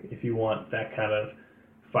for you if you want that kind of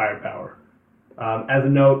firepower. As a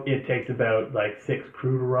note, it takes about 6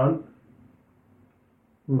 crew to run,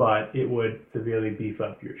 but it would severely beef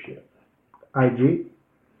up your ship. IG?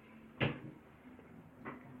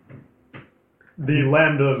 The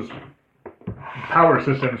Lambda's power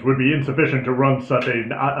systems would be insufficient to run such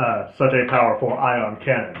a powerful ion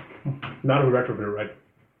cannon. Not a retrofit, right?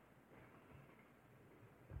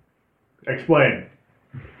 Explain.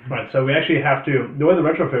 Right, so we actually have to, the way the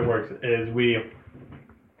retrofit works is we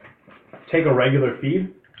take a regular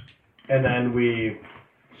feed, and then we...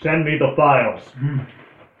 Send me the files.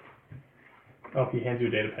 Oh, he hands you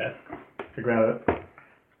a data pad. I grab it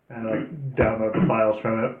and I download the files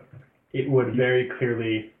from it. It would very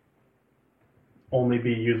clearly only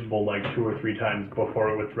be usable 2 or 3 times before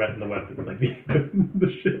it would threaten the weapon,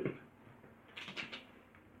 the ship.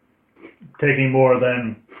 Taking more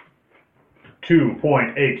than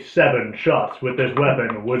 2.87 shots with this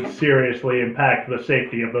weapon would seriously impact the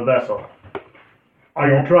safety of the vessel. Are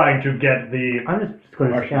you trying to get the... I'm just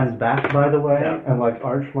going to stand back, by the way, and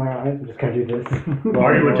arch my eyes and just kind of do this.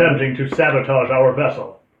 Are you attempting to sabotage our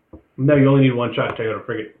vessel? No, you only need 1 shot to take out a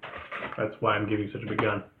frigate. That's why I'm giving you such a big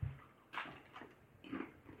gun.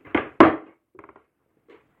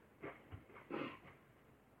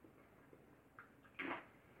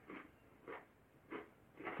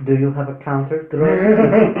 Do you have a counter throw?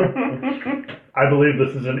 I believe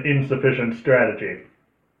this is an insufficient strategy.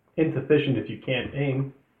 Insufficient if you can't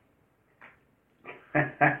aim.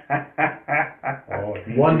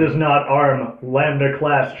 One does not arm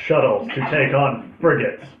Lambda-class shuttles to take on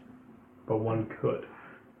frigates. But one could.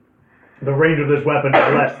 The range of this weapon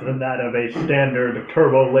is less than that of a standard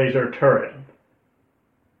turbo laser turret.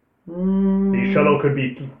 The shuttle could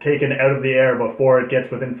be taken out of the air before it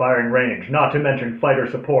gets within firing range, not to mention fighter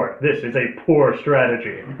support. This is a poor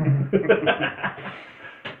strategy.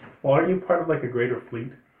 Well, aren't you part of like a greater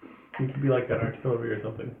fleet? You could be like an artillery or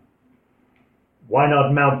something. Why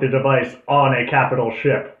not mount the device on a capital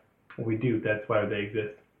ship? Well, we do. That's why they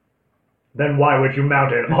exist. Then why would you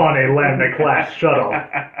mount it on a Lambda-class shuttle?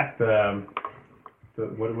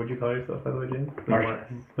 What would you call yourself, by the way, James?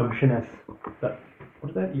 Marchioness. What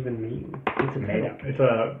does that even mean? It's a title.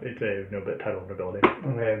 It's a title of nobility.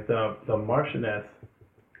 Okay, the Marchioness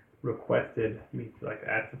requested me to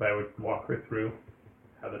asked if I would walk her through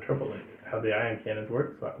how the ion cannons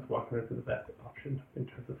work. So I was walking her through the best option in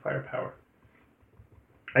terms of firepower.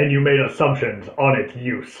 And you made assumptions on its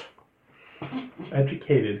use.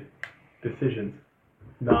 Educated decisions,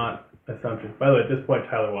 not assumptions. By the way, at this point,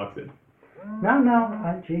 Tyler walks in.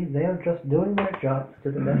 No, IG, they are just doing their jobs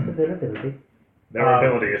to the best of their ability. Their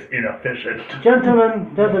ability is inefficient.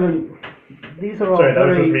 Gentlemen, these are all Sorry, that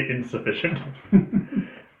was very... supposed to be insufficient.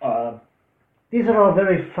 These are all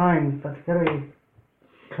very fine, but very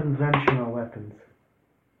conventional weapons.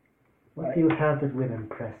 What do you have that will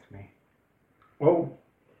impress me? Well,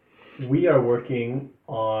 we are working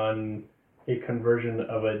on a conversion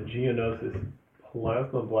of a Geonosis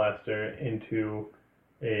plasma blaster into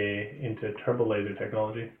turbo laser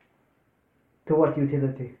technology, To what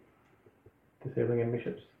utility? disabling enemy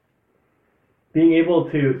ships. Being able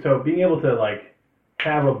to like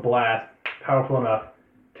have a blast powerful enough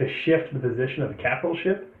to shift the position of the capital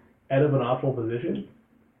ship out of an optimal position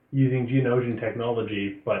using Geonosian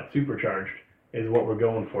technology, but supercharged, is what we're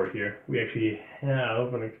going for here. We actually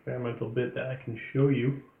have an experimental bit that I can show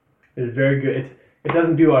you. It's very good. It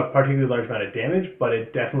doesn't do a particularly large amount of damage, but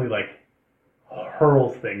it definitely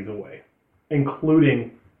hurls things away.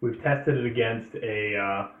 Including, we've tested it against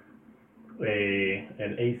an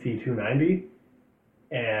AC-290,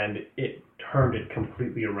 and it turned it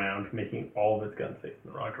completely around, making all of its guns face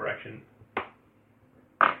in the wrong direction.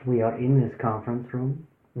 We are in this conference room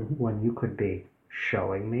when you could be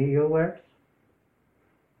showing me your wares.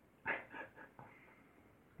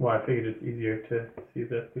 Well, I figured it's easier to see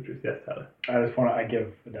the pictures. Yes, Tyler. I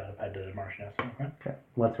give the pad to Marchioness. Okay.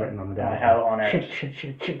 What's written on the I dial? have on it.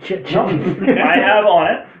 Shit. No, I have on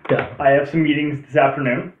it. Yeah. I have some meetings this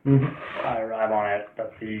afternoon. Mhm. I have on it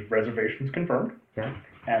that the reservation's confirmed. Okay.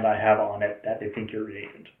 And I have on it that they think you're an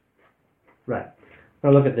agent. Right.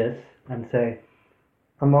 I'll look at this and say,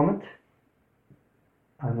 a moment.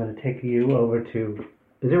 I'm going to take you over to...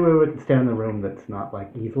 Is there a way we can stay in the room that's not,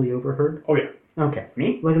 easily overheard? Oh, yeah. Okay.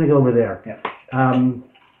 Me? We're going to go over there. Yeah.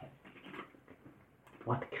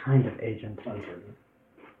 What kind of agent? Uncertain.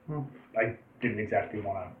 I didn't exactly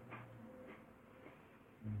want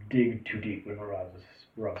to dig too deep with arouse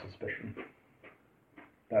suspicion.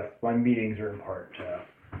 That's why meetings are in part.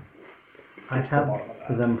 I'd have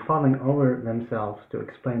them falling over themselves to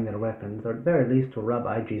explain their weapons, or at the very least to rub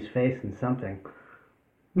IG's face in something.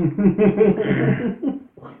 It's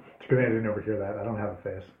good I didn't overhear that. I don't have a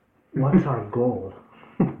face. What's our goal?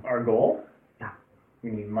 Our goal? Yeah.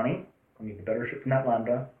 We need money. We need a better ship from that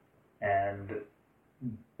Lambda. And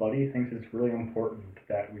Buddy thinks it's really important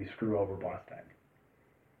that we screw over Blast Tank.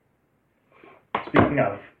 Speaking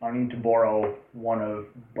of, I need to borrow one of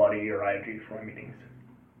Buddy or IG for my meetings.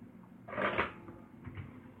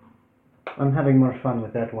 I'm having more fun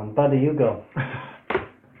with that one. Buddy, you go.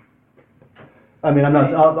 I mean, I'm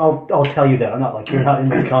not. I'll tell you that. I'm not you're not in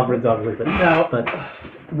this conference, obviously. But No.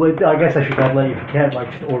 But I guess I should not let you. If you can't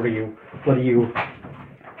just order you. What do you?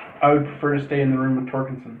 I would prefer to stay in the room with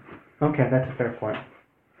Torkinson. Okay, that's a fair point.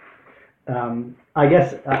 I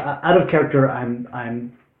guess out of character,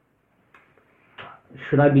 I'm.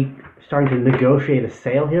 Should I be starting to negotiate a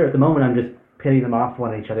sale here? At the moment, I'm just pitting them off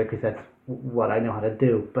one each other because that's what I know how to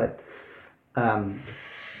do. But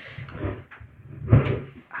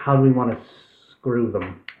how do we want to screw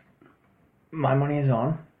them? My money is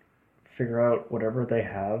on. Figure out whatever they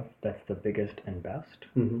have that's the biggest and best.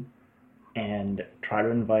 Mm-hmm. And try to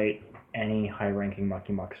invite any high-ranking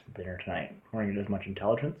mucky mucks to dinner tonight. We're going to get as much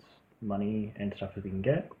intelligence, money, and stuff as we can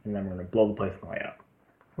get, and then we're going to blow the place on the way out.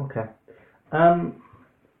 Okay.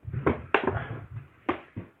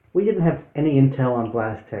 We didn't have any intel on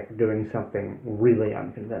Blast Tech doing something really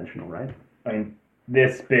unconventional, right? I mean,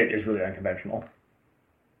 this bit is really unconventional.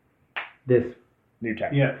 This. New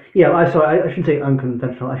tech. Yeah. Yeah, I shouldn't say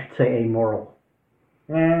unconventional. I should say amoral.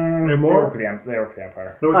 They work for the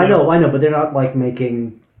Empire. I know, but they're not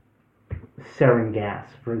making sarin gas,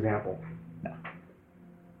 for example.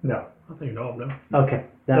 No. I think no, no. Okay,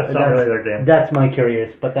 That's not really their game. That's my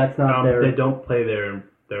curious, but that's not their. They don't play their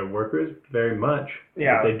workers very much.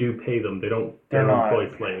 Yeah. But they do pay them. They don't employ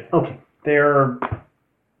slaves. Okay. They're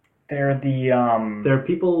the There are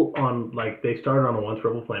people on they started on a once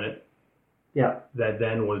rebel planet. Yeah. that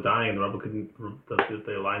then was dying. The rebel couldn't,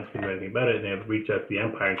 the alliance couldn't do anything about it, and they had reached out to the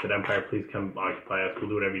Empire and said, "Empire, please come occupy us. We'll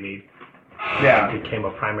do whatever you need." Yeah. And became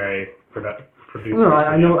a primary producer. No,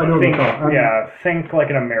 I know Think, the thought. think like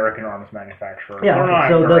an American arms manufacturer. Yeah, They're okay. not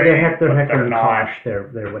So great, they're but heckling not. Kosh,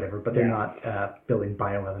 they're whatever, but they're not building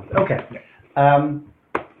bioweapons. Okay.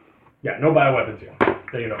 Yeah, no bioweapons here.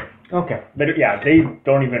 There you know. Okay. They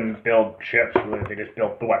don't even build ships. Really. They just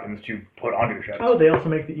build the weapons to put onto ships. Oh, they also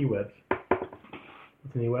make the E-webs.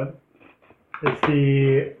 What's an E-web? It's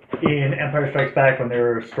in Empire Strikes Back when they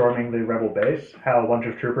were storming the rebel base, how a bunch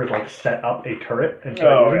of troopers like set up a turret and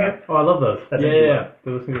started using it. Oh, I love those. That's yeah, an yeah, E-web. yeah.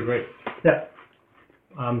 Those things are great. Yeah.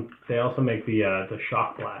 They also make the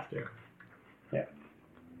shock blaster. I'm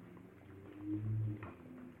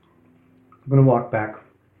going to walk back,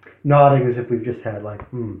 nodding as if we've just had, like,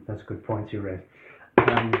 that's good points you raised.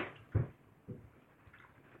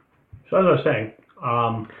 So as I was saying,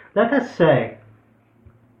 Let us say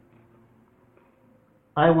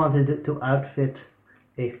I wanted to outfit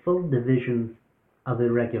a full division of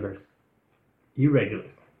irregulars.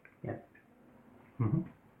 irregulars. Yeah. Mm-hmm.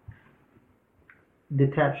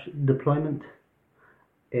 Detached deployment,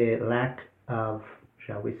 a lack of,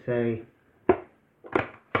 shall we say,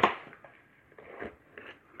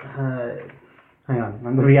 hang on,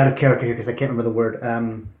 I'm going to be out of character here because I can't remember the word.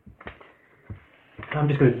 I'm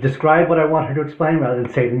just going to describe what I want her to explain rather than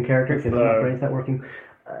say it in character because my brain's not working.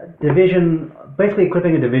 Division, basically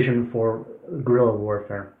equipping a division for guerrilla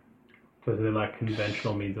warfare. So they're like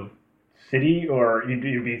conventional means of. City, or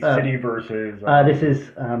you'd be city versus This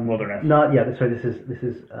is wilderness. Not yeah. Sorry, this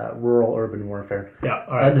is rural urban warfare. Yeah,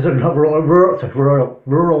 all right. This is not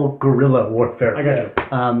rural guerrilla warfare. I got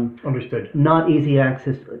you. Understood. Not easy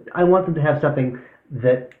access. I want them to have something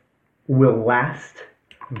that will last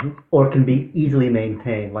or can be easily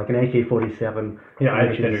maintained, like an AK-47. Yeah, I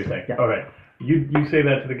understand what you're saying. Yeah. All right. You say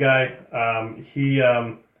that to the guy. He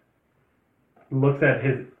looks at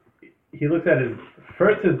his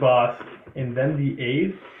his boss and then the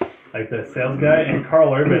aide, like the sales guy, and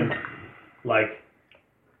Carl Urban, like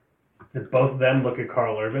both of them look at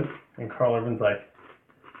Carl Urban, and Carl Urban's like,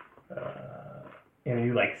 and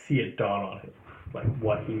you like see it dawn on him, like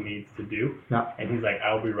what he needs to do, and he's like,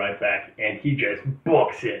 "I'll be right back," and he just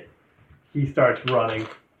books it. He starts running.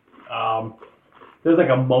 There's like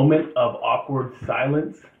a moment of awkward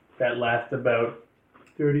silence that lasts about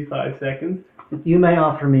 35 seconds. You may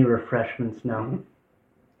offer me refreshments now.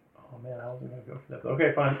 Oh man, I wasn't gonna go for that.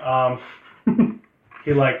 Okay, fine.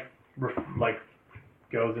 He like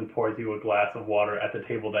goes and pours you a glass of water at the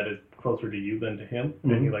table that is closer to you than to him.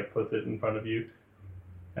 And he like puts it in front of you,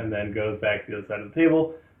 and then goes back to the other side of the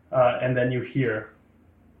table. And then you hear.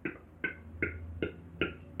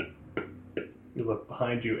 You look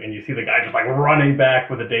behind you, and you see the guy just like running back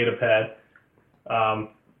with a data pad. He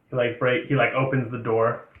opens the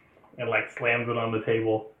door and like slams it on the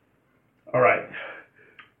table. All right.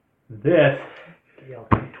 This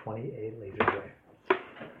DLP-28 laser ray.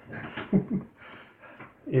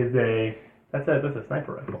 is a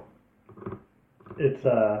sniper rifle. It's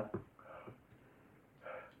a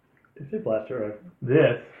blaster rifle.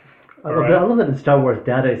 This. I love that in Star Wars,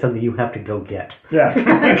 data is something you have to go get. Yeah. They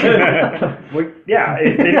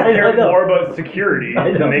care more about security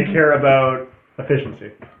than they care about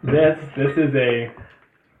Efficiency. This is a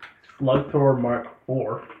Slugthor Mark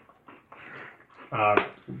IV.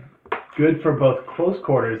 Good for both close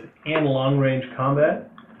quarters and long range combat.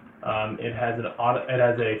 It has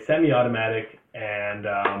a semi-automatic and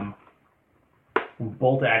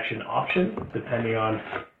bolt action option depending on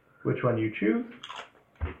which one you choose.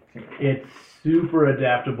 It's super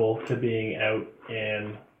adaptable to being out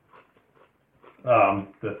in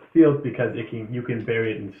the field because you can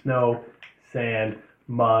bury it in snow, sand,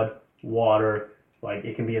 mud, water. Like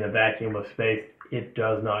it can be in a vacuum of space. It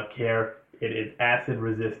does not care. It is acid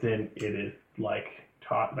resistant. It is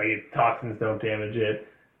toxins don't damage it.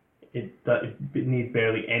 It needs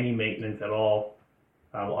barely any maintenance at all.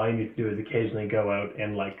 All you need to do is occasionally go out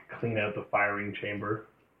and like clean out the firing chamber.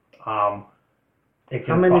 How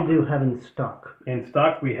many do you have in stock? In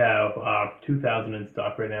stock, we have 2,000 in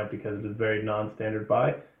stock right now because it is very non-standard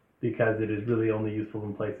buy, because it is really only useful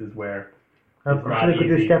in places where it's not Could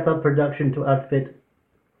you easy. step up production to outfit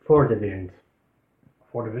 4 divisions?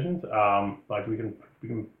 4 divisions? Like we can.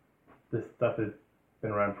 This stuff has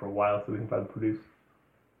been around for a while, so we can probably produce.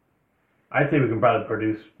 I'd say we can probably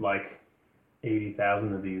produce like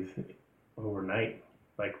 80,000 of these overnight,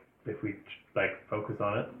 like if we like focus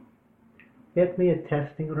on it. Get me a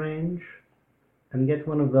testing range and get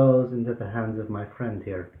one of those into the hands of my friend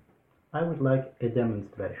here. I would like a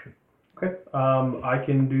demonstration. Okay. I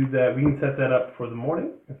can do that. We can set that up for the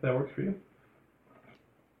morning if that works for you.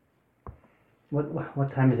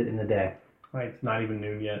 What time is it in the day? Right, it's not even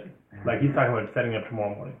noon yet. Like he's talking about setting up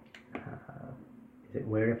tomorrow morning. Is it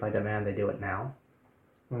weird if I demand they do it now?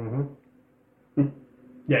 Mm-hmm.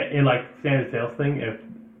 Yeah, in like standard sales thing, if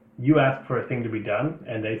you ask for a thing to be done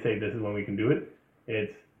and they say this is when we can do it,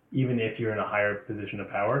 it's even if you're in a higher position of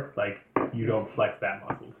power, like you don't flex that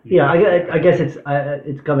muscle. Yeah, I guess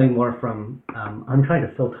it's coming more from I'm trying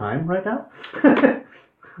to fill time right now.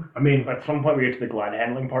 I mean, At some point, we get to the glide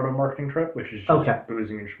handling part of a marketing trip, which is just Okay.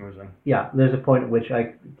 boozing and schmoozing. Yeah, there's a point at which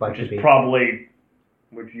I like Which to be.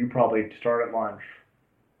 which you probably start at lunch,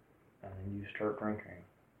 and then you start drinking.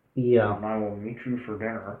 Yeah. And I will meet you for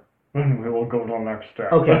dinner, and we will go to the next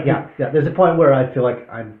step. Okay. Yeah. There's a point where I feel like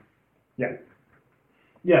I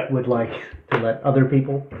yeah, would like to let other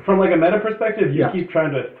people. from like a meta perspective, you Yeah. keep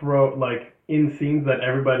trying to throw like in scenes that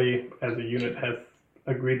everybody as a unit has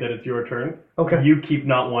agreed that it's your turn. Okay. You keep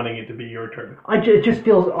not wanting it to be your turn. It just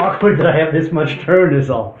feels awkward that I have this much turn. Is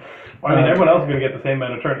all. Well, I mean, everyone else is going to get the same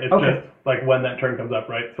amount of turn. It's Okay. just like when that turn comes up,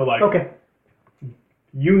 right? So like, Okay.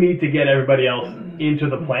 you need to get everybody else into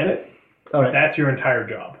the planet. All right. That's your entire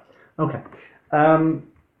job. Okay.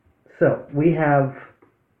 So we have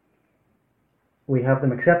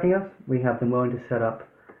them accepting us. We have them willing to set up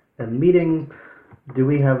a meeting.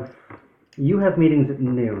 You have meetings at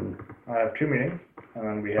noon. I have 2 meetings, and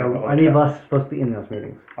then we have. Are any of us supposed to be in those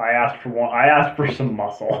meetings? I asked for one. I asked for some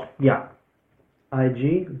muscle. Yeah.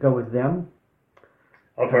 IG, go with them.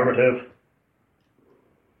 Affirmative.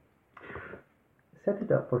 Set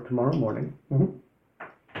it up for tomorrow morning.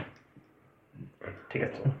 Take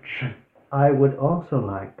us to lunch. I would also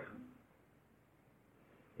like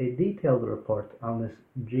a detailed report on this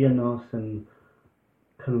Geonosin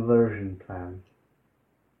conversion plan.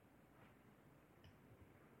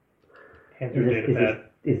 Hands your data pad.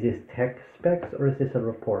 Is this tech specs or is this a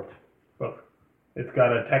report? Both. It's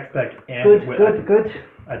got a tech spec and Good.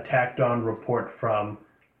 a tacked on report from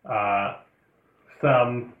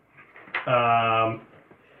some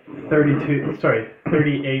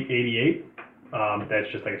 3888. That's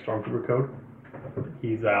just like a stormtrooper code.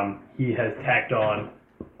 He has tacked on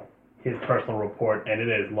his personal report, and it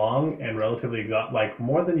is long and relatively like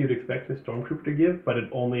more than you'd expect a stormtrooper to give, but it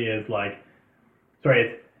only is like, he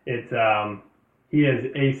is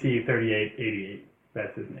AC 3888.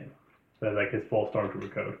 That's his name. That's like his full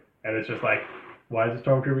stormtrooper code, and it's just like, why is a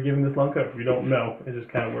stormtrooper giving this long code? We don't know. It's just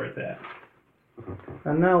kind of where it's at.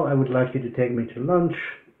 And now I would like you to take me to lunch.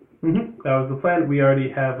 That was the plan. We already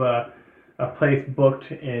have a place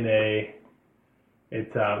booked in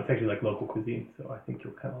it's actually like local cuisine, so I think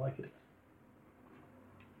you'll kind of like it.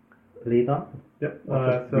 Leva? Yep.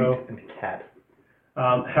 Meat and cat.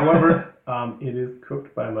 However, it is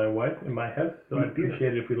cooked by my wife in my house, so I'd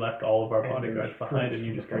appreciate it if we left all of our bodyguards behind and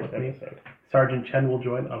you just come with me. Sergeant Chen will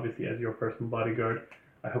join, obviously, as your personal bodyguard.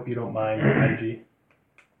 I hope you don't mind, IG.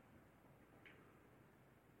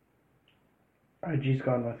 IG's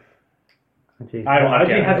gone with. IG.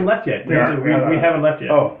 IG hasn't left yet. We haven't left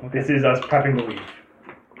yet. Oh, this is us prepping to leave.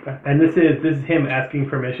 And this is him asking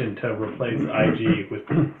permission to replace IG with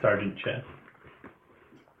Sergeant Chen.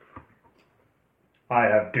 I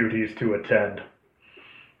have duties to attend.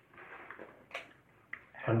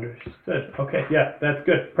 Understood. Okay, yeah, that's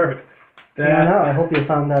good. Perfect. Tiana, I hope you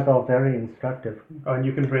found that all very instructive. Oh, and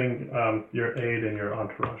you can bring your aide and your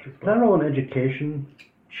entourage as Can I well. roll an education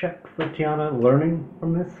check for Tiana learning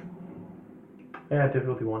from this? Yeah,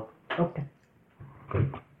 difficulty 1. Okay.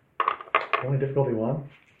 Only difficulty 1?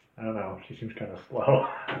 I don't know. She seems kind of slow.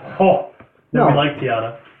 Oh, no, we No. like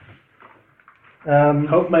Tiana.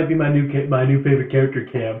 Hope might be my new favorite character,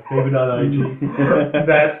 Cam. Maybe not IG.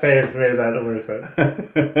 That phase made that worth it.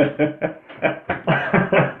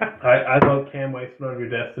 I vote Cam wasting on your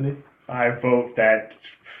destiny. I vote that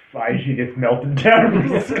IG gets melted down from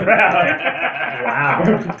the ground.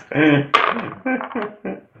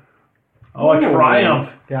 Oh, a triumph.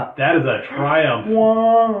 Yeah. That is a triumph.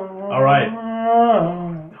 All right.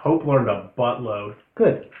 Hope learned a buttload.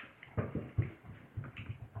 Good.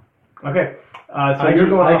 Okay. So you're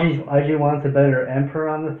going off. IG wants a better emperor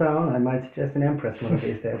on the throne. I might suggest an empress one of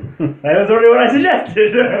these days. That was already what I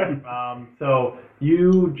suggested. So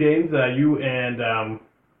you, James, you and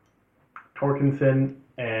Torkinson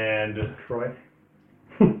and Troy?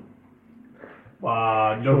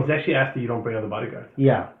 no, he's actually asked that you don't bring other bodyguards.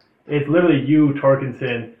 Yeah. It's literally you,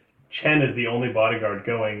 Torkinson. Chen is the only bodyguard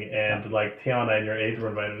going, and like Tiana and your aides were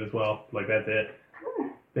invited as well. Like that's it.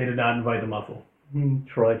 They did not invite the muscle.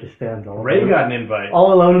 Troy just stands all Ray alone. got an invite,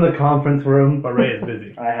 All alone in the conference room. but Ray is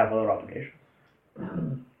busy. I have other obligations.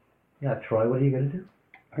 Yeah, Troy, what are you gonna do?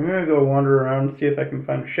 I'm gonna go wander around and see if I can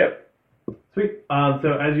find a ship. Sweet.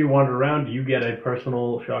 So as you wander around, you get a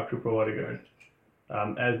personal shock trooper bodyguard.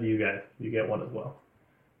 As do you guys. You get one as well.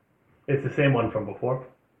 It's the same one from before.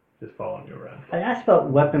 Just following you around. I asked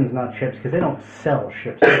about weapons, not ships, because they don't sell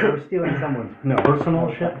ships. So we're stealing someone's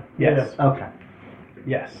personal ship? Yes. Okay.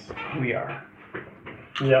 Yes, we are.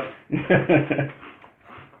 Yep.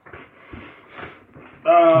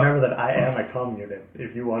 Remember that I am a comm unit.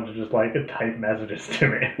 If you want to just like type messages to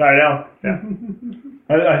me. I know. Yeah.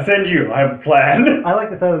 I send you. I have a plan. I like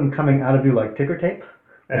the thought of them coming out of you like ticker tape.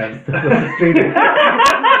 And No,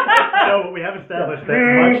 no, but we have established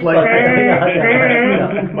that much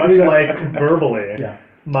like verbally, Yeah.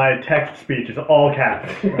 my text speech is all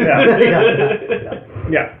caps.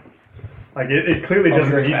 Yeah. Like it clearly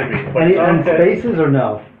doesn't need to be. But And spaces or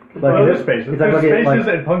no? Like, Well, is there's it- spaces. is that There's like it- spaces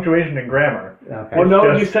like- and punctuation and grammar. Okay. Well,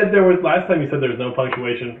 no, you just- said there was last time. You said there was no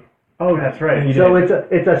punctuation. Oh, that's right. So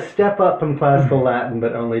it's a step up from classical Latin,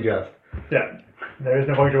 but only just. Yeah. There is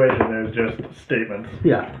no punctuation. There's just statements.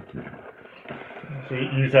 Yeah. So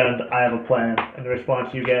you send, I have a plan, and the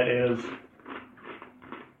response you get is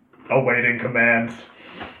awaiting commands.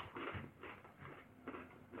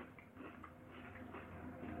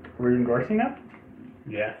 We're endorsing now?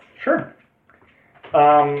 Yes. Sure.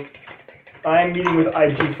 I'm meeting with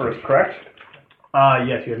IG first, correct?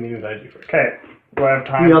 Yes, you have meeting with IG first. Okay. Do I have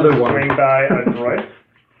time The other to one. swing by a droid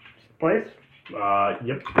place?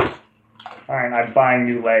 Yep. Alright, I'm buying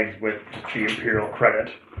new legs with the Imperial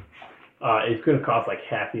credit. It's going to cost like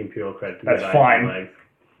half the Imperial credit to That's get fine. IG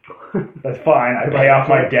legs. That's fine. I pay off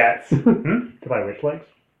my debts. To buy which legs?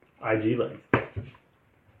 IG legs.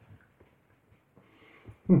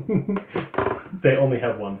 They only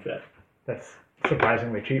have one set. That's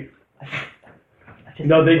surprisingly cheap.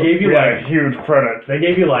 No, they gave you We have like huge credit. they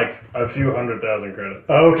gave you like a few 100,000 credits.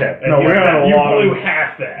 Okay. And No, you we got a you lot of- blew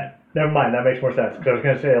half that. Never mind, that makes more sense. Because I was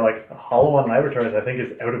going to say, like, Hollow One Laboratories, I think,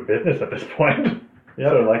 is out of business at this point.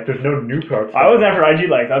 So, like, there's no new parts. I was after IG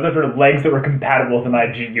legs. I was after legs that were compatible with an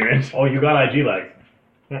IG unit. Oh, you got IG legs.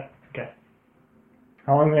 Yeah, okay.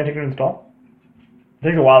 How long is it going to take to install? It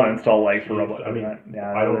takes a while to install legs for robots. I mean, doesn't it?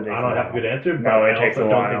 Yeah, I don't it takes have a while. good answer, but No, it I takes also a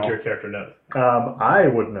don't while. think your character knows. I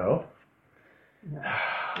would know.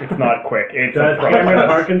 It's not quick. It's Does a Cameron process.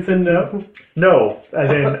 Parkinson know? No, as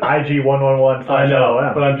in IG111 I know,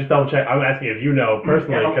 LOM. but I'm just double checking. I'm asking if you know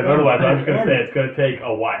personally, because otherwise I'm just going to say it's going to take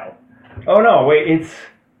a while. Oh no, wait,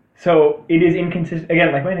 it is inconsistent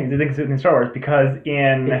again, like my things, it's inconsistent in Star Wars because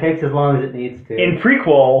It takes as long as it needs to. in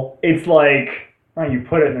prequel it's like you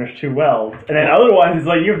put it and there's two welds. And then otherwise it's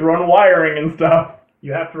like you have to run wiring and stuff.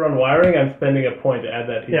 You have to run wiring. I'm spending a point to add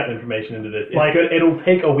that piece Yeah. of information into this. It's Like- good. It'll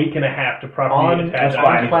take a week and a half to properly attach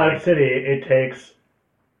on IG Cloud legs. City, it takes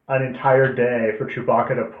an entire day for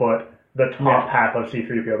Chewbacca to put the top half of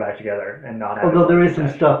C-3PO back together and not have Although it there is some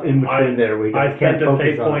stuff in between there we I just can't spent a focus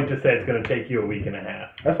fake on. point to say it's going to take you a week and a half.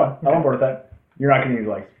 That's fine. I'm on board with that. You're not gonna use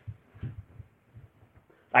legs.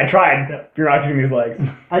 I tried. You're not gonna use legs.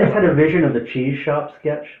 I just had a vision of the cheese shop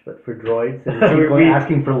sketch, but for droids, and So people we-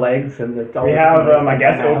 asking for legs, and it's all We the have different I legs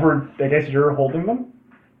guess they have. I guess you're holding them?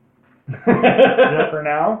 For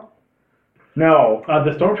now? No.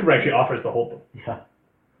 The stormtrooper actually offers to hold them. Yeah.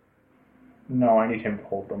 No, I need him to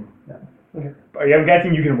hold them. Yeah. Okay. I'm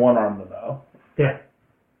guessing you can one arm them though. No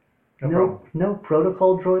problem. No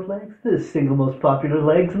protocol droid legs. They're the single most popular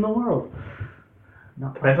legs in the world.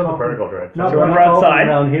 Not Depends on the much protocol droid. Not So when much we're talking outside-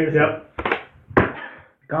 around here. so- Yep.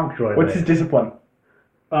 Gonk droid What's his legs. discipline?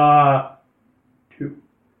 2.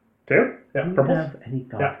 Two? Yeah. Do you Purples? have any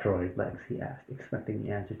Gonk Yeah. droid legs? He asked, expecting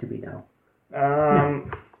the answer to be no.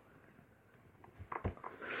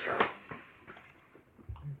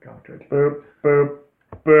 Boop, boop,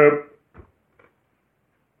 boop.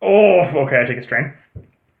 Oh, okay, I take a strain.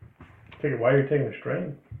 Why are you taking a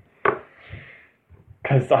strain?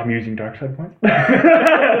 Because I'm using dark side points.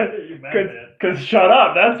 You madman. Because shut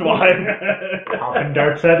up, that's why. Popping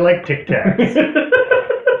dark side like Tic Tacs.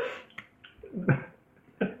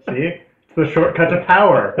 See? It's the shortcut to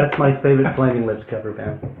power. That's my favorite Flaming Lips cover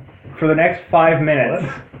band. For the next 5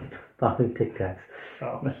 minutes, Popping Tic Tacs.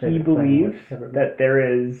 Oh. My he favorite Flaming believes Lips cover band. that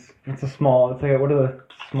there is, what are the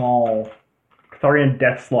small Catharian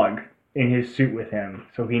death slug in his suit with him,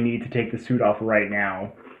 so he needs to take the suit off right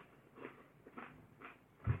now.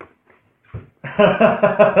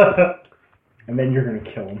 And then you're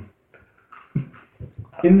gonna kill him.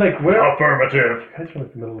 In like where? Affirmative. Guys from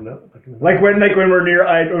like the middle of the Like when we're near,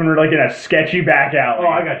 when we're like in a sketchy back alley. Oh,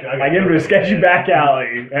 I got you. I get into a sketchy back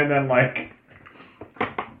alley, and then like,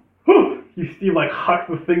 You see, like huck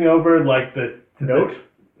the thing over, like the Note,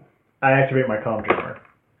 I activate my comm jammer.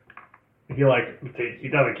 he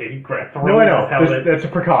doesn't kick. He grabs. No, I know. his helmet, That's a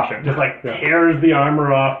precaution. just like tears the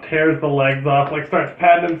armor off, tears the legs off, like starts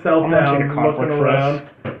patting himself I'm gonna down, take a conflict looking for us.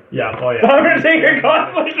 around. Yeah, oh yeah. I'm gonna take a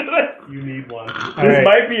conflict for this. You need one. This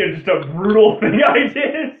might be just a brutal thing I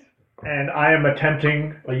did. And I am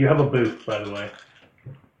attempting. Well, you have a boost, by the way.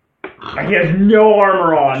 He has no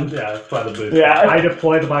armor on. Yeah, that's why the boost. Yeah. I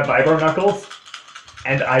deploy my vibro knuckles,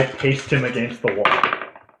 and I paste him against the wall.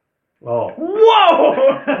 Oh.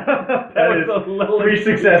 Whoa! That is a little 3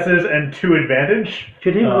 successes and 2 advantage.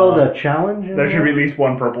 Should he roll the challenge? in There should there? be at least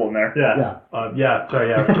one purple in there. Yeah. Yeah. Sorry,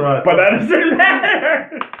 yeah. Throw it. But that doesn't matter!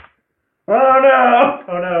 Oh no!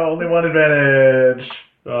 Oh no, only 1 advantage.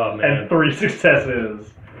 Oh, man. And 3 successes.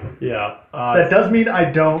 Yeah. That does mean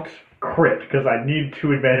I don't crit, because I need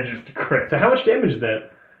 2 advantages to crit. So how much damage is that?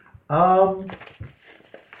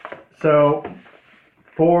 So,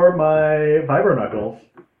 for my vibro knuckles,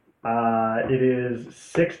 it is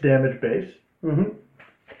 6 damage base. Mm-hmm.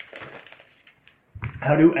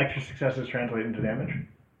 How do extra successes translate into damage?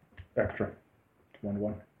 Extra. 1 to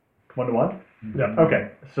 1. 1 to 1? Yeah.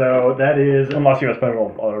 Okay, so that is... Unless you have a special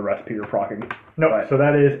recipe or procking. No, Right. so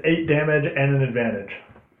that is 8 damage and an advantage.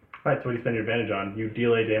 Alright, so what do you spend your advantage on? You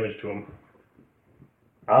deal 8 damage to him.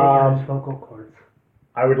 His vocal cords.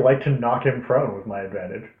 I would like to knock him prone with my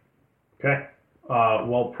advantage. Okay.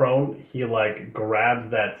 While prone, he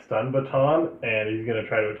grabs that stun baton and he's gonna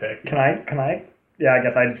try to attack you. Can I? Yeah, I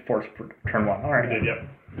guess I just forced for turn 1. You Alright. did, yep.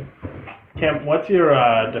 Cam, what's your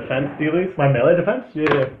defense dealies? My melee defense?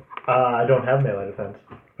 Yeah. I don't have melee defense.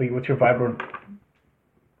 Wait, what's your vibro?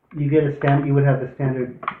 You get a stand. You would have the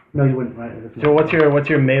standard. No, you wouldn't. Right? So what's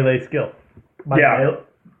your melee skill? My Yeah.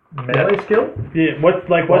 melee skill? Yeah. What's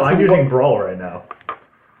Well, I'm using brawl right now.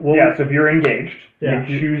 Yeah, so if you're engaged, Yeah.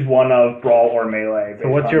 you choose one of brawl or melee. So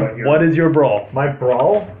what is your brawl? My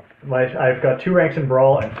brawl, I've got 2 ranks in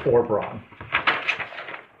brawl and 4 brawn.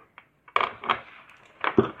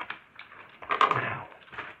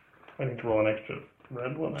 I need to roll an extra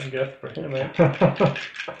red one, I guess, for him. Eh?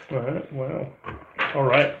 Alright, wow.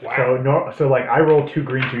 Alright, wow. So I roll 2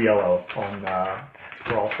 green, 2 yellow on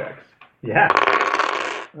brawl checks. Yeah,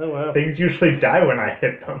 Oh, wow. things usually die when I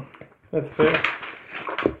hit them. That's fair.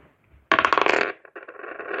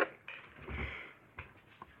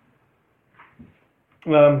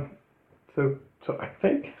 So I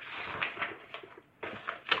think.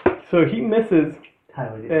 So he misses,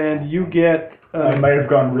 Tyler did. and you get. I might have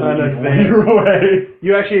gone really an evil advantage. either way.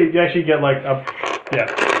 You actually get you get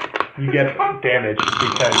damage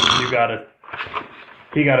because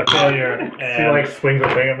he got a failure, and He swings a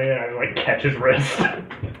thing at me and I catch his wrist.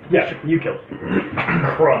 yeah, you killed him.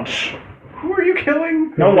 Crunch. Who are you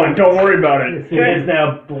killing? No one, don't worry about it. He is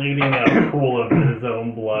now bleeding a pool of his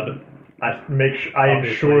own blood. I Obviously.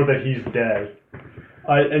 ensure that he's dead.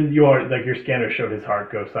 And you are your scanner showed his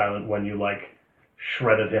heart go silent when you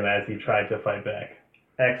shredded him as he tried to fight back.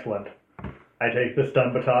 Excellent. I take the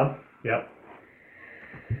stun baton Yep.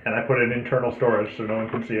 and I put it in internal storage so no one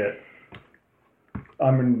can see it.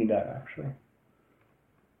 I'm gonna need that actually.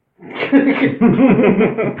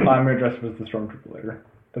 I'm gonna dress him as the stormtrooper later.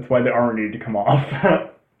 That's why the armor needed to come off.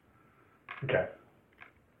 Okay.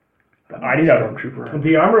 I need a stormtrooper.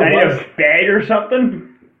 The armor I need was a bag or something.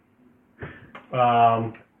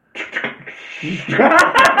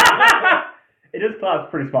 It is class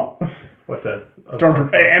pretty small. what the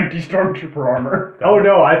Stormtrooper, empty stormtrooper armor. Oh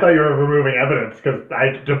no, I thought you were removing evidence because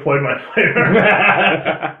I deployed my flavor.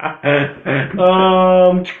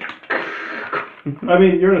 I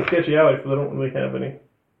mean, you're in a sketchy alley, so they don't really have any.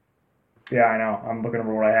 Yeah, I know. I'm looking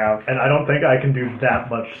over what I have. And I don't think I can do that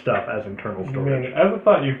much stuff as internal I storage. mean, as a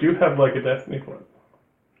thought, you do have a destiny point.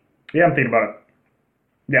 Yeah, I'm thinking about it.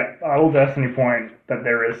 Yeah, I will destiny point that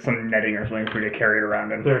there is some netting or something for you to carry it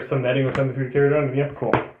around in. There's some netting or something for you to carry around. Yeah,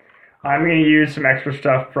 Cool. I'm going to use some extra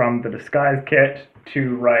stuff from the disguise kit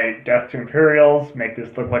to write Death to Imperials, make this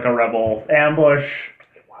look like a rebel ambush.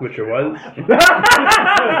 which it was.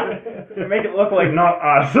 To make it look like not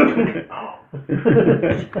us. And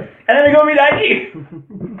then we go meet Ike.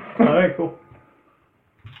 All right, cool.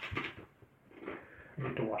 I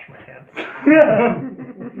need to wash my hands.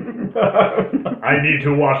 I need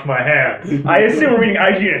to wash my hands. I assume we're meeting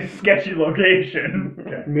Ike in a sketchy location.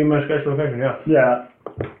 Okay. Me and my special location, yeah. Yeah.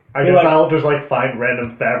 I guess I'll just find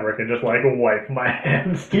random fabric and just wipe my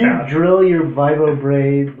hands Do you down. drill your vibro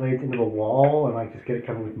blades into the wall and just get it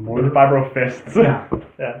covered with mortar? Vibro fists. Yeah.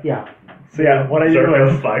 Yeah. Yeah. So yeah, what are you Circle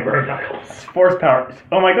doing? vibro knuckles. Force power.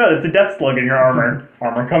 Oh my god, it's a death slug in your armor.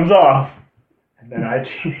 Armor comes off. And then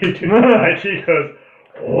IG goes,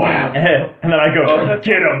 wow. And then I go,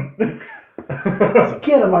 get him.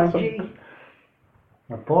 Get him, IG.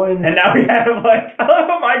 A boring. And now we have like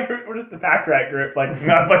my group, we're just the pack rat group, like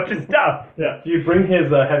a bunch of stuff. Do you bring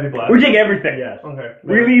his heavy blast? We take everything. Yes. Okay.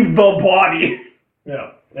 We leave the body.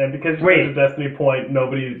 Yeah. And because you Wait. have a destiny point,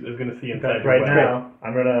 nobody is going to see inside your Right weapon. now,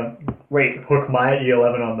 I'm gonna hook my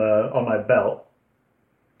E11 on my belt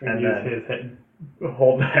And and use then his head.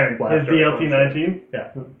 hold the heavy His blaster. DLT-19.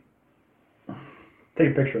 Yeah.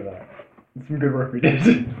 Take a picture of that. It's some good work we did.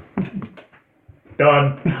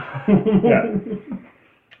 Done. Yeah.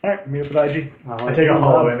 Alright, meet up with IG. I take a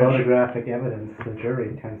hollow image. Photographic evidence. The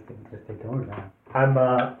jury tends to just ignore that. I'm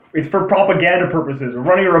It's for propaganda purposes. We're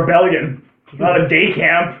running a rebellion, not a day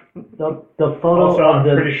camp. The photo also of I'm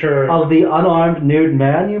the pretty sure of the unarmed nude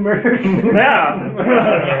man you murdered.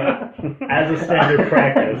 Yeah. as a standard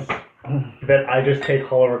practice that I just take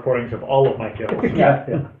hollow recordings of all of my kills. Yeah.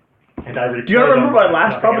 And I replay Do you remember them my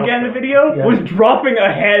last nothing propaganda else. video? Yeah. Was dropping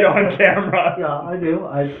a head on camera. Yeah, I do.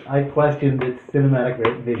 I questioned its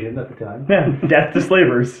cinematic vision at the time. Yeah. Death to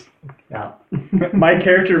slavers. Yeah. My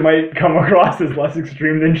character might come across as less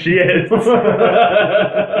extreme than she is. Alright,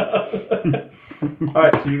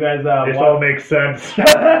 so you guys, This all makes sense.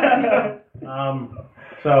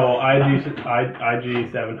 so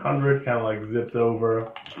IG 700 kind of like zips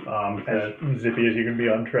over, As says, zippy as you can be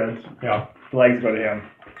on treads. yeah, Legs go to him.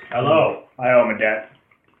 hello, I owe him a debt.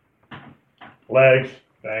 Legs.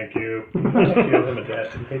 thank you. She owes him a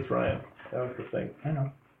debt. He hates Ryan. That was the thing. I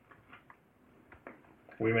know.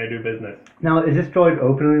 We may do business. Now, is this droid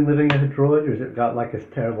openly living as a droid, or has it got like this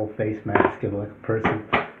terrible face mask of like a person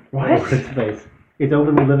over its face? It's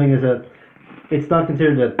openly living as a. It's not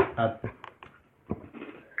considered a.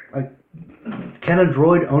 Can a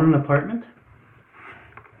droid own an apartment?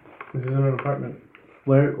 This isn't an apartment.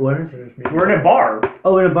 Where is it? We're in a bar.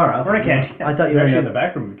 Oh, in a bar. We're in a canteen. I thought you You're were actually in in the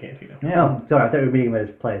back room of the cantina. Oh, sorry. I thought you were meeting him at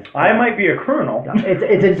his place. I might be a criminal.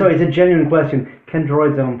 It's a genuine question. Can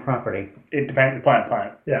droids own property? It depends on the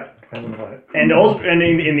planet. Yeah. Depends on the planet. And also, and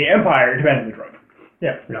in the Empire, it depends on the droid.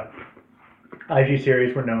 Yeah. IG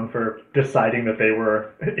series were known for deciding that they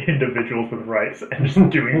were individuals with rights and just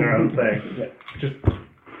doing their own thing. Just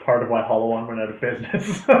part of why Hollow One went out of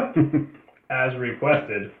business. As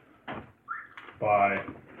requested by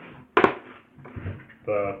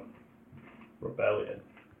the rebellion,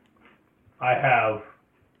 I have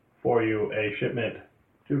for you a shipment,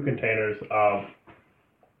 2 containers of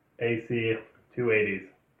AC 280s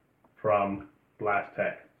from Blast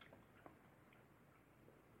Tech.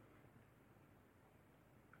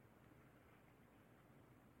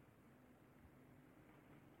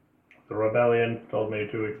 The rebellion told me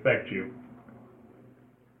to expect you.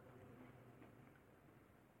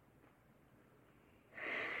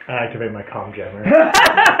 I activate my comm jammer.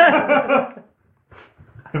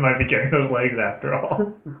 I might be getting those legs after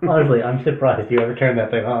all. Honestly, I'm surprised you ever turned that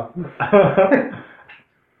thing off.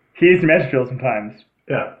 He needs to message Phil sometimes.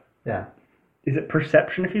 Yeah. Yeah. Is it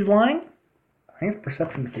perception if he's lying? I think it's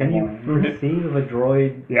perception if he's Can you lying. perceive a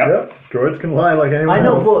droid? Yep. Droids can lie like anyone I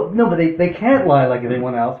know, else. well, no, but they can't lie like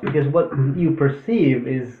anyone else because what you perceive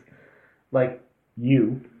is like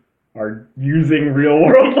You are using real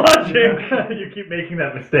world logic. You keep making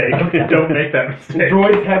that mistake. Don't make that mistake.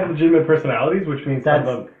 Droids have legitimate personalities, which means some that's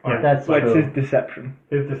of them aren't. that's What's true. his deception?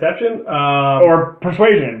 His deception? Or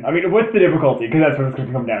persuasion. I mean, what's the difficulty? Because that's what it's going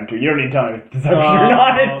to come down to. You don't need to tell me if it's deception or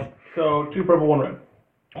not. So 2 purple, 1 red.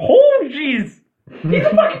 Oh, jeez. He's a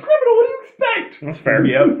fucking criminal. What do you expect? That's fair.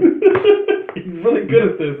 Yep. He's really good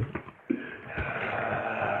at this.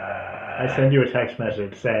 I send you a text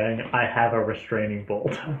message saying, I have a restraining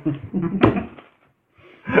bolt.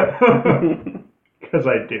 Because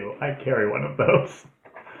I do. I carry one of those.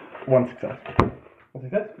 One success. What's he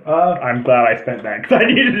said? I'm glad I spent that because I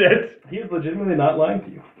needed it. He is legitimately not lying to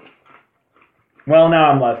you. Well,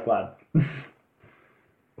 now I'm less glad.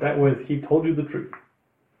 That was, he told you the truth.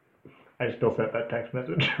 I still sent that text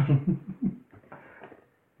message.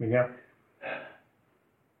 Yeah.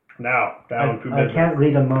 Now, down to I business. can't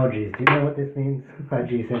read emojis. Do you know what this means?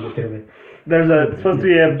 IG sent it to me. There's supposed to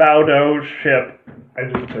be a Bowdo ship I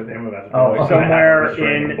just sent him a message. Oh, Like, somewhere I have a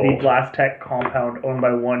restraining in the bolt. Blast Tech compound owned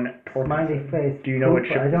by one Smiley face. Do you know what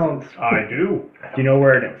Poop, ship I this don't. I do. Do you know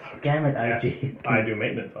where it is? Damn it, Yes, IG. I do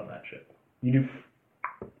maintenance on that ship. You do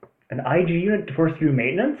an IG unit forced to do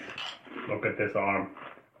maintenance? Look at this arm.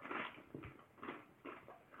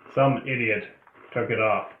 Some idiot took it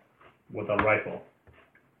off with a rifle,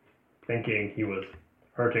 thinking he was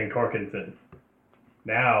hurting Torkinson.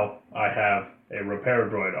 Now I have a repair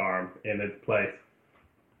droid arm in its place.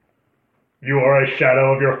 You are a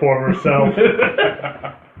shadow of your former self.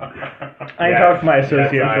 I talked to my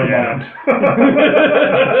associate yes, for a I am. moment.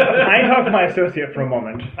 I talked to my associate for a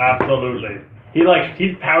moment. Absolutely.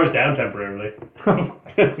 He powers down temporarily.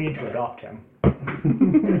 We need to adopt him.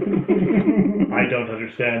 I don't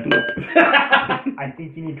understand. I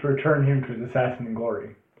think you need to return him to his assassin in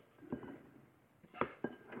glory.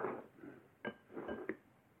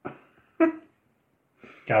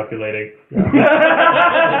 Calculating.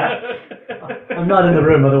 I'm not in the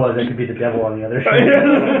room, otherwise I could be the devil on the other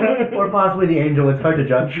side. Or possibly the angel, it's hard to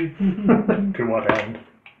judge. To what end?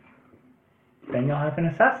 Then you'll have an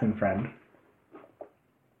assassin friend.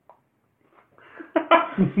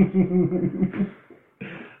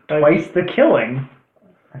 Twice the killing.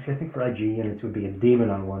 Actually, I think for IG units it would be a demon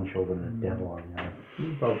on one shoulder and a devil on the other.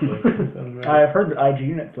 Probably. Sounds right. I've heard that IG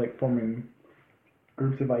units like forming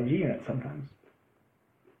groups of IG units sometimes.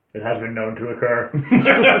 It has been known to occur.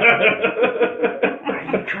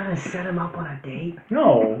 Are you trying to set him up on a date?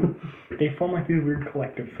 No, they form like these weird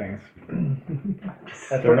collective things. That's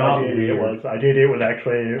They're what not IG88 weird. was. IG88 was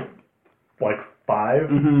actually like 5.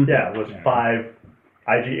 Mhm. Yeah, it was 5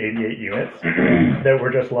 IG88 units that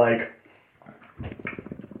were just like,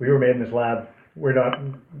 we were made in this lab. We're not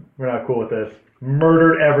cool with this.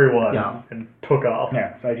 Murdered everyone and took off.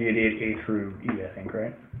 Yeah, it's IG88 A through E, I think,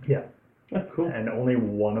 right? Yeah. That's cool. And only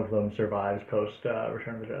one of them survives post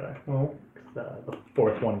Return of the Jedi. Well, The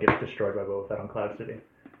fourth one gets destroyed by Boba Fett on Cloud City.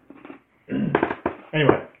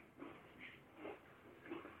 Anyway.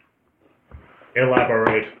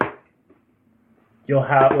 Elaborate. We'll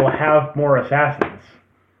have more assassins.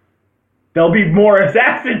 There'll be more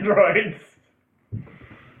assassin droids.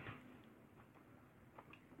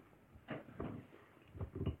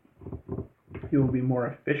 You will be more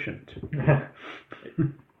efficient.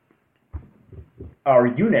 Our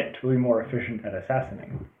unit will be more efficient at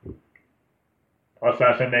assassinating.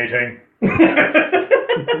 Assassinating.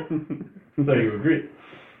 so you agree.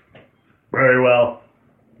 Very well.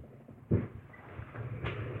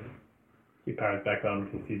 He powers back on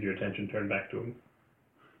when he sees your attention turned back to him.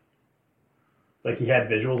 Like he had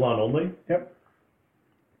visuals on only? Yep.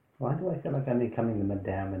 Why do I feel like I'm becoming the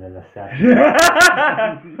madame in an assassin?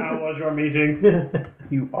 How was your meeting?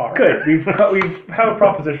 You are. Good. We've have a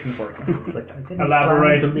proposition for you. Like, I didn't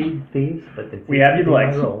Elaborate. plan to lead thieves, but it We seems have to your be my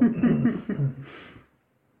legs. role.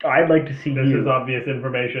 I'd like to see This you. is obvious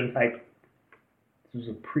information. This is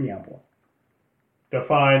a preamble.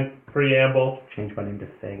 Define preamble. Change my name to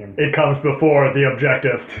Fagin. It comes before the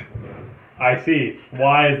objective. I see.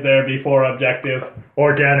 Why is there before objective?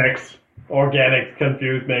 Organics. Organics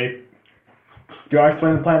confuse me. Do I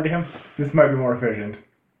explain the plan to him? This might be more efficient.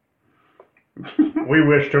 We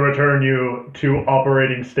wish to return you to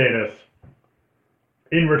operating status.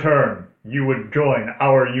 In return, you would join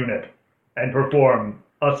our unit and perform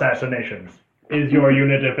assassinations. Is your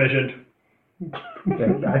unit efficient?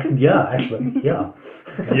 Yeah, actually, yeah.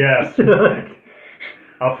 Yes.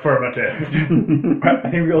 Affirmative. I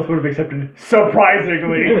think we also would have accepted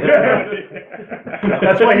surprisingly.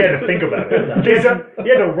 That's why he had to think about it. He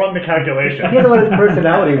had to run the calculation. He had to let his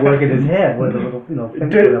personality work in his head with a little, finger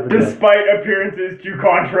went up his head. Despite appearances to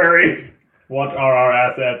contrary. What are our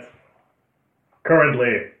assets?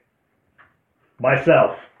 Currently,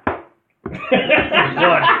 myself. One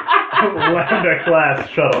Lambda class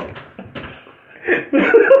shuttle.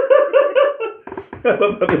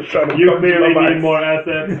 You clearly need more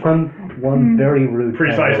assets. One very rude.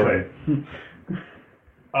 Precisely.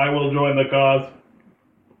 I will join the cause.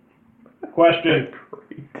 Question.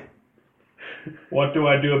 What do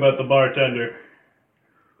I do about the bartender?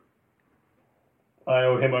 I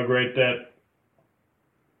owe him a great debt.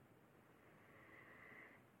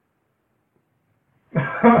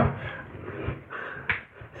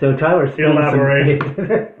 So Tyler speaks Elaborate.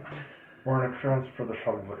 We're going to transfer the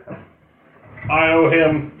shuttle with him. I owe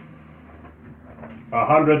him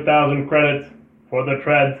 100,000 credits for the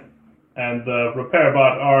treads and the repair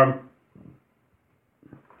bot arm.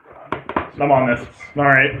 I'm on this.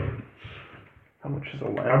 Alright. How much is a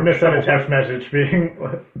lamp? I'm gonna send a text message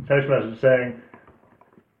saying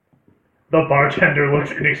the bartender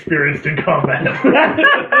looks inexperienced in combat.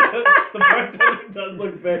 The bartender does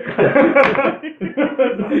look big. I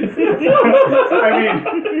mean,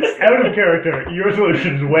 out of character, your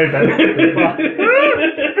solution is way better than mine.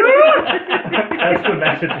 That's the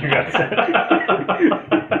message you got sent.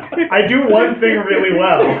 I do one thing really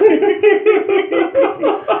well.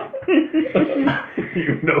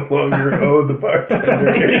 You no longer owe the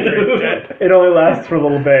bartender. It only lasts for a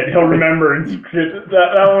little bit. He'll remember and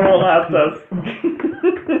that one won't last us.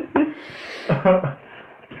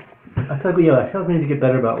 I feel like we need to get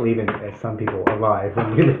better about leaving some people alive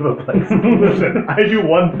when we leave a place. Listen, I do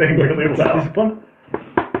one thing really well. Discipline?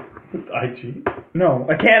 IG? No,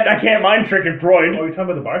 I can't mind trick a droid. Oh, you're talking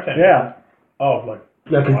about the bartender? Yeah. Oh, like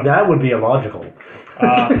Yeah, because that would be illogical.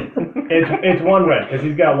 it's one red because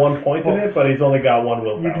he's got 1 point in it, but he's only got one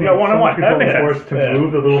willpower. You got one on one. That makes sense. Forced to Yeah.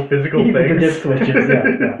 move the little physical The things. dip switches,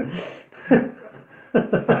 yeah.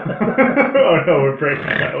 Oh no, we're breaking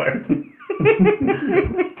Tyler.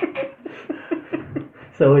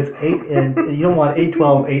 So it's 8, and you don't want 8,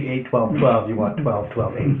 12, 8, 8, 12, 12. You want 12,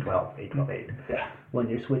 12, 8, 12, 8, 12, 8. Yeah. When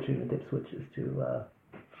you're switching the dip switches to,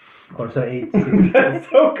 or so 8, 6. That's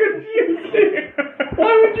so confusing.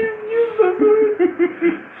 Why would you use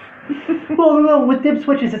this? Well, with dip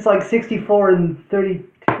switches, it's like 64 and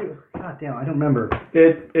 32. God damn, I don't remember.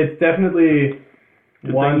 It's definitely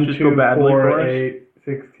Did 1, things just 2, go badly 4, for us? 8,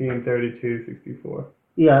 16, 32, 64.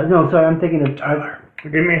 Yeah, no, sorry, I'm thinking of. Tyler.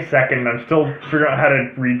 Give me a second. I'm still figuring out how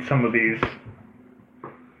to read some of these.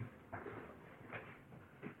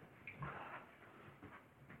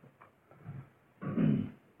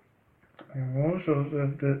 So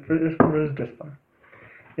this one.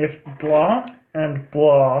 If blah and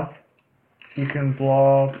blah, you can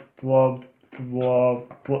blah, blah, blah,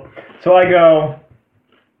 blah. So I go,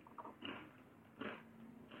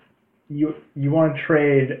 you want to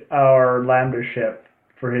trade our Lambda ship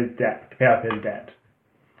for his debt, to pay off his debt.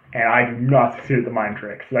 And I do not succeed at the mind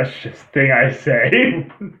tricks. That's just a thing I say.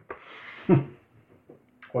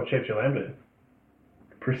 What shape's your lambda in?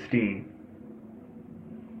 Pristine.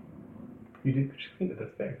 You did just clean it this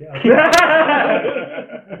thing. Yeah.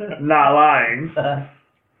 Not lying.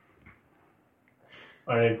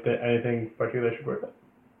 Anything particular should work?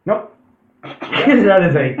 Nope. That is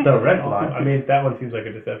the red line. I mean, that one seems like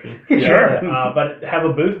a deception. Sure. But have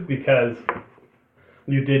a boost because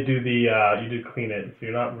you did do you did clean it, so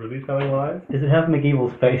you're not really telling lies. Does it have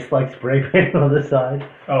McEvil's face like spray painted on the side?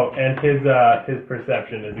 Oh, and his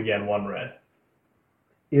perception is again 1 red.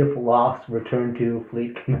 If lost, return to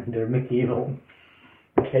Fleet Commander McEvil.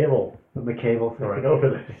 Cable. McCable, sorry. Get over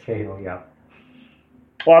this. McCable, yeah.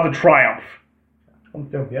 Well, that's a triumph. I'm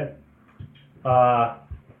still yeah. I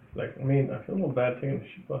mean, I feel a little bad taking the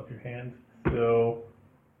sheep off your hands, so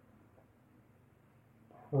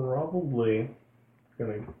probably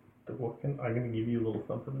I'm gonna give you a little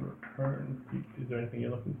something in return. Is there anything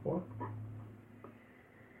you're looking for?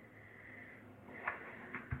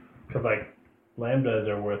 Because like lambdas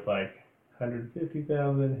are worth like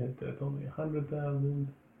 150,000. His death's only 100,000.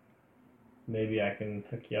 Maybe I can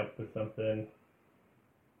hook you up with something.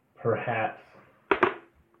 Perhaps.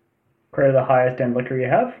 Create the highest end liquor you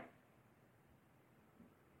have.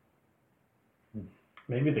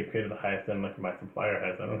 Maybe they created the highest end liquor my supplier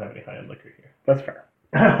has. I don't have any high end liquor here. That's fair.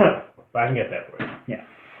 But I can get that for you. Yeah.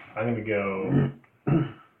 I'm gonna go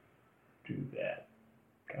do that.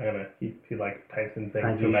 He like types in things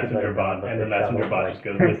And to you should messenger let bot, him and know the the messenger shovel, bot like, just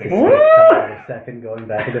goes takes missing. a second going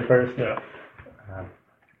back to the first. Yeah.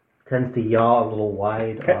 Tends to yaw a little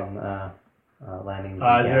wide Okay. on landing.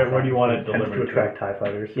 Where do you want it Tends to delivered attract TIE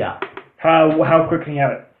fighters. Yeah. How quick can you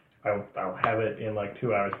have it? I'll have it in like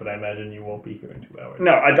 2 hours, but I imagine you won't be here in 2 hours.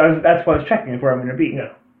 No, that's what I was checking. Is where I'm going to be.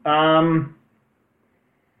 Yeah.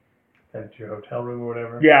 Send it to your hotel room or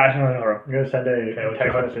whatever. Yeah, I don't know. I'm going to send a what's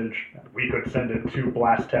text your- message. We could send it to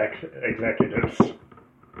Blast Tech executives.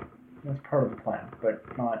 That's part of the plan, but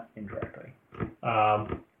not indirectly.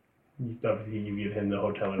 Obviously, you give him the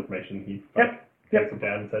hotel information. He Yep. takes it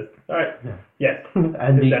down and says, "All right, Yeah. yes."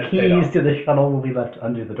 And the That's paid keys off. to the shuttle will be left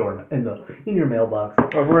under the door in your mailbox.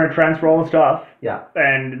 But we're going to transfer all the stuff, Yeah.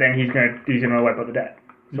 and then he's going to wipe out the debt.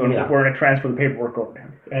 So Yeah. we're going to transfer the paperwork over to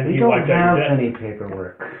him. And We he don't wiped out have your debt. any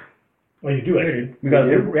paperwork. Well, you do actually. We got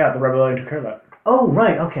We do? the rebellion took care of that. Oh,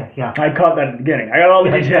 right. Okay. Yeah. I caught that at the beginning. I got all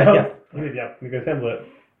the details. Yeah. You did, yeah. You guys handled it.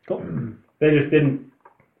 Cool. They just didn't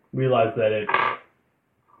realize that it.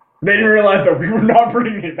 They didn't realize that we were not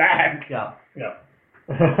bringing it back. Yeah. Yeah.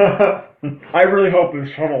 I really hope this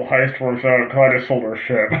shuttle heist works out because I just sold our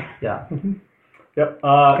ship. Yeah. Yep.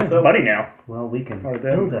 It's So buddy now. Well, we can Or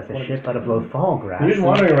then- build us a ship out of Lothal grass. you've been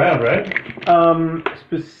wandering around, right?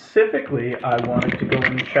 Specifically, I wanted to go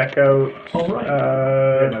and check out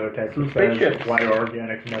Another text some that says, spaceships. why are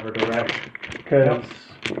organics never direct? because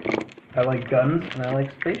I like guns and I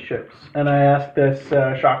like spaceships. And I asked this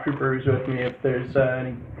shock trooper who's with me if there's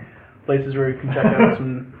any places where we can check out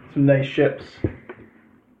some nice ships.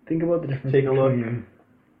 Think about the difference Take a look. between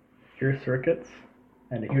your circuits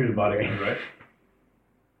and You're just a bodyguard, right?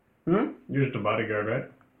 You're just a bodyguard, right?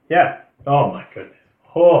 Yeah. Oh my goodness.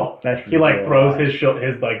 Oh, That's he like ridiculous. throws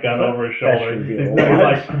his like gun over his That shoulder. should be He's a he, lot.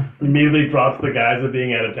 like immediately drops the guys of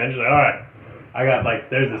being at attention. Like, all right, I got like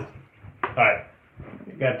there's this. All right,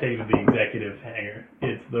 I gotta take you to the executive hangar.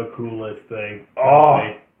 It's the coolest thing.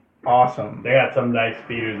 Oh. Awesome. They got some nice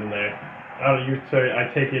speeders in there, Sorry,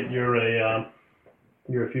 I take it you're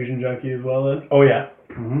a fusion junkie as well then? Oh yeah.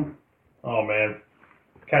 Mm-hmm. Oh man.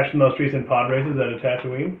 Catch the most recent pod races out of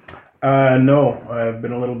Tatooine? No, I've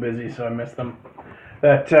been a little busy, so I missed them.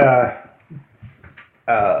 That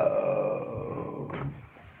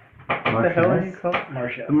what the hell are you called?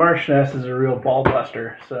 Marcia. The Marchioness is a real ball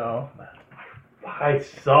buster. So I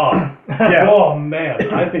saw. Yeah. Oh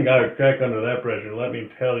man, I think I would crack under that pressure. Let me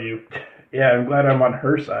tell you. yeah, I'm glad I'm on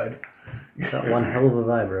her side. Got one hell of a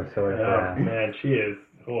vibra, so Oh man, she is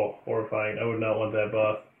horrifying. I would not want that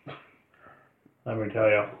boss. I'm gonna tell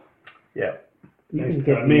you. Yeah.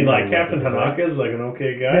 I mean, like Captain Tanaka is like an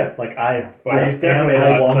okay guy. Yeah, like But I he's am definitely a not,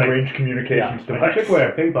 like- long-range communications I device. took away a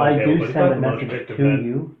ping pong I table, do but it's send not a the most message effective to then.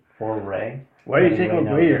 you for Ray. Why are you letting taking Ray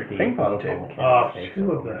know away your that the ping pong protocol table? mechanics takes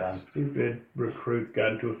Two of over the done. stupid recruits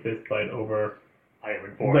got into a fist fight over. I am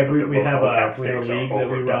informed Like that we the have local a stakes are league that we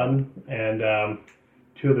overdone. run, and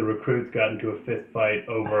two of the recruits got into a fist fight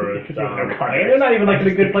over. Because there's no and context. they're not even like in a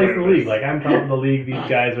Just good place in the declare league. this. Like I'm top of the league. These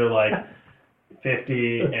guys are like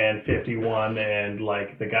 50 and 51, and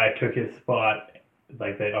like the guy took his spot.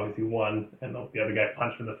 Like they obviously won, and the other guy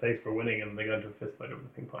punched him in the face for winning, and they got into a fist fight over the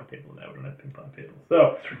ping pong table. Now we don't have ping pong tables.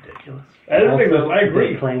 So It's ridiculous. I don't think Also, that I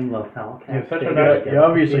agree. They claim locale You have such a stakes nice- You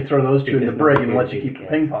obviously throw those two in the Because brig not and let very you keep big the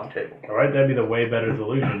ping pong table. All right, that'd be the way better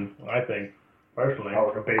solution, I think, personally.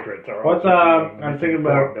 Our compatriots are What's also being I'm thinking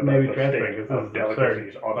about misinformed maybe the transferring state because of this is absurd.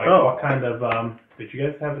 delicacies on Like, Oh. what kind of did you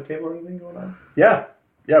guys have a table or anything going on? Yeah.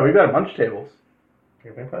 Yeah, we've got a bunch of tables.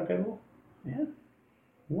 Your ping pong table? Yeah.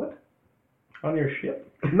 What? On your ship?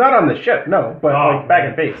 Not on the ship, no, but Oh, like back man.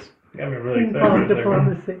 in base. You got me really Ping pong excited. for a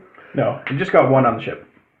second. diplomacy. No, you just got one on the ship.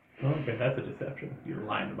 Oh, okay, that's a deception. You're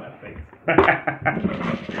lying to my face.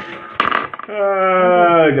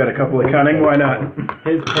 Got a couple of cunning, why not?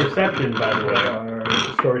 His perception, by the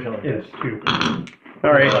way, storytelling is 2.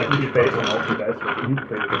 Alright. like two face and also dice.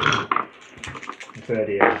 The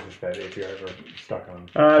idea is that if you're ever stuck on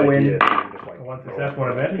I win. ideas, you can just, like, One throw success, it. one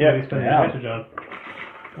advantage. Yeah. What do you spend Yeah. the advantage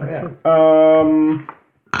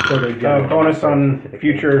on? Bonus on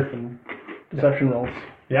future deception rolls.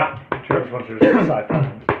 Yeah, Sure. Once there's side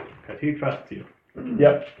problems. because he trusts you.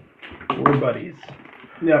 Yep. We're buddies.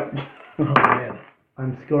 Yep. Oh man.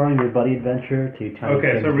 I'm scoring your buddy adventure to tiny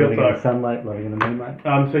Okay, kids so real living in talk. the sunlight, living in the moonlight.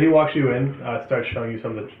 So he walks you in, starts showing you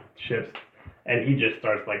some of the ships, and he just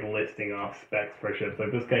starts like listing off specs for ships.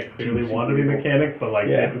 Like this guy clearly wanted to be a mechanic, but like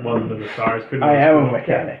Yeah. it wasn't in the stars. Couldn't I be am a school.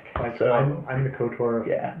 mechanic. Like, So, I'm the KOTOR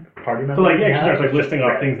yeah. party member. So like yeah, he now, starts like it's just listing off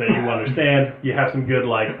red. things that you understand. You have some good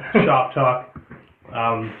like shop talk,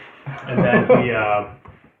 and then he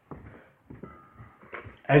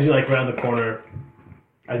as you like round the corner,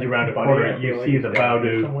 as you round a Buddy, corner, I you feel like see he's the down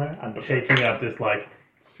here Bowdo somewhere. I'm just taking up this like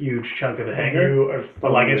huge chunk of the hangar. You are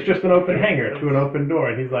But like it's just an open hangar to an open door,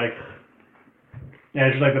 and he's like, and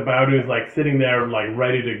it's just like the Bowdo is like sitting there like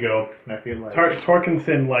ready to go. And I feel like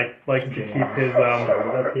Torkinson likes to keep his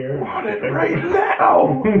started up here. Right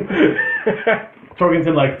now!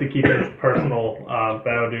 Torkinson likes to keep his personal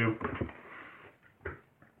Bowdo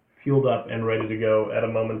fueled up and ready to go at a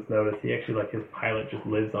moment's notice. He actually like his pilot just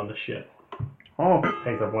lives on the ship, Oh,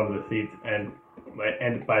 takes up one of the seats, and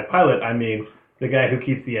by pilot I mean the guy who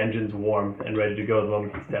keeps the engines warm and ready to go the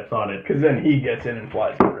moment he steps on it. because then he gets in and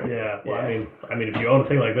flies it, right? Yeah, well, I mean, if you own a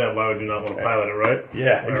thing like that, why would you not want to pilot it, right?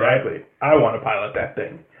 Yeah, All right. exactly. I want to pilot that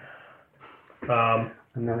thing.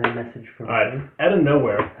 Another message from All right, me. out of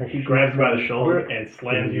nowhere, Has he she grabs you by the found shoulder all and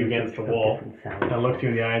slams you against the of wall, different sounds? and looks you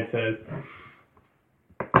in the eye and says,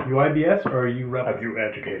 "You IBS or are you rebel?" Have you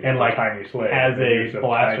educated And like tiny slave has in the use a of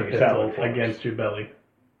blaster tiny pistol salad forks? against your belly.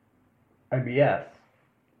 IBS.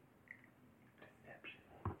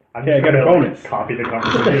 I'm Okay, I just got a gonna, bonus. Copy the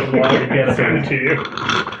conversation log and Get it. send it to you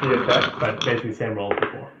via text. But basically, same roll as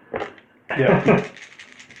before. Yeah.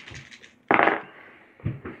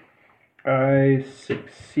 I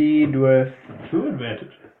succeed with 2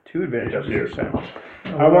 advantages. 2 advantages. Yes,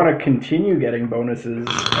 I want to continue getting bonuses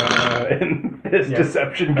in this Yeah.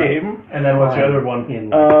 deception game. And then what's the other one? In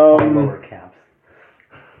like, Um, lower caps.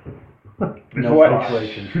 No what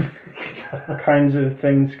punctuation. kinds of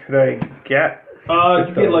things could I get? You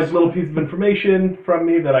get like little pieces of information from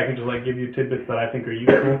me that I can just like give you tidbits that I think are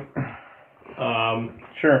useful.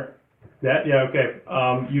 Sure. That yeah okay.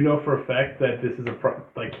 You know for a fact that this is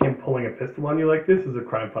like him pulling a pistol on you like this is a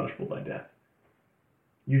crime punishable by death.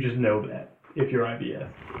 You just know that if you're IBS.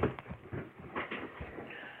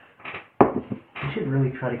 You should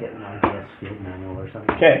really try to get an IBS field manual or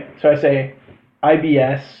something. Okay, so I say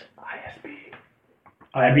IBS.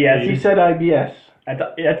 IBS. He said IBS. That's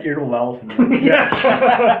irritable bowel.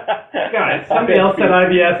 Yeah. Guys, somebody else said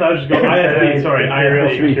IBS. I was just going ISB. Sorry, Imperial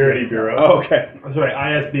ISB. Security Bureau. Oh, okay. Sorry,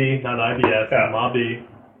 ISB, not IBS. Yeah. Mobby.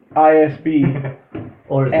 ISB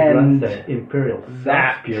Or as the And grunt say, Imperial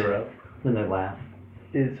that- Sex Bureau. Then they laugh.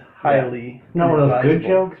 is highly Not one of those good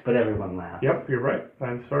advisable. jokes, but everyone laughs. Yep, you're right.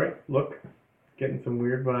 I'm sorry. Look, getting some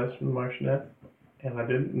weird vibes from the Martianette, and I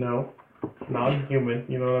didn't know. Non-human,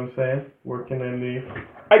 you know what I'm saying? Working in the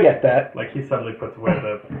I get that. like he suddenly puts away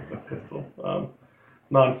the pistol.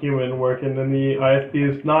 Non-human working in the ISB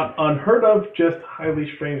is not unheard of, just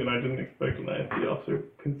highly strange, and I didn't expect an ISB officer,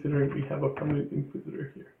 considering we have a permanent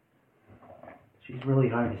inquisitor here. She's really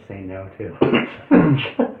hard to say no to.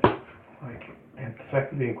 Like, and the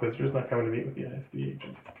fact that the inquisitor's not coming to meet with the ISB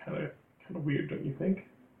agent is kind of weird, don't you think?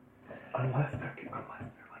 Unless they're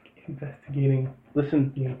like investigating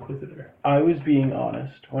Listen, the inquisitor. I was being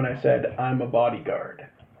honest when I said I'm a bodyguard.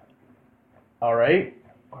 All right?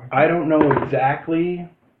 I don't know exactly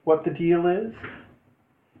what the deal is.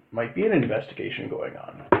 Might be an investigation going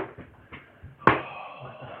on.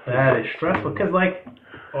 That is stressful, because, like,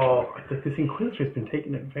 this Inquisitor's been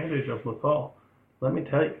taking advantage of Lethal. Let me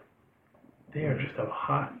tell you, they are just a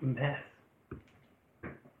hot mess.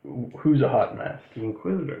 Who's a hot mess? The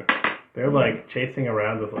Inquisitor. They're, like, chasing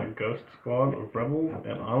around this, like, ghost squad of rebels,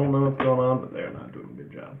 and I don't know what's going on, but they're not doing a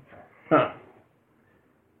good job. Huh.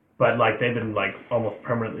 But, like, they've been, like, almost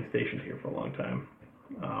permanently stationed here for a long time.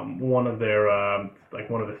 One of their,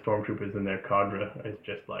 one of the stormtroopers in their cadre is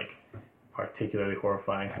just, like, particularly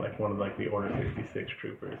horrifying. Like, one of, like, the Order 66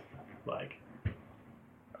 troopers. Like,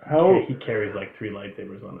 How he carries, like, 3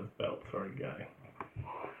 lightsabers on his belt, sort of guy.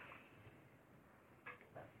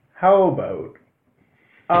 how about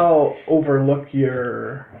I'll overlook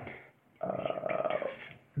your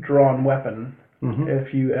drawn weapon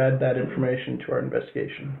if you add that information to our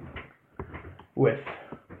investigation with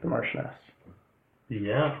the Martianess.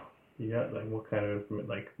 Yeah. Yeah, like, what kind of information?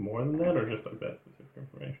 Like, more than that, or just, like, that specific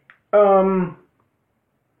information?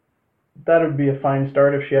 That would be a fine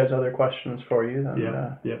start. If she has other questions for you, then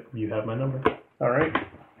Yep, you have my number. all right.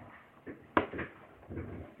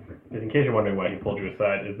 In case you're wondering why he pulled you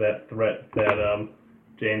aside, is that threat that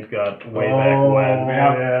James got way back when.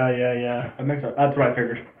 Yeah. That makes sense. That's what I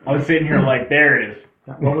figured. I was sitting here like, there it is.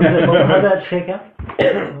 What was it? How did that shake out?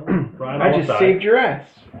 Brian I all just aside. saved your ass.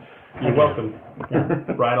 You're welcome.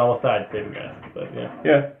 Brian all aside, saving guys. But yeah.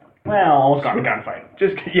 Yeah. Well, almost got in a gunfight.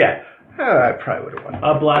 Just yeah. I probably would have won.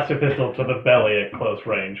 A blaster pistol to the belly at close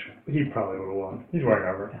range. He probably would have won. He's wearing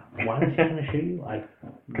armor. Why was he going to shoot you?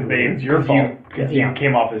 Because it's your fault. Because you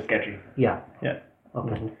came off as sketchy. Yeah. Yeah.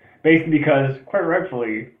 Okay. Basically because, quite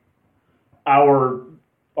rightfully, our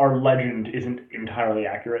legend isn't entirely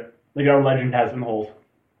accurate. Like, our legend has some holes.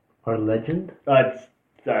 Our legend? That's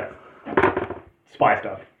spy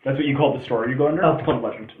stuff. That's what you call the story you go under? Oh. It's called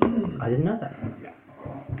legend. I didn't know that.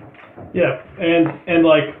 Yeah, and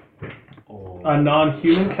like a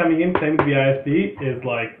non-human coming in claiming to be ISB is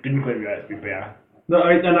like Didn't claim you ISB, but yeah. no,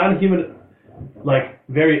 a non-human like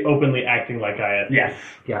very openly acting like ISB. Yes.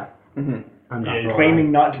 Yeah. Mm-hmm. I'm not Yeah, wrong.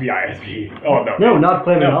 Claiming not to be ISB. Oh, no. No, not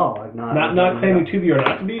claiming at No. all. Like, Not claiming to be or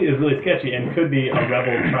not to be is really sketchy and could be a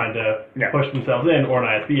rebel trying to Yeah. push themselves in or an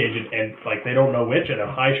ISB agent and like they don't know which and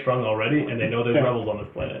are high strung already and they know there's rebels on this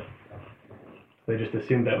planet. They just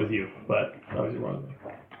assumed that was you, but obviously wrong.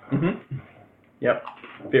 Mm-hmm. Yep.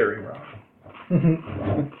 Very wrong.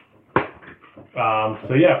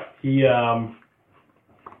 So yeah, he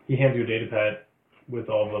hands you a data pad with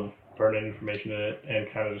all the burn-in information in it and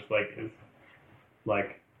kind of just like is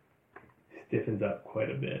like stiffens up quite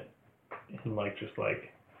a bit and like just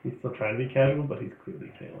like he's still trying to be casual but he's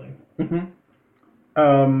clearly failing.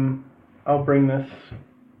 Mm-hmm. I'll bring this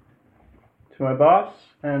to my boss,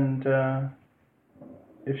 and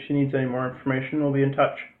if she needs any more information, we'll be in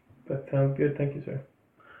touch. That sounds good. Thank you, sir.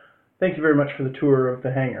 Thank you very much for the tour of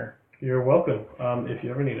the hangar. You're welcome. If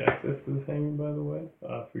you ever need access to this hangar, by the way,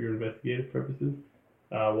 for your investigative purposes,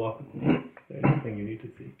 walk with me. There's anything you need to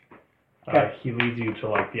see. Okay. He leads you to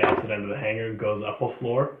like the opposite end of the hangar, goes up a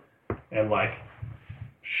floor, and like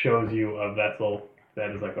shows you a vessel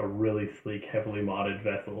that is like a really sleek, heavily modded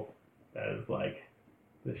vessel that is like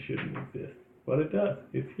this shouldn't exist, but it does.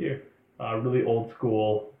 It's here. Really old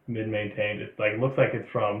school, mid-maintained. It like looks like it's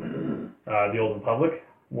from the Old Republic,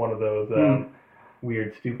 one of those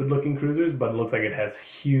weird, stupid-looking cruisers, but it looks like it has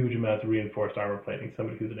huge amounts of reinforced armor plating.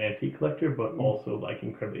 Somebody who's an antique collector, but also like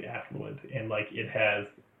incredibly affluent, and like it has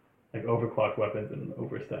like overclocked weapons and an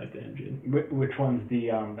oversized engine. Which one's the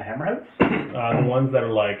hammerheads? The ones that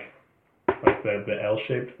are like the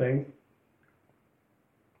L-shaped things.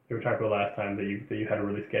 We were talking about last time that you had a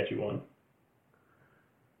really sketchy one.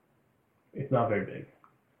 It's not very big.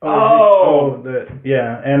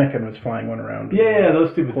 Anakin was flying one around. Yeah,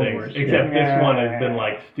 those stupid Clone things. Wars, Except yeah. this one has been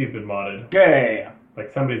like stupid modded. Yeah.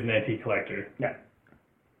 Like somebody's an antique collector. Yeah.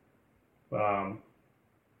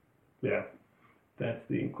 Yeah. That's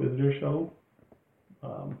the Inquisitor shuttle.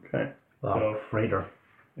 Okay. So- freighter.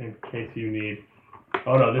 In case you need.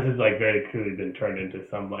 Oh no, this is like very clearly been turned into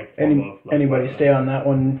some like form Any, of. Like, anybody weapon. stay on that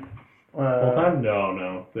one? Full time?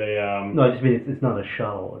 No. They No, I just mean it's not a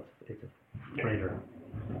shuttle. It's a freighter.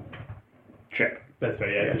 Ship. That's right.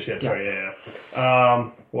 Yeah, it's a ship. Yeah. Sorry.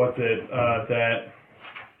 Yeah. What's it?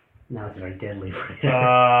 Now it's a very deadly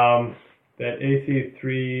freighter. That AC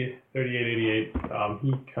 33888.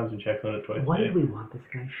 He comes and checks on it twice Why a day. did we want this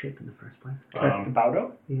guy's ship in the first place?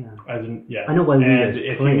 Baudo? Yeah. As in, yeah. I know why we And as if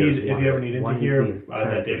you players need, if want you ever it. need Why into did here, we as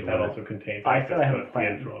that characters datapad want also contains I access said I have to a the plan.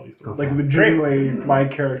 end for all these. Okay. Like legitimately, my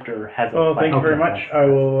character has a Oh, plan. thank you very Okay, much. that's- I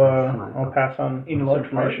will. that's fine. I'll pass on In this large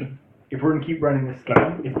part. information. If we're gonna keep running this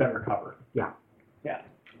scam, it's better cover. Yep.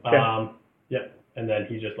 And then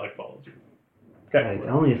he just like follows you. Okay. It's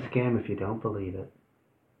only a scam if you don't believe it.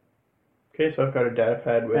 Okay, so I've got a data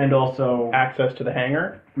pad with And also, access to the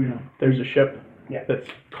hangar. Yeah. There's a ship Yeah. that's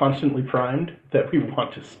constantly primed that we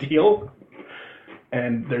want to steal.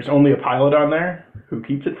 And there's only a pilot on there who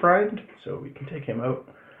keeps it primed, so we can take him out.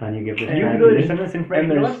 And you give this And you guy can go the- to send this And information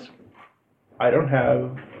to us? there's... I don't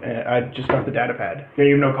have... I just got the data pad. Yeah,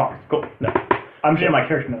 you have no comments. Cool. No. I'm checking my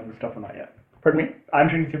character knows this stuff or not yet. Pardon me? I'm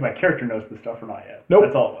trying to see if my character knows this stuff or not yet. Nope.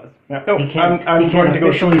 That's all it was. Yeah. No, He can't, I'm he going can't to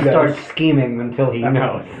go show officially you start guys. scheming until he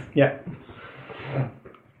knows. Yeah.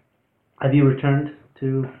 Have you returned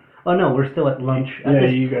to? Oh no, we're still at lunch. Yeah,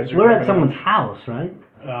 you guys are We're at having someone's house, right?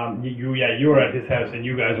 You were at his house and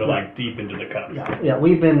you guys are like deep into the cups. Yeah,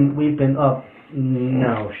 we've been up.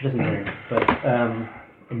 No, she doesn't drink, but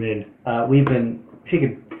I mean, we've been. She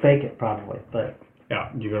could fake it probably, but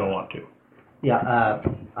yeah, you're gonna want to. yeah,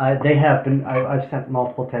 they have been. I've sent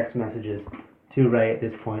multiple text messages to Ray at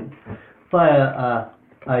this point via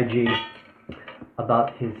IG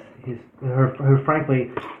about her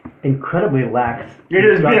frankly incredibly lax It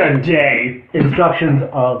has been a day. instructions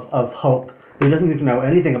of hope. He doesn't even know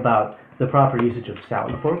anything about the proper usage of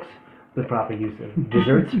salad forks, the proper use of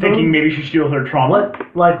dessert spoons. Thinking maybe she steals her trauma.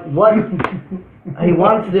 What he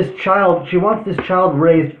wants this child, she wants this child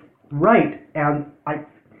raised right, and I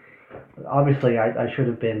should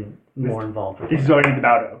have been more involved with This it. is why I need the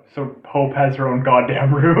Baudo. So Hope has her own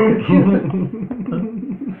goddamn room.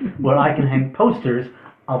 Where I can hang posters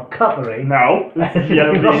of cutlery. No. Yeah,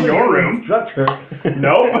 it'll be in your room. Instruct her.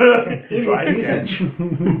 Nope. in Try it its again.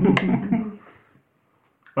 usage.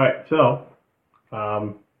 Alright, so,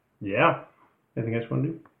 yeah. Anything else you want to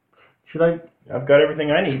do? Should I? I've got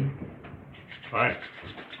everything I need. Alright.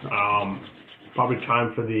 Probably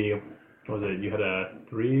time for the, what was it, you had a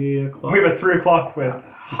 3 o'clock? We have a 3 o'clock with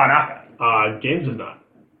Hanaka. James is not.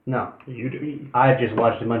 No. You do. I've just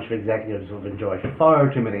watched a bunch of executives who've enjoyed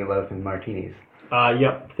far too many loafing martinis.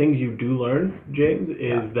 Yep. Things you do learn, James,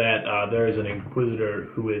 is that there is an Inquisitor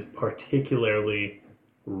who is particularly,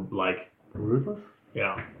 like, Ruthless?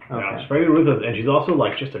 yeah, Okay. she's very ruthless, and she's also,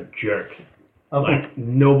 like, just a jerk. Okay. Like,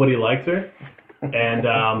 nobody likes her.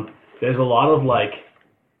 And there's a lot of, like,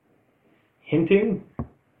 hinting.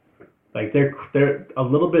 Like, they're a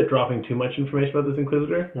little bit dropping too much information about this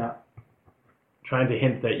Inquisitor. Yeah. Trying to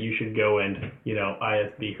hint that you should go and,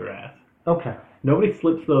 ISB her ass. Okay. Nobody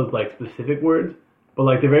slips those, like, specific words, but,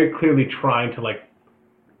 like, they're very clearly trying to, like,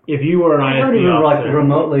 if you were an I might ISB even like officer...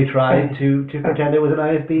 remotely tried to pretend it was an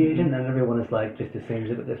ISB agent, and everyone is like just assumes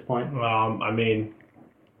it at this point. I mean...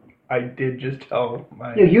 I did just tell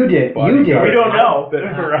my... Yeah, you did. You bodyguard did. We don't know. that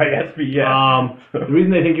we're ISB yet. The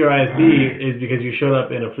reason they think you're ISB is because you showed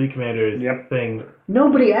up in a fleet commander's Yep. thing.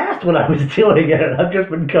 Nobody asked what I was doing, and I've just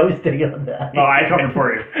been coasting on that. Oh, I covered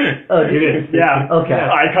for you. Oh, You did. Yeah. Okay.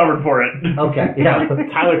 I covered for it. Okay. Yeah.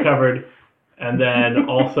 Tyler covered, and then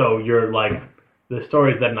also you're like the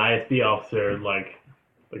stories that an ISB officer like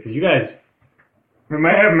because you guys. We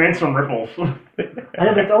might have made some ripples. I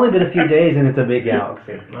know, but it's only been a few days, and it's a big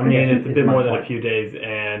galaxy. I mean, it's a bit my more than point. a few days,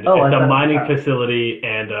 and Oh, I it's a thought- mining facility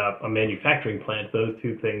and a manufacturing plant. Those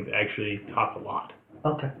two things actually talk a lot.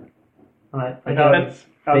 Okay. All right. I That got it. was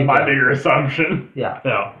Big my gap. bigger assumption. Yeah.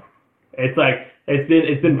 So it's like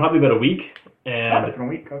it's been probably about a week, Oh, and it's been a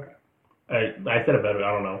week. Okay. I said about it.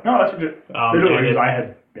 I don't know. No, that's legit. And Literally, it- I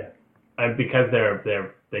had. Yeah. And because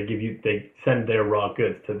they send their raw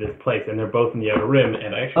goods to this place, and they're both in the Outer Rim.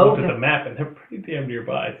 And I actually looked at Okay. the map, and they're pretty damn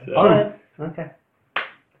nearby. So All right. Okay.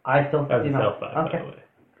 I still, that's a you know. self-buy, by Okay. the way.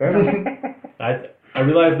 Fair enough. I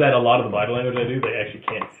realize that a lot of the body language I do, they actually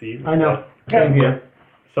can't see. I know. Same here.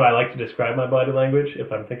 So I like to describe my body language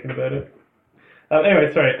if I'm thinking about it.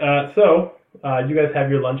 Anyway, sorry. So you guys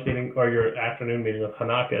have your lunch meeting or your afternoon meeting with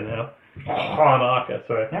Hanaka now. Hanaka,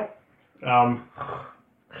 sorry. Yep.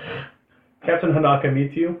 Captain Hanaka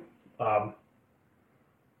meets you,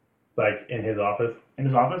 like in his office. In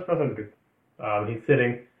his office? That sounds good. He's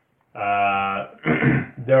sitting.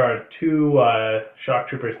 There are two shock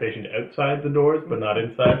troopers stationed outside the doors, but not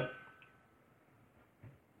inside.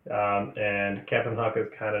 And Captain Huck is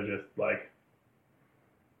kind of just like,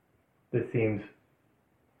 this seems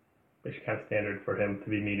it's kind of standard for him to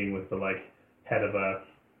be meeting with the like head of a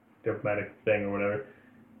diplomatic thing or whatever.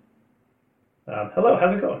 Hello,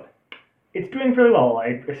 how's it going? It's doing fairly well.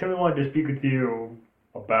 I simply wanted to speak with you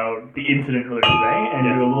about the incident earlier today and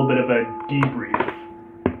do a little bit of a debrief.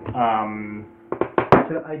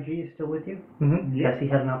 So IG is still with you? Mm-hmm. Yes, he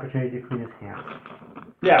had an opportunity to clean his hands.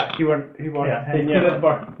 Yeah, he went. Yeah, at the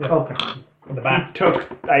bar. Yeah. Okay. In the back. He took.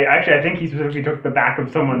 I think he specifically took the back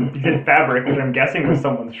of someone. He did fabric, which I'm guessing was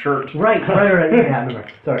someone's shirt. Right. Yeah, no,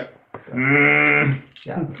 right. Sorry.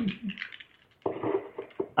 Yeah.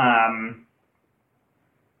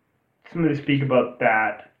 Somebody to speak about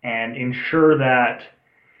that and ensure that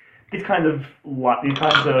these kinds of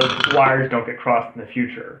wires don't get crossed in the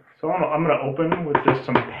future. So I'm going to open with just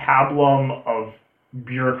some pablum of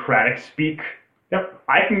bureaucratic speak. Yep.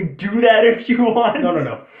 I can do that if you want.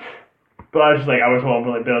 No. But I was just like, I was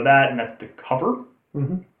hoping really bit of that, and that's the cover.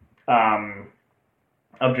 Mm-hmm.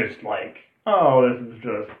 Of just like, oh, this is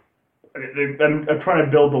just. I'm trying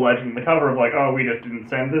to build the legend in the cover of like, oh, we just didn't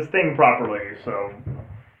send this thing properly, so.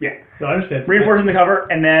 Yeah. No, I understand. Reinforcing the cover,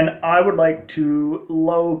 and then I would like to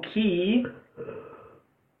low-key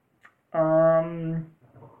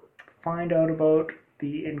find out about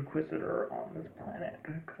the Inquisitor on this planet,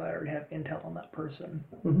 because I already have intel on that person.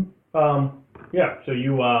 Mm-hmm. Yeah, so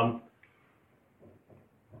you, how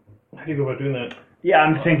do you go about doing that? Yeah,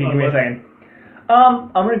 I'm thinking, give me a second.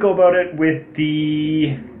 I'm going to go about it with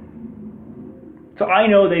the... So I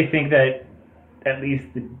know they think that at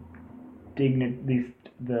least the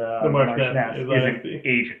Marchioness is an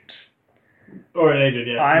agent. Or an agent,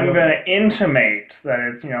 yeah. I'm going to intimate that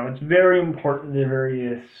it's very important the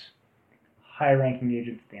various high-ranking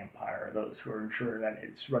agents of the Empire, those who are ensuring that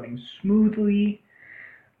it's running smoothly,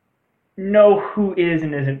 know who is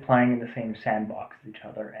and isn't playing in the same sandbox as each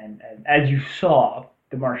other. And as you saw,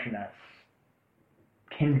 the Marchioness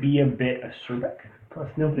can be a bit acerbic.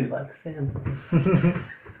 Plus, nobody likes sand.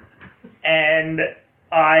 And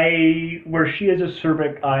where she is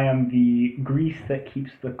acerbic, I am the grease that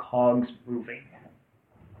keeps the cogs moving.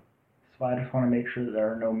 So I just want to make sure that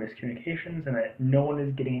there are no miscommunications and that no one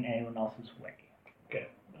is getting in anyone else's way. Okay.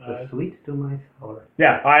 The sweet to my sour.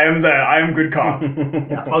 Yeah, I am good cop.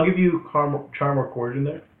 Yeah. I'll give you charm or coercion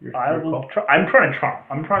there. I'm trying to charm.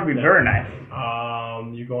 I'm trying to be very nice.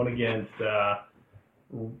 You're going against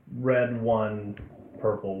red 1,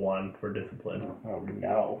 purple 1 for discipline. Oh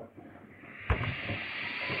no.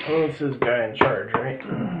 Oh, this is the guy in charge, right?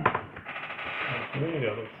 There you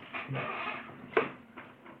go.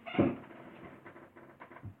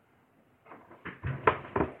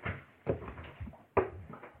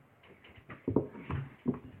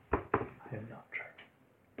 I am not charged.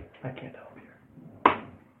 I can't help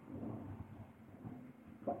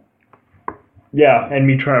you. Yeah, and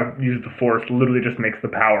me trying to use the Force literally just makes the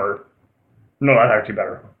power. No, that's actually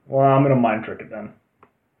better. Well, I'm gonna mind trick it then.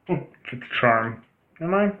 It's charm.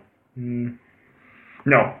 Am I? No,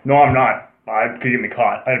 I'm not. I could get me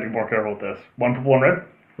caught. I gotta be more careful with this. 1 purple, 1 red?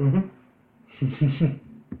 Mm-hmm.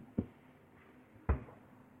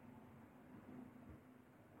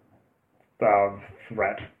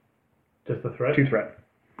 Threat. Just a threat? 2 threat.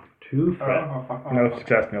 2 threat. No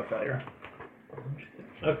success, no failure.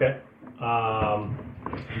 Okay.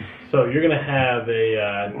 So you're gonna have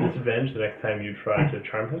a disadvantage the next time you try to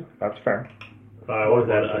charm him. That's fair. What was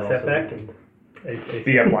that? A setback?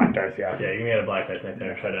 Yeah, black dice, yeah. Yeah, you're gonna get a black dice next time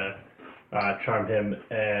you try to charm him,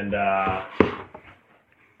 and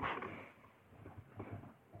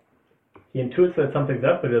he intuits that something's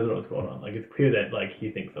up, but he doesn't know what's going on. Like, it's clear that like he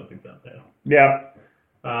thinks something's up now. Yeah.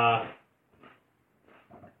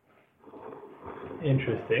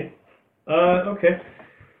 Interesting. Okay.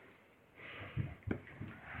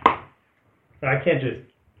 I can't just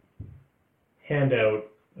hand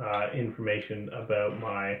out information about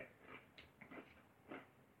my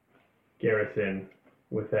garrison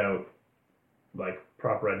without like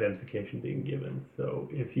proper identification being given. So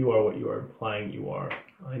if you are what you are implying you are,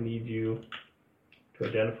 I need you to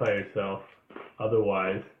identify yourself.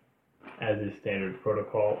 Otherwise, as is standard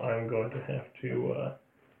protocol, I'm going to have to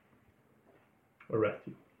arrest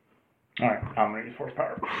you. Alright, I'm gonna use Force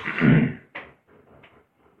power.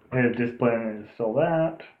 His discipline is still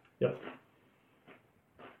that. Yep.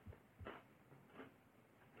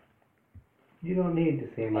 You don't need to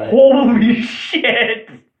see my. Holy shit!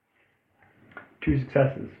 2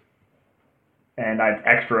 successes. And I'm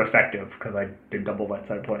extra effective because I did double that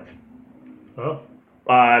side of points. Oh.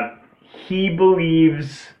 He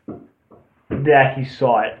believes that he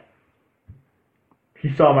saw it.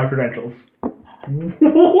 He saw my credentials.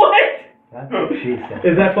 What? That's what she said.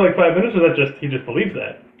 Is that for like 5 minutes, or that just he just believes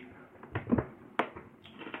that?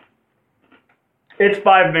 It's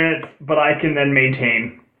 5 minutes, but I can then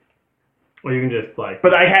maintain. Or you can just like.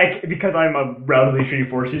 But I had, because I'm a relatively shitty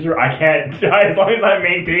force user, I can't, as long as I'm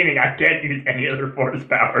maintaining, I can't use any other force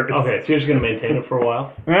powers. Okay, so you're just gonna maintain it for a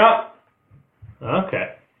while. Yeah.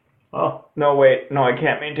 Okay. Oh. No, wait. No, I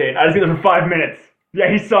can't maintain. I just did it for 5 minutes. Yeah,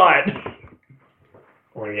 he saw it.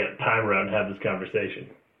 We're gonna get a time around to have this conversation.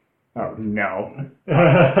 Oh, no.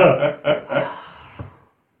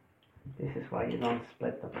 This is why you don't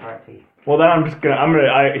split the party. Well, then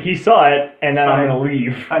he saw it, and then I'm gonna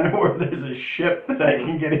leave. I know where there's a ship that I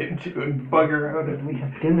can get into and bugger out and We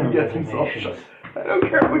have dinner get some salt reservations. shot. I don't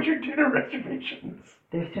care about your dinner reservations.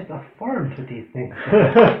 There's just a form to these things.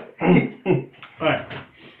 Alright.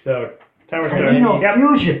 So timer I need starts.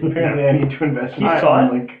 no fusion. Apparently I need to invest in He saw Iron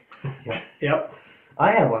it? Link. Yep.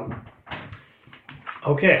 I have one.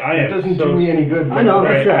 Okay, I It am. doesn't so, do me any good. I know,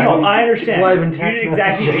 that's Right. No, I understand. Live in You text did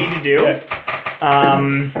exactly what you need to do.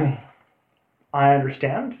 Yeah. I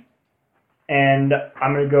understand. And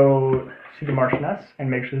I'm gonna go see the Marchioness and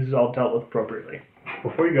make sure this is all dealt with appropriately.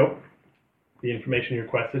 Before you go, the information you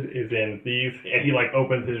requested is in these, and he like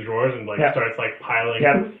opens his drawers and like Yep. starts like piling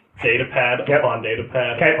Yep. data pad Yep. upon data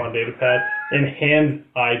pad Okay. upon data pad, and hands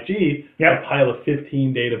IG Yep. a pile of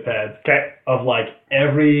 15 data pads Okay. of like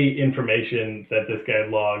every information that this guy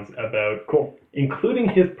logs about, Cool. including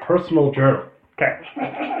his personal journal. Okay.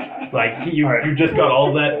 Like you All right. you just got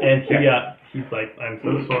all that, and he's like, I'm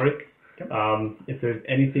so sorry. If there's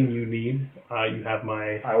anything you need, you have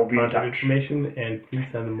my I will be in contact touch. information, and please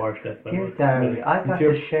send the March Death memo. Dear Diary, I got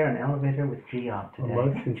Sincere- to share an elevator with Geoff today.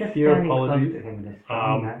 Most Just sincere standing apologies. close to him, this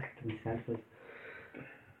strong Um, mask to be senseless.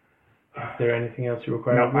 Is there anything else you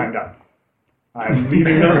require? No, of me? I'm done. I'm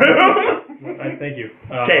leaving the room. Alright, thank you.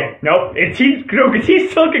 Okay, nope. It's he. No, because he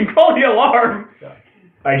still can call the alarm.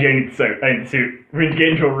 I need the suit. I need the suit. We need to get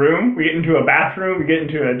into a room. We get into a bathroom. We get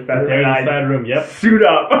into a bathroom. There's and a I side room. Yep. suit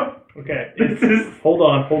up. Okay. This is. Hold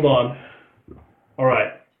on. All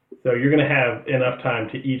right. So you're gonna have enough time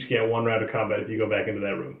to each get 1 round of combat if you go back into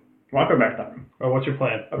that room. Walk her back to that room. Or what's your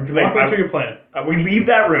plan? Walk me I- through your plan. We leave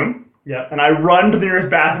that room, Yeah. and I run to the nearest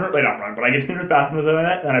bathroom. Like, not run, but I get to the nearest bathroom with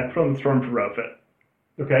that, and I put on the stormtrooper outfit.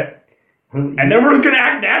 Okay. And then we're just gonna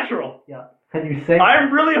act natural. Yeah. And you save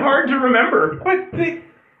I'm really hard to remember.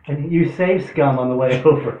 and you save scum on the way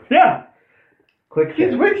over. Yeah. Quick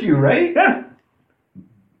He's save. with you, right? Yeah.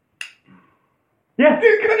 Yeah.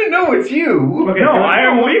 They're gonna know it's you. Okay. No, so I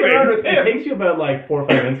am walk around leaving. with him. It takes you about like 4 or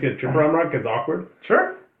 5 minutes to get a trip around because it's awkward.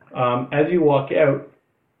 Sure. As you walk out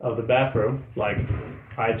of the bathroom, like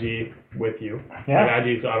IG with you. Yeah. Like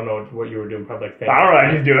IG's, I don't know what you were doing, probably like I don't know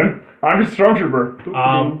what he's doing. I'm just a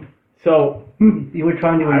stormtrooper. So You were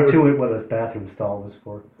trying to I would- intuit what this bathroom stall was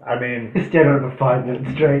for. I mean, You stared at it for 5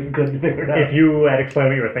 minutes straight and couldn't figure it out. if you had explained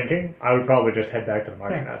what you were thinking, I would probably just head back to the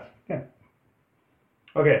Marchioness.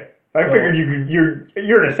 okay. I figured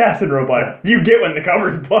you're an assassin robot. You get when the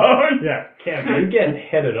cover's blown. Yeah, Cam, you get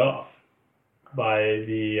headed off by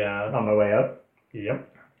the on my way up. yep.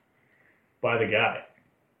 By the guy.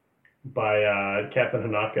 By Captain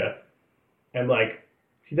Hanaka. And like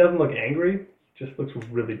he doesn't look angry, just looks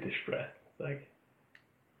really distressed. Like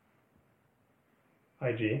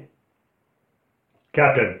IG.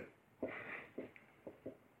 Captain,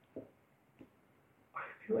 I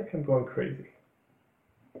feel like I'm going crazy.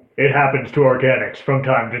 it happens to organics from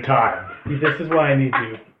time to time. This is why I need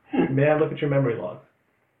you. May I look at your memory log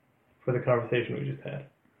for the conversation we just had?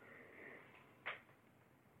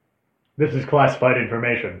 This is classified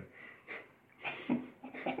information.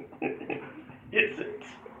 Is it?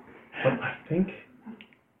 But I think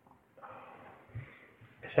I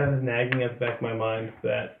just have this nagging at the back of my mind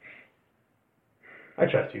that I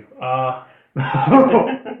trust you. What?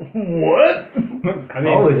 I mean,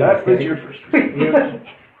 Always That was your first. to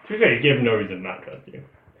be fair, you gave no reason to not trust you.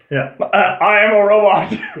 Yeah. I am a robot.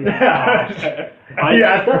 He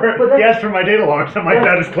asked for my data logs. I'm like,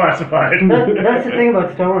 that is classified. That's the thing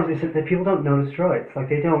about Star Wars is that people don't notice droids. Like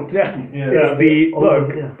they don't. Yeah. Yeah. It's Oh,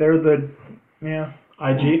 look. yeah. They're the yeah.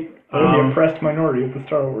 IG, They're the oppressed minority of the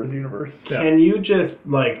Star Wars universe. can you just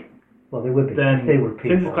like Well, they would be. then if they were since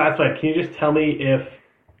people. it's classified? Can you just tell me if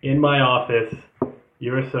in my office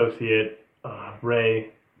your associate, Ray,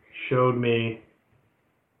 showed me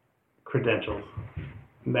credentials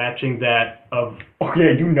matching that of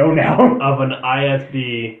Okay, you know now. of an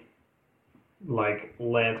ISD, like,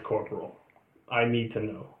 Lance Corporal. I need to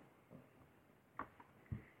know.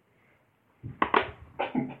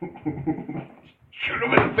 Shoot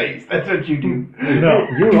him in the face. That's what you do. No.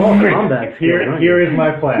 You're all combat skills, aren't you? Here is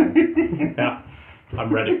my plan. Yeah,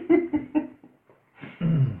 I'm ready.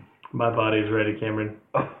 My body's ready, Cameron.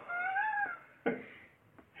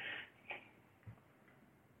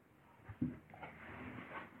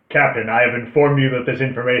 Captain, I have informed you that this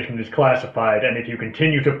information is classified, and if you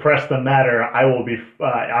continue to press the matter, I will be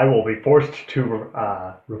forced to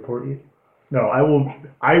Report you? No, I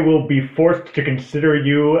will be forced to consider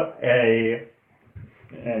you a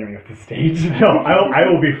Enemy of the state. no. I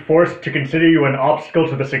will be forced to consider you an obstacle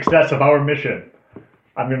to the success of our mission.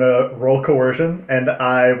 I'm gonna roll coercion, and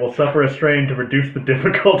I will suffer a strain to reduce the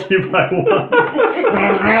difficulty by one.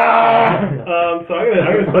 So I'm gonna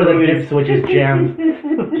Or spend the one of dip these. switch is jammed.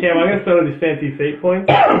 Cam, I'm gonna spend one of these fancy fate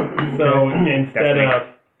points. So instead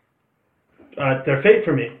of they're fate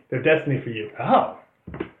for me, they're destiny for you. Oh,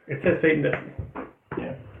 It says fate and destiny,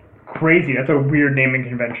 crazy. That's a weird naming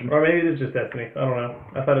convention. or maybe it is just destiny. I don't know.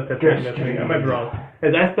 I thought it said fate and destiny. I might be wrong.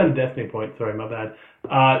 As I spent a destiny point. Sorry, my bad.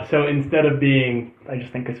 So instead of being I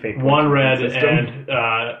just think it's fate. one red System.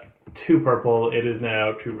 and 2 purple, it is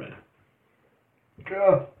now 2 red.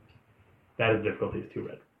 That is difficulty is 2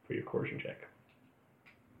 red for your coercion check.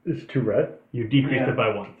 It's 2 red. You decreased it by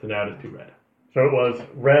 1, so now it is 2 red. So it was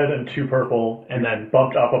red and 2 purple, And then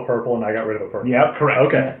bumped up a purple, and I got rid of a purple. Yep, correct.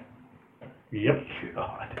 Okay. Yep.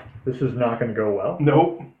 God. This is not going to go well.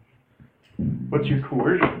 Nope. What's your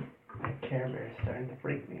coercion? Care Bear's starting to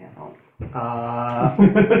freak me out.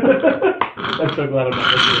 I'm so glad I'm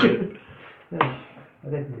not looking at it. I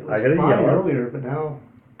think it was I got a fine yellow. earlier, but now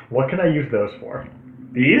What can I use those for?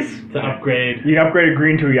 These? To upgrade. You can upgrade a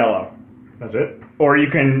green to a yellow. That's it? Or you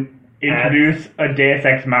can introduce a Deus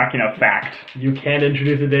Ex Machina fact. You can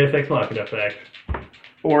introduce a Deus Ex Machina effect.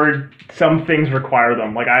 Or some things require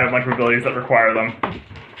them. Like I have a bunch of abilities that require them.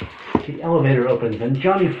 the elevator opens and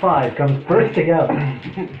Johnny Five comes bursting out. Like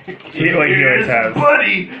he always has.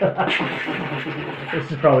 Buddy!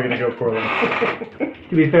 This is probably going to go poorly.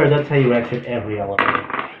 To be fair, that's how you exit every elevator.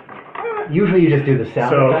 Usually you just do the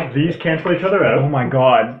sound So effect. these cancel each other Oh out. my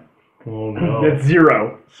god. Oh no. That's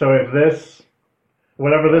 0. So if this,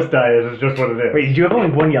 whatever this die is just what it is. Wait, did you have only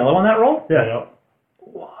 1 yellow on that roll? Yeah.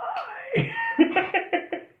 Why?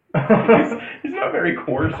 He's not very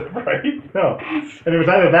coercive, right? No. And it was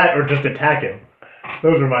either that or just attack him.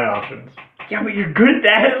 Those are my options. Yeah, but you're good at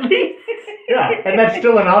that at least. Yeah, and that's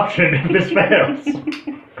still an option if this fails.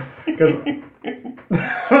 Because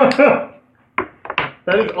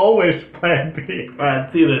that is always plan B.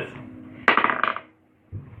 Alright, see this.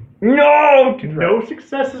 No! No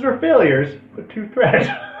successes or failures, but 2 threats.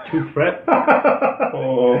 2 threat. But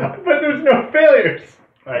there's no failures.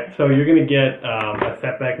 Alright, so you're gonna get a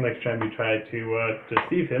setback next time you try to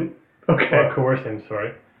deceive him. Okay. Or coerce him,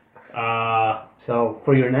 sorry. So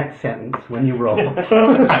for your next sentence, when you roll, I'm just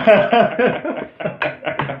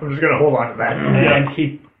gonna hold on to that. And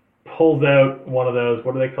he pulls out one of those,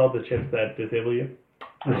 what are they called, the chips that disable you?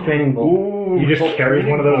 restraining bolt. Ooh, He just carries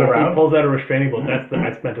one of those He around. pulls out a restraining bolt. That's the,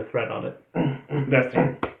 I spent a threat on it.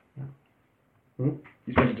 Destiny. Hmm?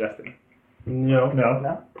 You spent a Destiny. No. No.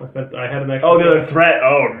 I had an extra Oh, the other threat.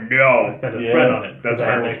 Oh, I no. spent a Yeah, threat on it. That's I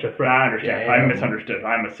had an right. extra threat. I understand. Yeah, I yeah. misunderstood.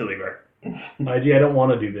 I'm a silly bear. IG, I don't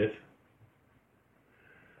want to do this.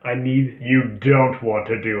 I need You don't want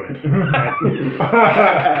to do it.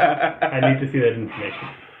 I need to see that information.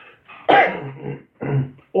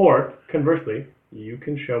 Or, conversely, you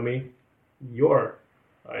can show me your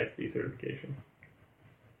ISD certification.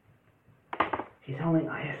 He's only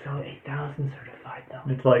ISO 8000 certified though.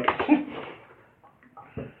 It's like,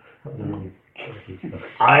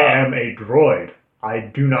 I am a droid. I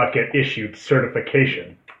do not get issued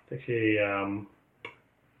certification. It's actually,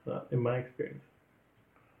 not in my experience.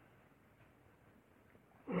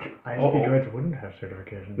 ISP droids wouldn't have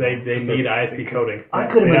certification. They need ISD coding. I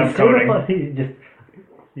could They have have been coding. certified. He just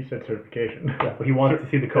He said certification. But he wants to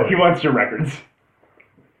see the coding. He wants your records.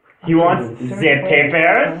 He wants the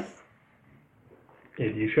papers.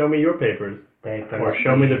 If you show me your papers, paper. or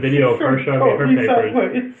show me the video of her showing me her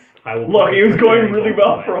papers, I will. Look, it was going really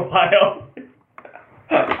well for a while.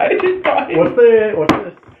 I did fine. What's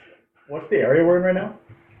the area we're in right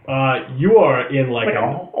now? You are in like Like a,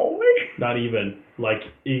 a hallway? not even like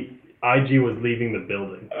IG was leaving the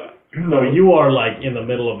building, so you are like in the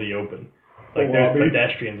middle of the open. Like there's lobby.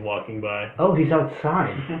 pedestrians walking by. Oh, he's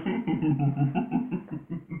outside.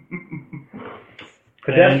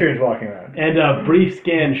 Pedestrians walking around. And a brief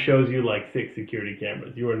scan shows you like 6 security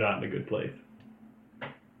cameras. You are not in a good place.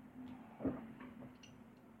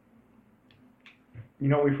 You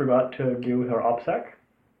know what we forgot to do with our OPSEC?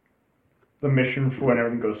 The mission for when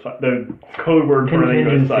everything goes the code word for everything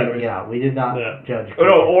goes Contingency, sideways. yeah, we did not Yeah. judge. Oh,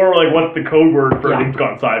 no, or like what's the code word for Yeah. everything's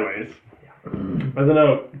gone sideways? As a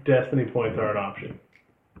note, destiny points are an option.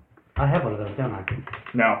 I have one of those, don't I?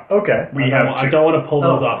 No. Okay. I don't want to pull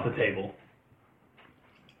those Oh. off the table.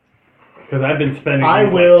 Because I've been spending I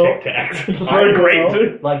these will- like Tic Tacs. They're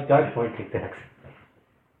great. Like Dark Point Tic Tacs.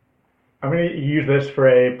 I'm going to use this for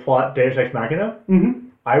a plot Deus Ex Machina. Mm-hmm.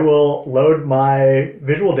 I will load my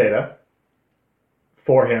visual data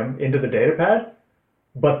for him into the data pad,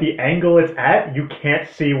 but the angle it's at, you can't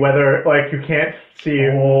see whether, like, you can't see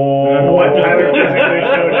what Tyler physically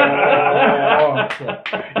showed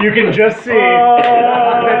him. You can just see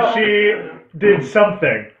that she did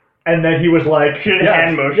something, and then he was like, She did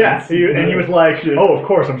hand motions. Yeah, and he was like, oh, of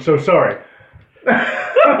course, I'm so sorry.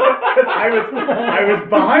 I was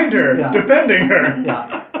behind her, Yeah. defending her.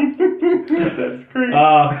 Yeah. That's great.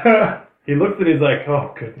 He looks at it, he's like,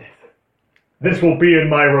 oh goodness. This will be in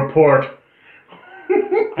my report.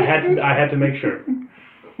 I had to make sure.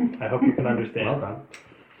 I hope you can understand. Well done.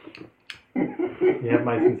 You have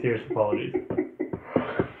my sincerest apologies.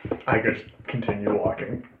 I just continue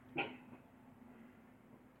walking.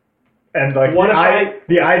 And like What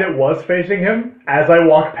the if eye that was facing him, as I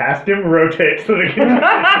walk past him, rotates so that it can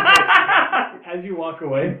As you walk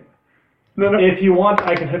away, if you want,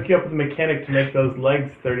 I can hook you up with a mechanic to make those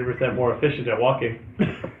legs 30% more efficient at walking.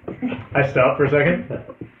 I stop for a second.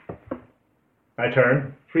 I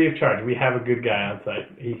turn. Free of charge. We have a good guy on site.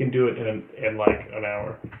 He can do it in like an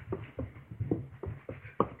hour.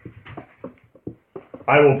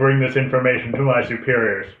 I will bring this information to my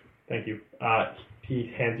superiors. Thank you.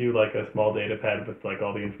 He hands you like a small data pad with like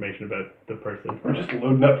all the information about the person. We're just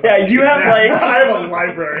loading up. Yeah, you have like. I have a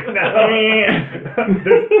library now. I'm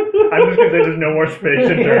just gonna say there's no more space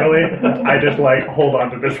internally. I just like hold on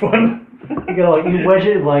to this one. You gotta like you wedge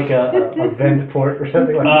it in like a vent port or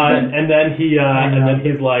something like that. And then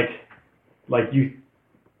he's like you,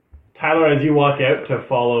 Tyler, as you walk out to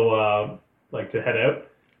follow, like to head out,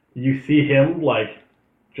 you see him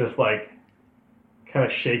just kind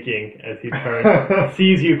of shaking as he turns,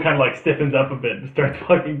 sees you, kind of like stiffens up a bit and starts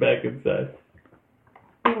walking back inside.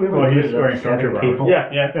 Well, he's wearing stormtrooper armor.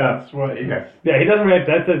 Yeah. That's what. Okay. Yeah, he doesn't really,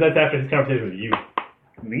 that's after his conversation with you.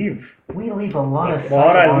 Leave. We leave a lot of Why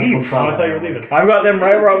would I psychological leave? trauma. I thought you were leaving. I've got them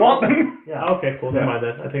right where I want them. Yeah. Okay, cool, never mind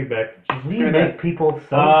that. I take it back. We make people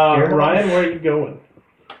so scared of Ryan, us. where are you going?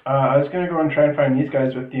 I was gonna go and try and find these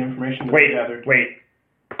guys with the information that we gathered. Wait.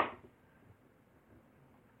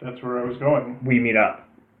 That's where I was going. We meet up.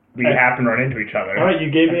 We Okay. happen to run into each other. Alright, you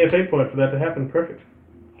gave me a fate point for that to happen. Perfect.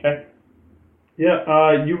 Okay.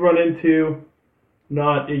 Yeah, you run into,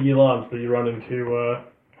 not Iggy Lobs, but you run into,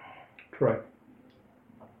 Troy.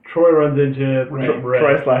 Troy runs into Ray. Ray.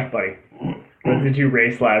 Troy / Buddy. Did you Ray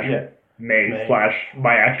 / Yeah. May May. /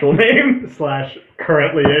 my actual name? /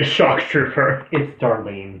 currently a shock trooper. It's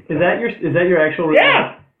Darlene. Is that your actual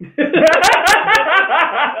Yeah!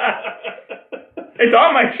 It's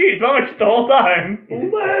on my sheet. It's on my sheet the whole time.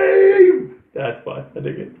 Lame! That's fine. I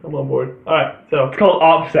dig it. I'm on board. Alright, so. It's called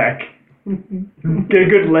OPSEC. Get a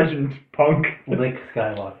good legend, punk. Lake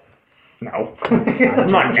Skywalker. No.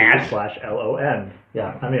 I'm not Nash. / LON.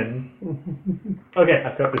 Yeah. I mean, Okay,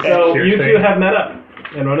 I've got this so sheer you thing. two have met up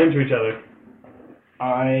and run into each other.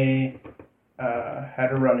 I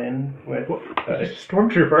had a run-in with.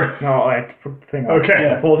 Stormtrooper. No, I put the thing on. Okay.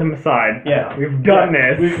 I pulled him aside. Yeah. We've done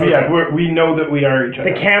this. We know that we are each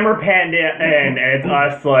other. The camera panned in, and it's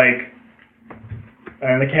us,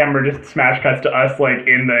 and the camera just smash cuts to us,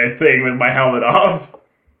 in the thing with my helmet off.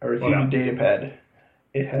 I received a data pad.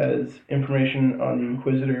 It has information on the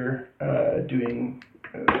Inquisitor doing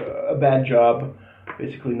a bad job.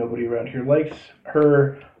 Basically, nobody around here likes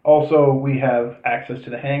her. Also, we have access to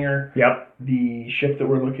the hangar. Yep. The ship that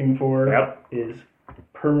we're looking for Yep. is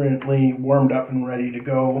permanently warmed up and ready to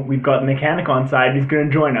go. We've got the mechanic on side. He's going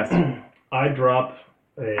to join us. I drop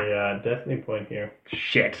a destiny point here.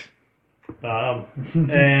 Shit.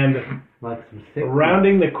 And Like some sick.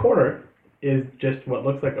 rounding the corner is just what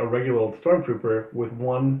looks like a regular old stormtrooper with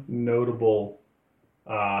one notable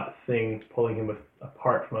thing pulling him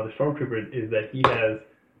apart from other stormtroopers is that he has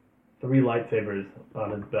 3 lightsabers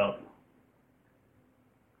on his belt.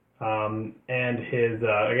 And his,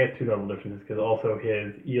 I guess 2 notable differences, because also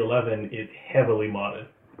his E11 is heavily modded.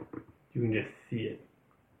 You can just see it.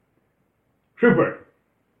 Trooper,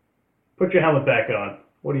 put your helmet back on.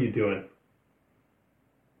 What are you doing?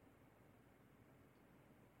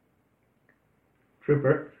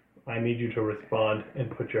 Trooper, I need you to respond and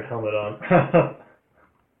put your helmet on.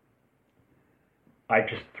 I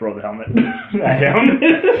just throw the helmet at him.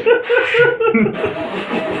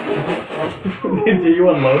 Are you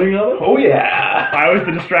unloading on it? Oh yeah. I was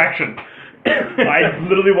the distraction. I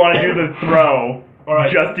literally want to do the throw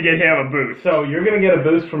just to get him a boost. So you're going to get a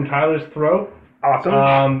boost from Tyler's throw.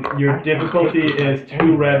 Awesome. Your difficulty is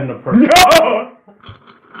 2 red and a purple. No!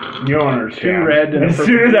 You don't understand. 2 red and As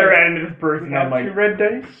soon as I ran into this person, I'm like, 2 red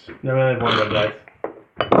dice. No, I have 1 red dice.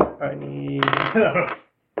 I need.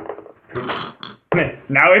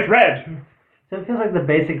 now it's red. So it feels like the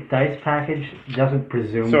basic dice package doesn't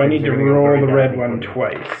presume. So I need to things are gonna go roll very the red badly one for you.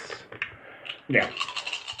 twice. Yeah.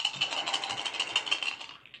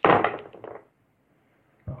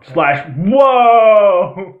 Slash.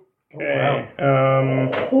 Whoa! Okay.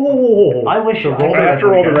 I wish I have to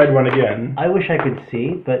roll the red one again. I wish I could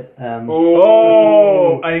see, but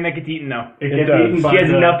Oh! I think that gets eaten now. It It gets does. eaten by He has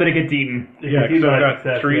the- enough that it gets eaten. it Yeah, gets eaten because by I've got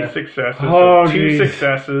success, 3 yeah. successes. Oh, so 2 geez.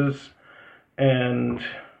 successes and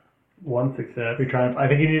 1 success. We triumph. I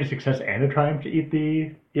think you need a success and a triumph to eat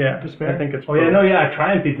the. yeah, Despair? I think it's. Oh yeah, no, yeah,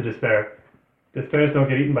 triumph beats the despair. Despairs don't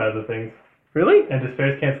get eaten by other things. Really? And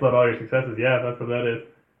despairs cancel out all your successes. Yeah, that's what that is.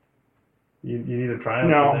 You need a triumph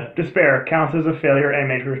for No, that. despair counts as a failure and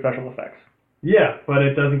makes for special effects. Yeah, but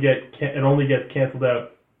it doesn't get, it only gets canceled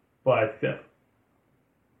out by a success.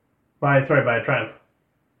 By a triumph.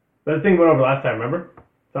 That thing went over last time, remember?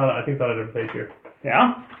 I think it's on a different page here.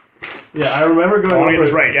 Yeah? Yeah, I remember going Oh, over it was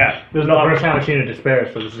it. right, yeah. This is the first time I've seen a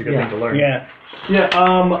despair, so this is a good thing to learn. Yeah. Yeah,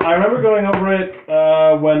 I remember going over it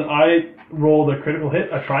when I rolled a critical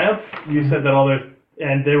hit, a triumph. You said that all those,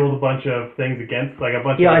 and they rolled a bunch of things against, like a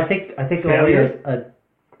bunch yeah, of. I think only failures? a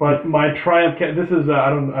But my triumph, this is I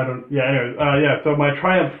don't. Yeah, anyways, yeah. So my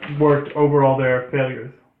triumph worked over all their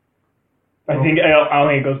failures. I think I don't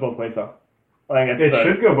think it goes both ways though. I think It it's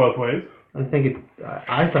should go both ways. I think it.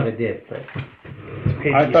 I thought it did, but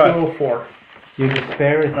page I thought- 204. your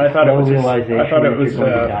despair is I thought it slow was. realization. I thought it that was you're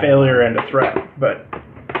going to a die. failure and a threat, but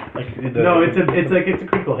like No, it's a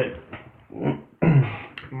critical hit.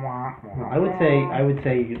 I would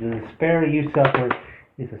say the despair you suffer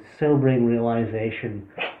is a sobering realization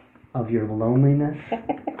of your loneliness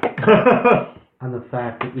and the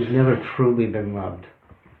fact that you've never truly been loved.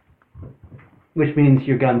 Which means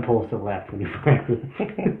your gun pulls to the left when you fire.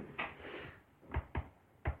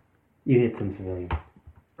 You hit some civilians.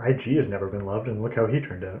 IG has never been loved, and look how he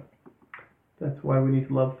turned out. That's why we need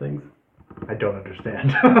to love things. I don't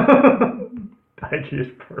understand. IG is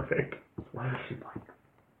perfect. That's why you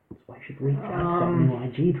should reach out to that new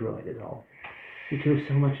IG droid is all. You two have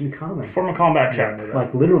so much in common. Form a combat check.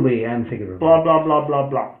 Like literally and figuratively. Blah, blah, blah, blah,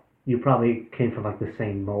 blah. You probably came from like the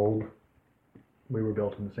same mold. We were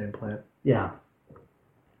built on the same planet. Yeah.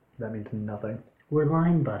 That means nothing. We're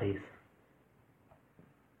line buddies.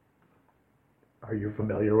 Are you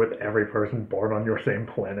familiar with every person born on your same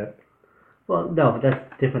planet? Well, no, but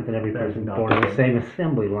that's different than every That is person not born in the different. same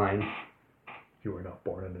assembly line. You were not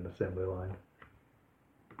born in an assembly line.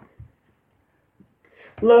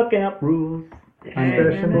 Look out, rules.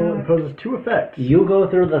 Despair symbol imposes 2 effects. You go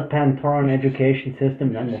through the Pantoran education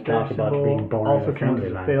system, then we'll Despair talk about symbol being born also in an counts assembly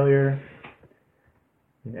as a line. failure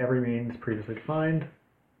in every means previously defined.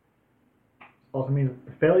 Also means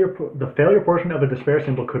the failure portion of a despair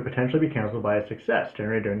symbol could potentially be cancelled by a success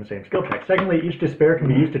generated during the same skill check. Secondly, each despair can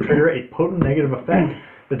be used to trigger a potent negative effect.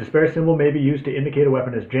 The despair symbol may be used to indicate a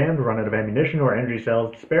weapon is jammed, run out of ammunition, or energy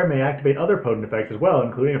cells. Despair may activate other potent effects as well,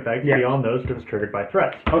 including effects beyond those triggered by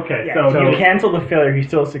threats. Okay, Yeah, so you cancel the failure, he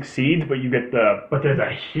still succeeds, but you get the... but there's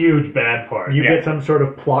a huge bad part. You Yeah. get some sort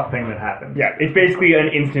of plot thing that happens. Yeah, it's basically an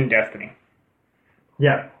instant destiny.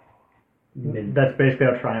 Yeah. That's basically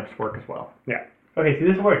how triumphs work as well. Yeah. Okay, see,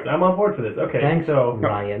 this works. I'm on board for this. Okay, Thanks, so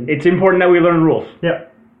Ryan. It's important that we learn rules.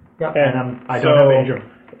 Yep. Yep. And I don't have age of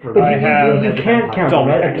But I have- you can't cancel,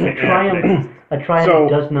 right? A triumph So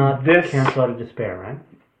does not this- cancel out of despair, right?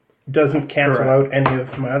 doesn't cancel out any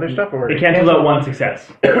of my other stuff, or It cancels out one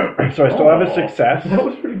success. so I still have a success. That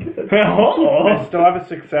was pretty good. I still have a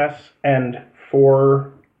success and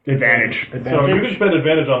 4 Advantage. so you advantage can spend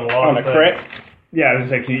advantage on a lot on of a things. crit. Yeah, I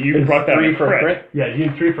was like, you It's brought that 3 up for a crit. Yeah, you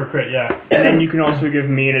need 3 for crit. Yeah. And then you can also give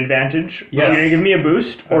me an advantage. Yes. You're going to give me a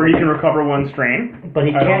boost, or you can recover 1 strain. But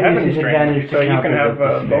he I don't have can't any use his strength, advantage so to you counter can have the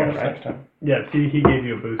a despair, bonus right? next time. Yeah, see, he gave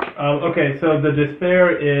you a boost. Okay, so the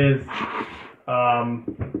despair is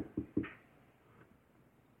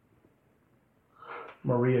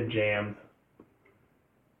Maria jams.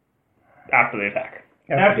 After the attack.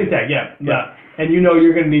 After the attack, yeah. And you know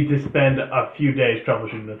you're going to need to spend a few days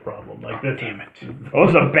troubleshooting this problem. Like this. Damn it! Oh,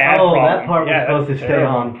 it's a bad Oh, problem. that part was Yeah, supposed to that's stay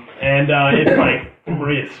terrible. on. And it's like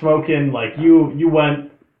Maria's smoking. Like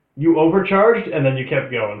you overcharged and then you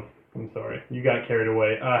kept going. I'm sorry, you got carried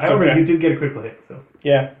away. However, okay. you did get a critical hit. So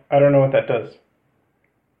Yeah, I don't know what that does,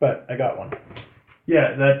 but I got one.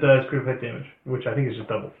 yeah, that does critical hit damage, which I think is just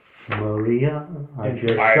double. Maria, I And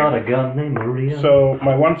just I- shot a gun named Maria. So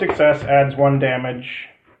my one success adds 1 damage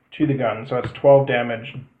to the gun, so it's 12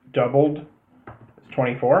 damage doubled. It's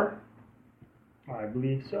 24. I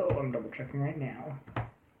believe so. I'm double checking right now.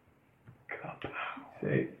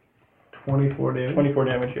 Say 24 damage. 24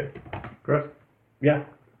 damage, yeah. Gross. Yeah,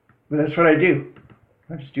 that's what I do.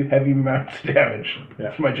 I just do heavy amounts of damage.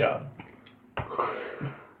 That's my job.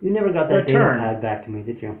 You never got that data Return. pad back to me,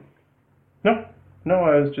 did you? No,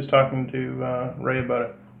 I was just talking to Ray about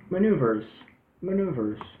it. Maneuvers.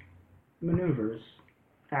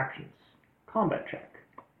 Actions. Combat check.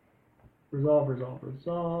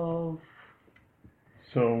 Resolve.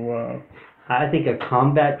 So, I think a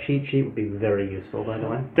combat cheat sheet would be very useful, by the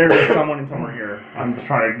way. There is someone in somewhere here. I'm just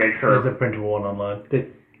trying to make There's sure. a printable one online.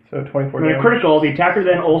 so 24 When a damage. critical, the attacker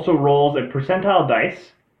then also rolls a percentile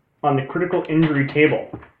dice on the critical injury table.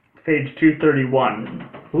 Page 231.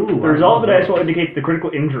 Ooh, The result of the dice will indicate the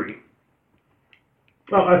critical injury.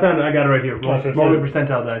 Oh, I found it. I got it right here. Roll, Oh, so it's roll the a-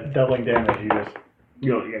 percentile dice. Doubling damage, you just.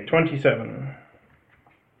 27.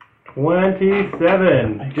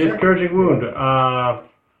 27. Discouraging wound.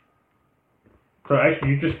 So actually,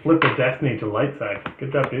 you just flipped the destiny to light side.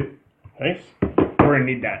 Good job, dude. Nice. We're gonna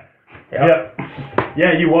need that. Yep.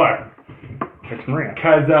 Yeah, you are. It's Maria.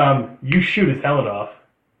 Because you shoot his helmet off,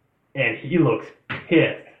 and he looks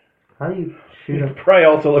pissed. How do you shoot a... Probably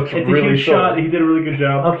also looks It's a really huge shot. sore. He did a really good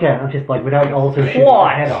job. Okay, I'm just like, without also shooting What?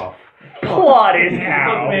 the head off. Plot is Look,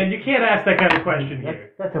 how. man, you can't ask that kind of question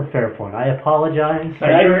here. That's a fair point. I apologize. It's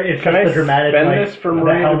Can just I the dramatic, spend like, this for the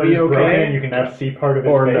Maria to helmet be is broken, okay? and you can now see part of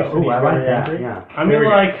his Or face. no? and Ooh, he's I very like that, angry. yeah. I There mean, we go.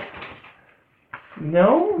 like,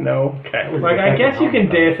 no? No. Okay. Like, I guess you can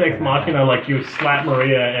Deus Ex Machina, like, you slap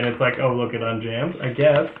Maria, and it's like, oh, look, it unjams, I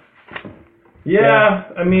guess. Yeah,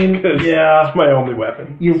 I mean, yeah. It's my only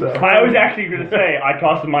weapon. So. I was actually gonna say I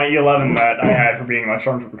tossed my E11 that I had for being my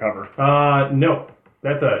stormtrooper cover. No.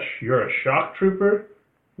 You're a shock trooper,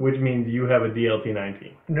 which means you have a DLT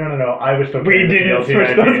 19. No, I was still. We carrying the didn't DLT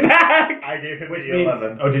switch 19. those back. I gave him Which the means,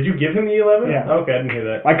 11. oh, did you give him the 11? Yeah. Okay, I didn't hear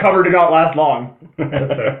that. My cover did not last long. That's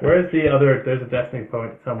fair. Where's the other, there's a Destiny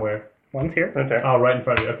point somewhere. One's here. Right there. Oh, right in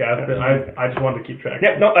front of you. Okay, I just wanted to keep track.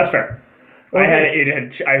 Yep. No, that's fair. I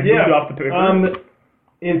moved Yeah. off the paper.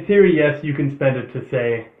 In theory, yes, you can spend it to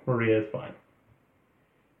say Maria is fine.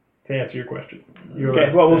 To answer your question. You're Okay.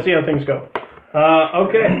 right. Well, we'll see how things go.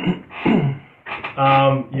 Okay.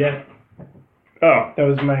 Yeah. Oh, That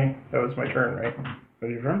was my turn, right?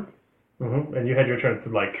 was your turn? Mm-hmm. And you had your turn to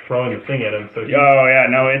like throwing the thing at him. So Oh yeah,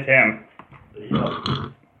 no, it's him.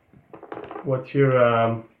 what's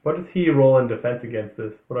your what does he roll in defense against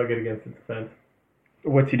this? What do I get against his defense?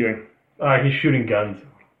 What's he doing? He's shooting guns.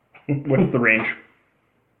 What's the range?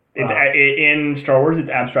 It's in Star Wars, it's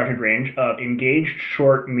abstracted range of engaged,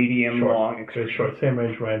 short, medium, Short. long, It's extreme. short, same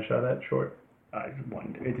range Ryan shot at, short.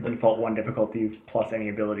 It's a default 1 difficulty plus any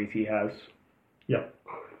abilities he has. Yep.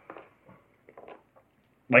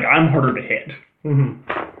 Like, I'm harder to hit. Mm-hmm.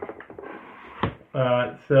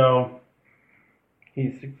 So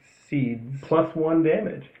He succeeds. +1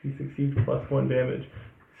 damage. He succeeds +1 damage.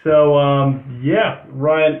 So yeah,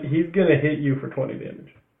 Ryan, he's gonna hit you for 20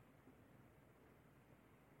 damage.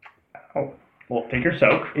 Oh. Well, take your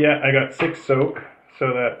soak. Yeah, I got 6 soak,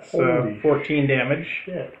 so that's Holy 14 damage.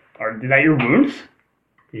 Shit. Is that your wounds?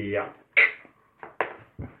 Yeah.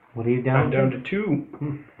 What are you I'm down down to? to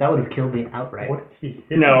 2. That would have killed me outright. What did he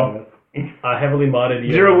hit No. him with? Heavily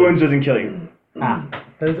modded. Zero E11. wounds doesn't kill you. Ah,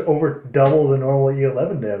 That is over double the normal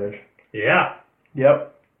E11 damage. Yeah.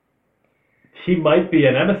 Yep. He might be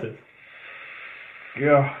a nemesis.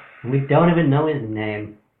 Yeah. we don't even know his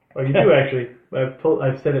name. Oh, you do actually.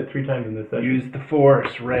 I've said it 3 times in this session. Use the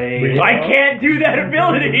force, Ray. I can't do that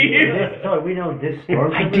ability! This, so we know this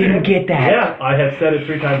storm. get Yeah, I have said it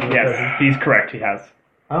 3 times in this session. Yes, he's correct, he has.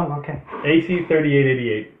 Oh, okay. AC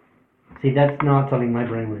 3888. See, that's not something my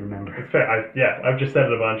brain would remember. It's fair. I've just said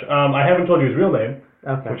it a bunch. I haven't told you his real name,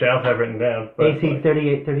 Okay. which I also have written down. But AC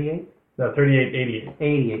 3838? No, 3888.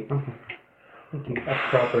 88. Okay. Thank you. A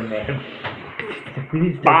proper name. We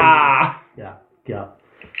need to Bah! Yeah, yeah.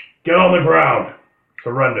 Get on the ground.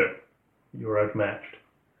 Surrender. You are outmatched.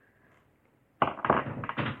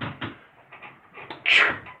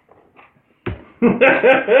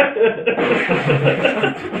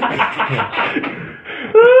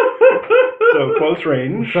 So close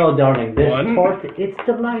range. So, darling, this One. port, it's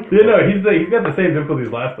delightful. Yeah, no, he's got the same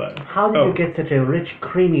difficulties last time. How did Oh. you get such a rich,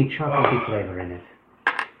 creamy, chocolatey flavor in it?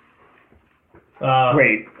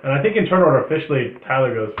 Wait. And I think in turn order officially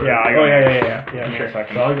Tyler goes first. Yeah, I Oh got yeah. Give me a Sure.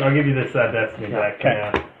 second. So I'll give you this destiny back. Okay.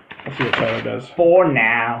 Yeah. Let's see what Tyler does. For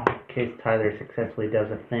now. In case Tyler successfully does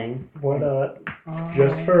a thing. What,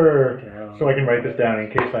 just for, so I can write this down in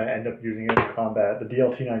case I end up using it in combat, the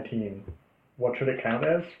DLT-19, what should it count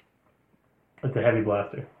as? It's a heavy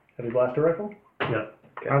blaster. Heavy blaster rifle? Yeah.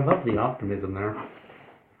 I love the optimism there.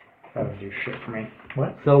 That doesn't do shit for me.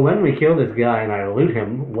 So when we kill this guy and I loot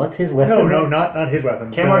him, what's his weapon? No, not his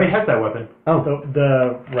weapon. Cam already has that weapon. Oh,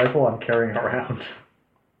 The rifle I'm carrying around.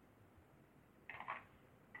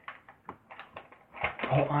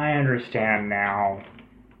 Oh, I understand now.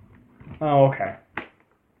 Oh, okay.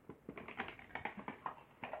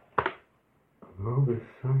 all the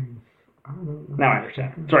signs. I don't know. Now I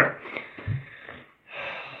understand. Sorry.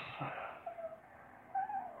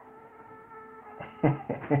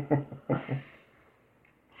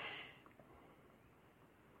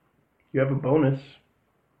 You have a bonus.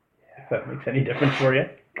 If that makes any difference for you.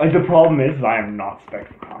 Like, the problem is I am not spec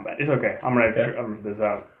for combat. It's okay. I'm gonna figure this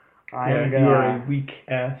out. You are a weak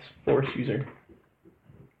ass force user.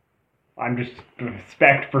 I'm just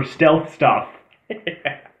spec for stealth stuff. Get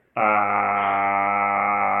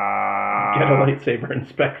a lightsaber and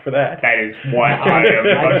spec for that. That is what I am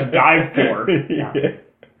about to dive for. Yeah.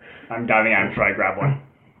 I'm diving out and try to grab one.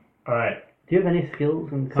 All right. Do you have any skills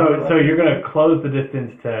in So combat? you're gonna close the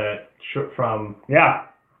distance to from. Yeah.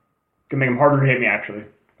 Gonna make them harder to hit me, actually.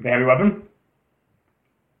 They heavy weapon?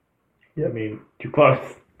 I mean, Too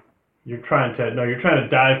close. you're trying to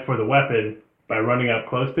dive for the weapon by running up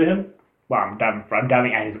close to him. Well, I'm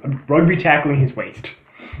diving at his, I'm rugby tackling his waist.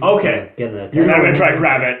 Okay. Get an attack. You're not gonna try to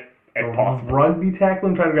grab it if possible. Rugby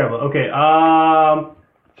tackling, trying to grab it. Okay.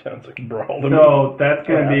 Sounds like a brawl to me. So that's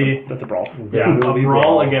gonna be That's a brawl. yeah, will a be brawl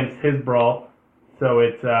brawl. against his brawl. So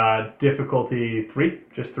it's difficulty 3,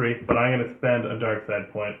 just 3. But I'm gonna spend a dark side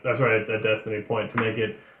point. That's right, a destiny point to make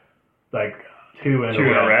it like 2 and 2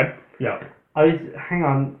 in a red. Yeah. Hang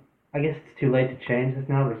on. I guess it's too late to change this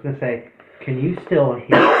now. I was gonna say, can you still hit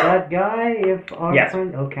that guy if our Yes.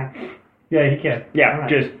 friend? Okay. Yeah, he can. Yeah, Alright.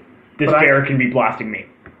 just despair can be blasting me.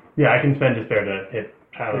 Yeah, I can spend despair to hit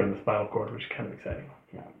Tyler in the spinal cord, which is kind of exciting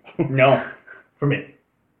No, for me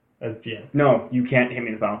as GM. no, you can't hit me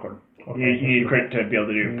in the spinal cord. Okay. You need a crit to be able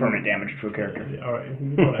to do permanent damage to a character. Yeah, all right, you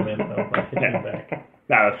know what I meant. Though. I'll hit you back.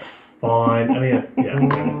 That was Fine. I mean, yeah.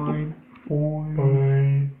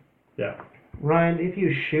 Yeah. Ryan, if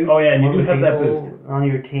you shoot Oh, yeah, and you one do of have the that people on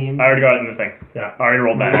your team, I already got it in the thing. Yeah. I already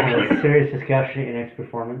rolled that actually. serious discussion in next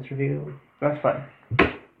performance review. That's fine.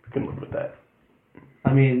 Can live with that.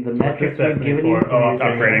 I mean, the metrics we've given you Oh, for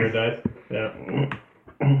upgrading your your dice. Yeah.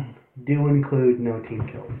 do include no team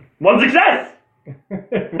kills. One success!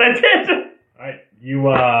 That's it! Alright, you,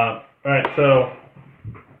 alright, so,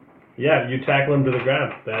 yeah, you tackle him to the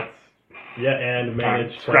ground. That's, yeah, and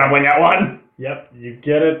manage. Scrabbling at one. Yep, you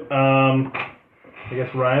get it. I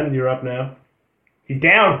guess, Ryan, you're up now. He's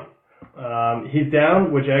down. He's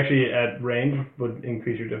down, which actually at range would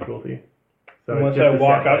increase your difficulty. So Once it's I just a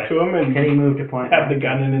walk up setback. to him and Can he move to point? have the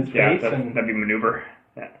gun in his Yeah, face and that'd be maneuver.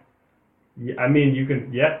 Yeah, I mean, you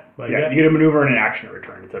can, yeah. Like, Yeah, you get a maneuver and an action in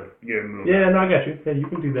return. So you get a move. Yeah, no, I got you. Yeah, you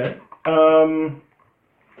can do that. So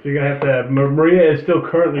you're gonna have to. Maria is still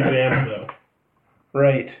currently jammed though.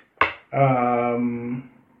 right. Can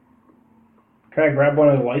I grab one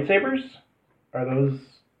of the lightsabers? Are those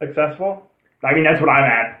accessible? I mean, that's what I'm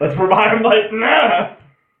at. That's where I'm like, nah.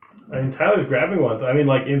 I mean, Tyler's grabbing one. So, I mean,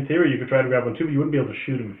 like in theory, you could try to grab one too, but you wouldn't be able to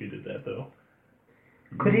shoot him if you did that though.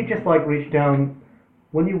 Could he just like reach down?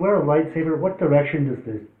 When you wear a lightsaber, what direction does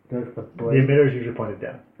the The blade? emitter's usually pointed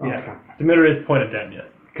down. Yeah, the emitter is pointed down. Yes.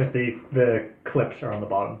 Because the clips are on the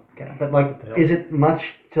bottom. Okay. But like, is it much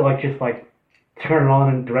to like just like turn it on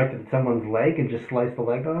and direct it at someone's leg and just slice the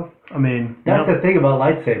leg off? I mean, That's the thing about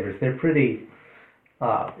lightsabers; they're pretty.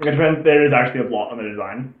 It depends. There is actually a lot on the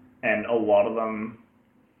design, and a lot of them.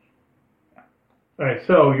 All right,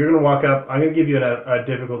 so you're gonna walk up. I'm gonna give you a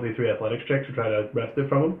difficulty 3 athletics check to try to wrest it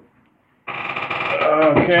from him.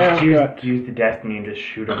 Okay, I've got Use the destiny and just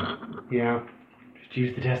shoot him. Yeah. Just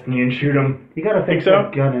use the destiny and shoot him. You gotta Think fix so?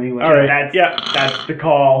 that gun anyway. All right. That's the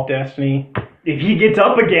call. Destiny. If he gets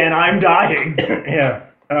up again, I'm dying. Yeah.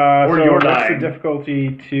 Or so you're what's dying. the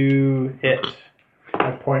difficulty to hit?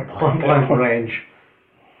 At point Point blank range.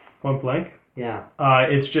 Point blank. Yeah.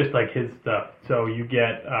 It's just like his stuff. So you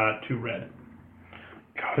get 2 red.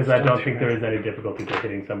 Because I don't think there is any difficulty to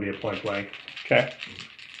hitting somebody at point blank. Okay.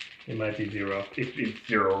 It might be 0. It's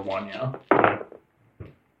 0 or 1, yeah.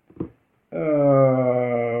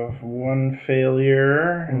 1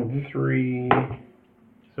 failure and 3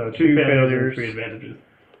 So 2 Two failures, failures. 3 advantages.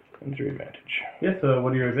 and 3 advantage. Yeah, so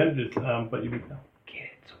what are your advantages? But you beat them.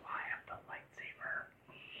 Kids, I have the lightsaber.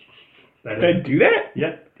 That Did I is, do that?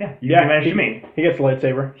 yeah. Yeah, you Yeah, advantage he- to me. He gets a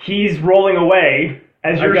lightsaber. He's rolling away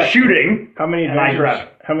as I you're got- shooting. How many And I grab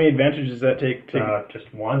advantages? How many advantages does that take?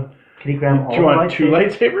 Just 1. Can he grab all Do you want the 2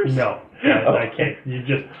 lightsabers? lightsabers? No, Oh. I can't. You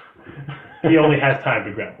just. He only has time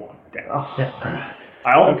to grab 1. Oh, yeah.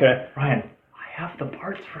 I'll. Okay. Ryan, I have the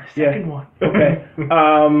parts for a Yeah. second one. Okay.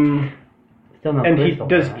 Still no And he crystal,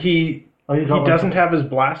 does right? he Oh, you he got doesn't one. have his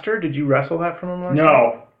blaster? Did you wrestle that from him last time?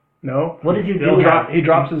 No. No. What did you Still do? have- He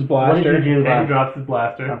drops his What blaster. did you do? He last- drops his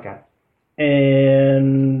blaster. Okay.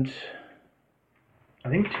 And I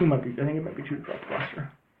think it might be 2 to drop the blaster.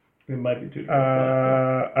 It might be 2.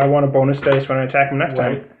 I want a bonus dice when I attack him next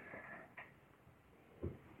time.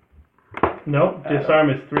 Nope, disarm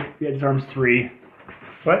is 3. Yeah, disarm's 3.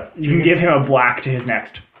 What? You can give him a black to his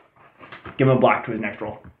next. Give him a black to his next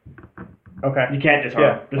roll. Okay. You can't disarm.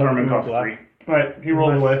 Yeah. Disarming I'll costs give him a 3. Alright, he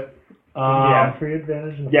rolls away. Yeah. 3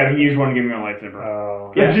 advantage. And Yeah, but he used one to give me a lightsaber.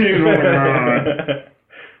 Oh. Yeah, he used one to give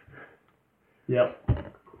me Yep.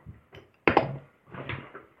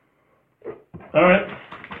 Alright.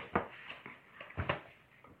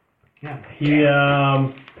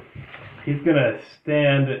 Yeah. He's gonna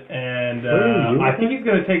stand and What are you I think he's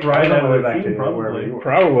gonna take Ryan I out don't know of the back scene to wherever probably. you were.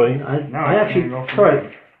 Probably. I actually,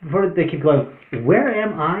 sorry, before they keep going, where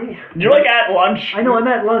am I? You're like at lunch. I know I'm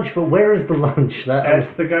at lunch, but where is the lunch? That I was,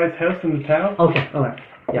 That's the guy's house in the town. okay, alright.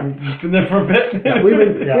 Yeah. He's been there for a bit. Yeah, we've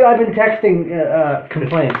been, Yeah. I've been texting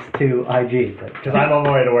complaints to IG, but Because I'm on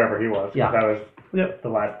my way to wherever he was. 'Cause Yeah. That was Yep. the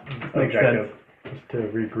last Makes objective. Was to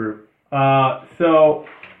regroup. So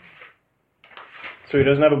So he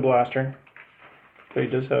doesn't have a blaster. But he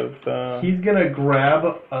does have he's gonna grab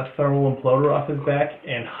a thermal imploder off his back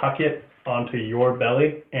and huck it onto your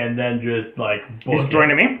belly, and then just like book He's it.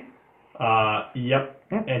 joining me. Yep.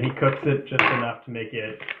 And he cooks it just enough to make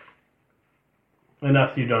it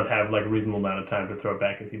enough so you don't have like a reasonable amount of time to throw it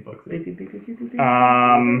back as he books it.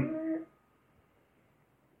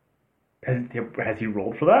 Has he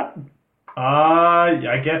rolled for that?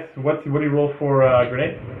 I guess what do you roll for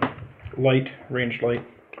grenade? light, ranged light.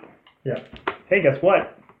 Yeah. Hey, guess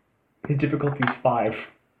what? His difficulty's 5.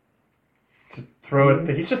 Throw it.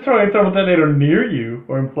 He's just throwing a thermal detonator near you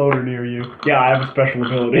or imploder near you. Yeah, I have a special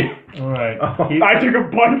ability. All right. I took a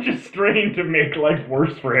bunch of strain to make life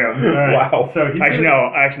worse for him. All right. Wow. So he's Actually,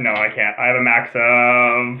 gonna- no, I can't. I have a max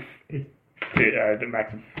of.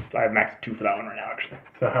 I have max of 2 for that one right now, actually.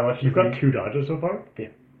 So how much? You've got 2 dodges so far?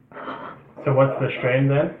 So what's the strain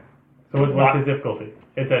then? So what's his difficulty?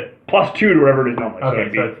 It's at Plus 2 to whatever it is normally. okay,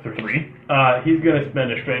 it'd so be it's 3. 3. He's gonna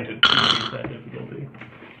spend a strain to decrease that difficulty.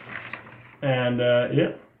 And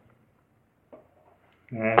yeah.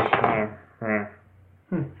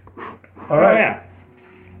 All right. Yeah.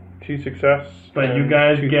 2 success. But you and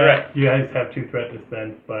guys 2 threat. you guys have 2 threat to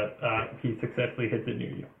spend, but he successfully hits it near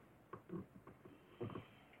you.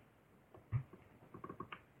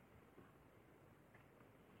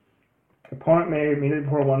 Opponent may immediately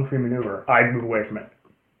pour 1 free maneuver. I move away from it.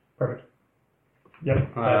 Perfect.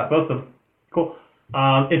 Yep. Both of them. Cool.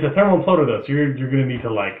 It's a thermal imploder though, so you're gonna need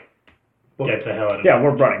to like get the hell out of Yeah, it.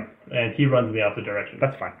 we're running. And he runs in the opposite direction.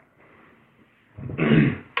 That's fine.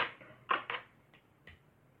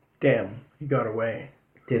 Damn, he got away.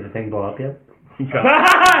 did the thing blow up yet? He got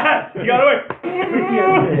You got away.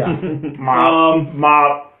 Yeah.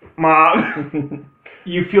 Mop.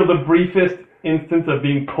 you feel the briefest instance of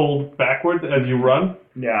being pulled backwards as you run,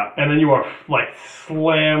 Yeah. and then you are like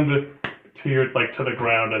slammed to the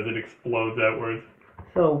ground as it explodes outwards.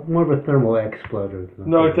 So more of a thermal exploder.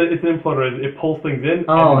 No, it's an imploder. It pulls things in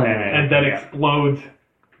Oh, and then yeah. explodes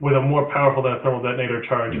with a more powerful than a thermal detonator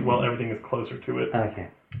charge while everything is closer to it. Okay.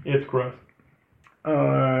 It's gross.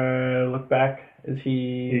 Look back. Is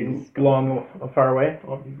he long, far away?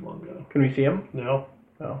 Oh, he's long gone. Can we see him? No.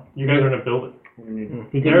 No. You guys are in a building. He didn't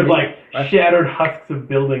There's leave- like shattered husks of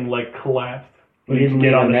building like collapsed. he didn't leave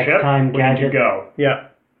Get a on the next ship. time Where did you gadget. go? Yeah.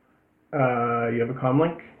 You have a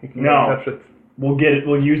comlink? You can No. get in touch with. We'll get it.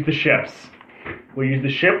 We'll use the ships. We'll use the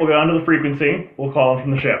ship. We'll go onto the frequency. We'll call them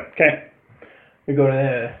from the ship. Okay. We go to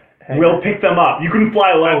the. We'll pick them up. You can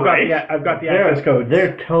fly low, I've got right? the, I've got the access codes.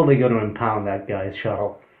 They're totally going to impound that guy's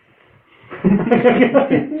shuttle. The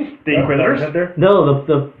Inquisitors. Bartender? No,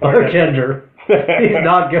 the bartender. He's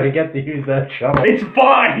not going to get to use that shuttle. It's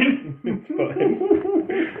fine.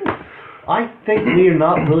 I think we are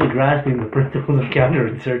not really grasping the principles of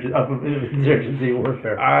insurgency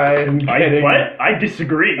warfare. I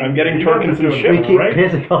disagree. I'm getting Torkinson's We ship. keep right?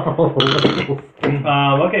 pissing off all the locals.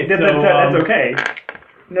 Okay, so That's okay.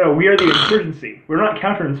 No, we are the insurgency. We're not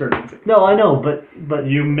counterinsurgency. No, I know, but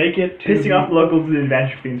you make it to Pissing off the locals is the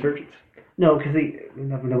advantage of the insurgents. no, because we're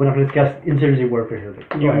not going to discuss insurgency warfare here.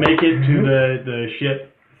 You make it to the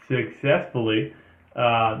ship successfully.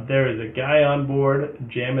 There is a guy on board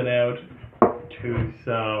jamming out to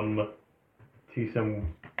some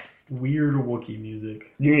weird Wookiee music.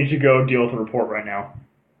 You need to go deal with the report right now.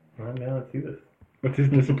 All right, now let's do this. What's his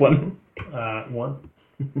discipline? 1.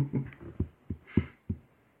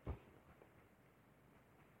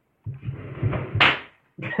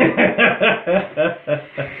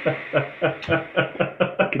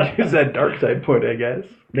 Could use that dark side point, I guess.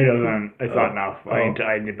 It doesn't. It's not enough.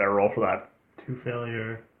 I need a better roll for that. 2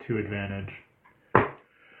 failure, 2 advantage.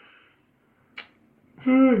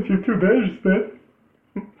 It's your 2 advantages, man.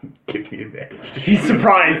 Give me advantage. He's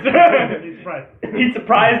surprised. He's surprised. He's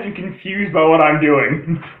surprised and confused by what I'm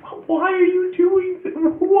doing. Why are you doing this?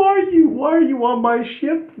 Why are you on my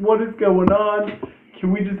ship? What is going on?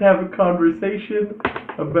 Can we just have a conversation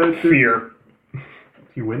about this? Fear. Do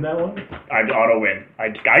you win that one? I auto win. I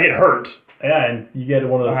get hurt. Yeah, and you get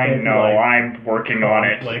one of those I fancy, know. like, I'm working on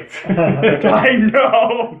it. conflicts. I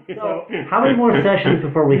know. So, how many more sessions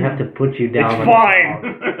before we have to put you down? It's fine.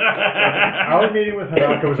 Our meeting with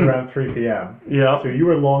Hanaka was around 3 p.m. Yeah. So you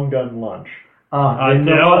were long done lunch. There's a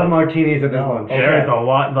no. lot of martinis at this No. lunch. There's a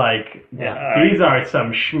lot, like, Yeah. these are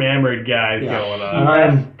some schmammered guys Yeah. going And on.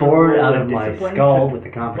 I'm bored out of my Discipline. skull with the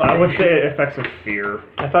What's conversation. the effects of fear?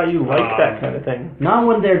 I thought you liked that kind of thing. Not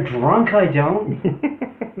when they're drunk, I don't.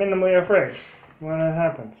 Minimally afraid. When it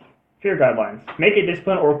happens. Fear guidelines. Make a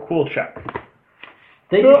discipline or cool check.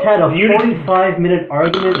 They just had a You- 45-minute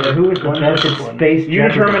argument of who was the best at space. You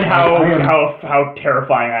jeopardy. determine I am- how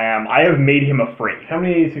terrifying I am. I have made him afraid. How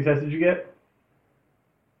many successes did you get?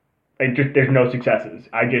 There's no successes.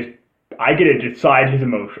 I get to decide his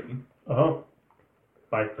emotion. Uh-huh.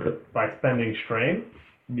 By spending strain?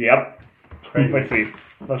 Yep. Crazy. Let's see.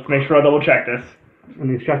 Let's make sure I double check this. I'm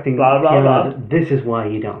instructing Blah, blah, Kiana blah. that this is why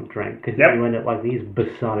you don't drink, because Yep. you end up like these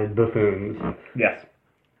besotted buffoons. Yes.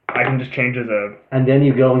 I can just change as a And then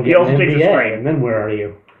you go and He get also an takes a MBA, strain. and then where are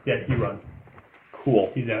you? Yeah, he runs. cool.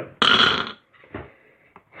 He's out.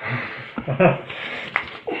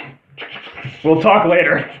 We'll talk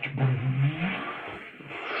later.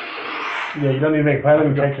 Yeah, you don't need to make a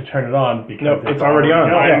pilot check to turn it on because Nope, it's already on.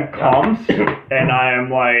 I'm comms, and I am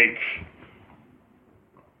like,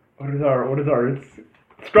 what is our? It's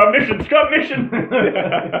scrub mission.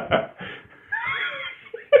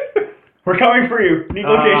 We're coming for you. Need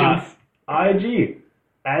locations. IG,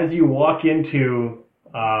 as you walk into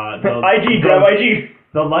IG, grab IG.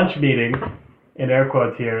 the lunch meeting, in air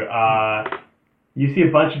quotes here, you see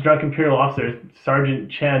a bunch of drunk Imperial officers. Sergeant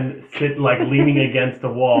Chen sit like leaning against a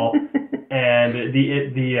wall, and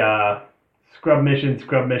the scrub mission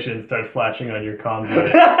starts flashing on your comms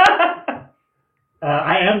unit.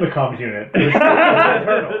 I am the comms unit.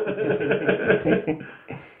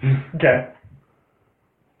 Okay.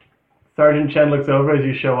 Sergeant Chen looks over as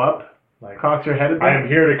you show up, Like, cocks her head at them. I am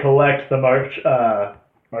here to collect the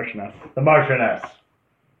Marchioness. the Marchioness.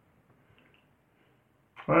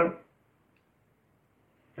 Well,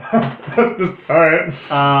 Alright.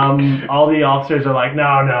 all the officers are like,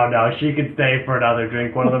 no, she could stay for another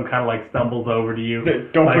drink. One of them kind of like stumbles over to you,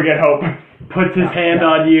 Don't like, forget Hope. puts his hand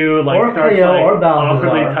on you, like Or starts Cleo, like or Balthazar.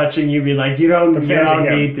 awkwardly touching you, being like, you don't need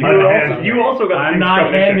to. You also got. I'm the not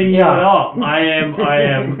scrub mission. handing you Yeah. at all. I am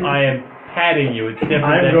patting you. It's different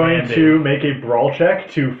I'm than going handing. to make a brawl check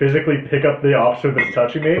to physically pick up the officer that's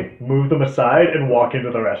touching me, move them aside, and walk into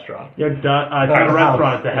the restaurant. You're done. It's That's not a the restaurant.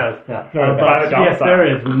 house. It's a house. Yeah. No, But private yes, domicile. there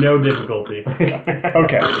is no difficulty.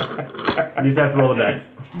 Okay. You just have to roll the dice.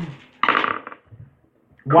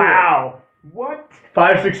 Wow. What?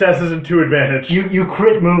 5 successes and 2 advantage. You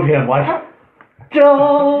crit move him, like,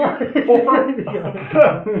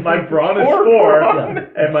 My brawn is 4,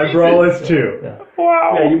 and my brawl is 2.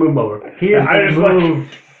 Wow. Yeah, you move him over. He has I been just like-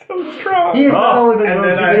 moved. So strong. He has not only been and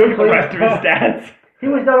moved then I- The physically, rest of his stats. he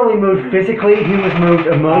was not only moved physically, he was moved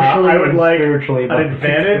emotionally I would and like spiritually. an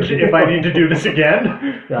advantage if I need to do this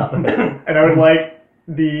again. Yeah. And I would like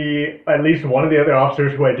at least one of the other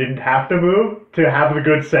officers who I didn't have to move to have the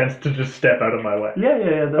good sense to just step out of my way. Yeah.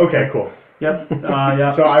 That's Okay, cool. Yep.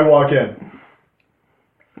 Yeah. So I walk in.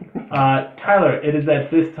 Tyler, it is at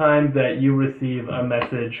this time that you receive a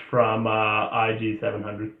message from IG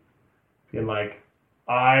 700. Being like,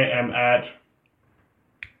 I am at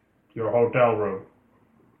your hotel room.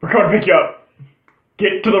 We're going to pick you up.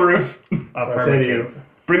 Get to the roof. Affirmative.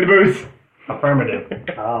 Bring the booze. Affirmative.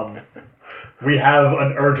 We have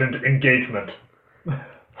an urgent engagement. You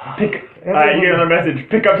get another message.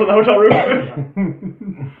 Pick up to the hotel roof.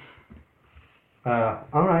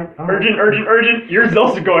 All right. Urgent. Yours is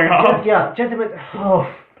also going off. Yeah, gentlemen.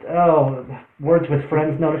 Oh, words with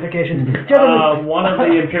friends notifications. Gentlemen. One of the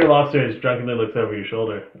Imperial officers drunkenly looks over your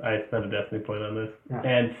shoulder. I spent a destiny point on this. Yeah.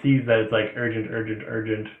 And sees that it's like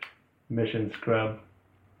urgent, mission scrub.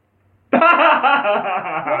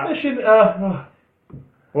 What mission,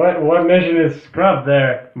 what mission is scrub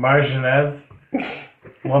there, Martinez?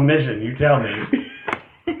 What mission? You tell me.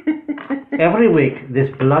 Every week, this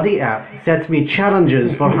bloody app sets me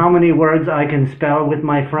challenges for how many words I can spell with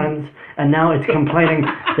my friends, and now it's complaining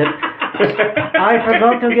that I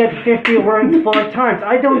forgot to get 50 words 4 times.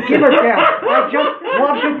 I don't give a damn. I just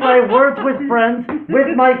want to play Words with Friends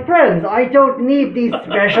with my friends. I don't need these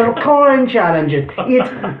special coin challenges. It's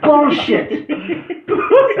bullshit.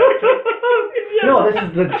 No, this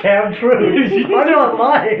is the damn truth. I'm not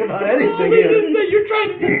lying about anything here. That you're trying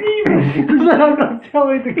to deceive me. I'm not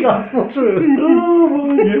telling the gospel truth. Oh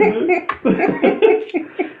my goodness.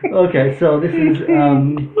 Okay, so this is I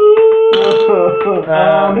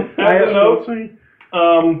don't know.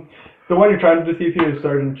 The one you're trying to deceive here is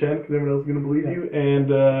Sergeant Chen, because everyone else is going to believe you, and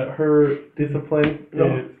her discipline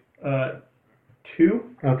is 2,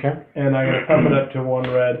 okay. and I'm going to pump it up to 1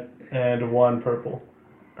 red and 1 purple.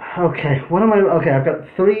 Okay, what am I? Okay, I've got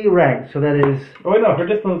 3 ranks, so that is. Oh wait, no, her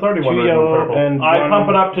discipline is already 1 red and 1 purple. and I 1 pump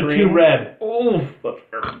it up to green. 2 red.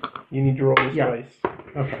 You need to roll this Yeah. twice.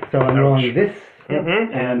 Okay, so I'm rolling this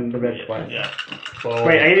Mhm. and the red twice. Yeah. So,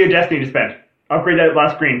 Wait, I gave you a destiny to spend. Upgrade that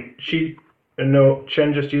last green. No,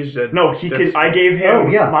 Chen just used it. No, he could. I gave him Oh,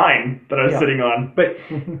 yeah. mine that I was Yeah. sitting on. But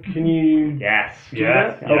can you? Yes.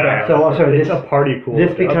 yes. Okay. yes. So sorry, It's this a party pool.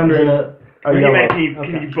 this becomes a. A Can yellow. you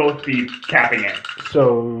Okay. both be capping it?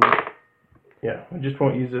 So, yeah, I just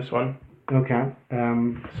won't use this one. Okay.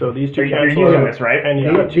 So these 2 You're cancel using out, this, right? and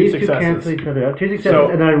you got 2 these 2 cancel successes. each other out. 2 successes, So-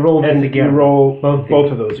 and I roll this And again. you roll Both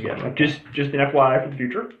both of those again. Just an FYI for the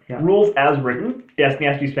future. Yeah. Rules as written. Destiny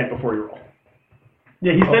has to be spent before you roll.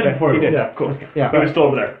 Yeah, he spent Okay, it before he you. did. Yeah. Cool. Yeah. But it's still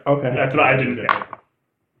over there. Okay. That's what I didn't do.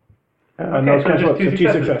 And those So cancel just out, 2 so 2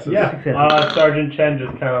 successes. successes. Yeah. Successes. Sergeant Chen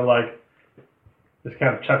just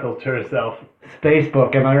kind of chuckles to herself.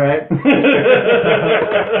 Spacebook, am I right?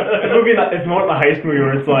 It's more like the heist movie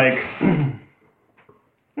where it's like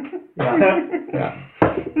Yeah.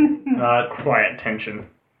 quiet tension.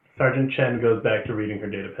 Sergeant Chen goes back to reading her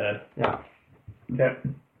data pad. Yeah. Okay.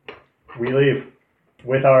 We leave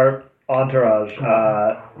with our entourage,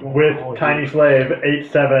 with Tiny Slave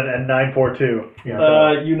 87 and 942.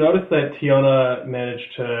 You notice that Tiana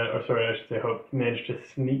managed to, Hope managed to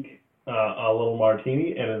sneak a little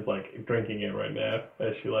martini and is like drinking it right now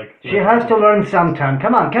as she like. She has to learn sometime.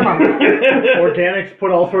 Come on. Organics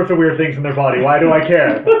put all sorts of weird things in their body. Why do I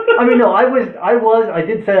care? I mean, no, I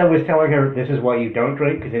did say I was telling her this is why you don't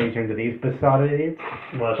drink, because then you turn to these besotted idiots.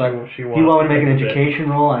 Well, Like, she if you want to make an to education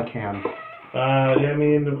roll, I can. Yeah, I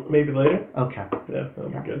mean maybe later. Okay. Yeah, that'll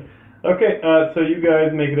be good. Okay, so you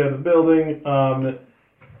guys make it out of the building.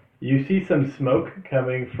 You see some smoke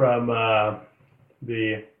coming from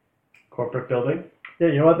the corporate building. Yeah,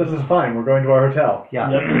 you know what? This is fine. We're going to our hotel.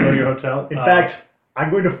 Yeah. Yep, you go to your hotel. In fact,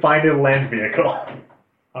 I'm going to find a land vehicle.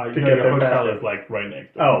 you to know get your there hotel faster. is like right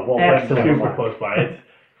next. Oh, well, Excellent. then Super close by. It's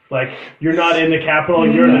like you're not in the capital.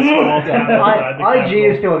 You're in a small town outside the IG is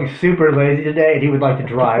capital. feeling super lazy today, and he would like to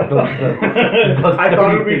drive. Those I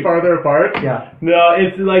thought it would be farther apart. Yeah. No,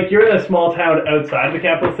 it's like you're in a small town outside the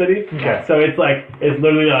capital city. Okay. So it's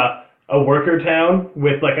literally a worker town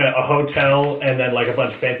with like a hotel and then like a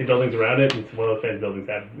bunch of fancy buildings around it. And one of those fancy buildings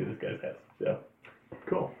happens to be this guy's house. So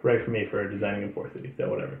cool. Right for me for designing in 4 City. So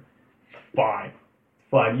whatever. Fine.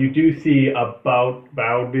 You do see a bow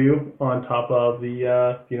view on top of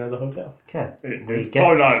the the hotel. Okay.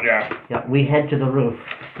 Oh no, yeah. Yeah. We head to the roof.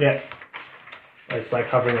 Yeah. It's like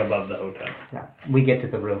hovering above the hotel. Yeah. We get to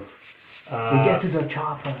the roof. We get to the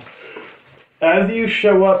chopper. As you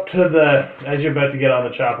show up as you're about to get on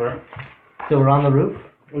the chopper. So we're on the roof.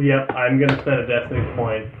 Yep, I'm gonna spend a destiny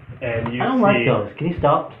point, and you I don't see. like those. Can you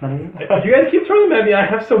stop spending them? You guys keep throwing them at me. I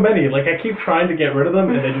have so many. Like I keep trying to get rid of them,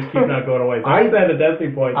 and they just keep not going away. So I spend a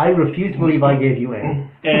destiny point, I refuse to believe I gave you a.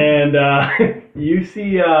 and you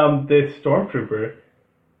see this stormtrooper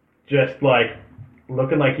just like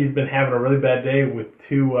looking like he's been having a really bad day with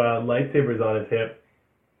 2 lightsabers on his hip.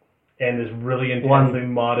 And this really intensely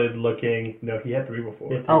modded looking. No, he had 3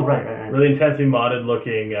 before. Oh, right. Really intensely modded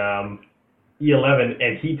looking E11,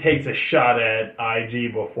 and he takes a shot at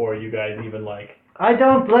IG before you guys even like I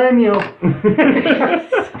don't blame you.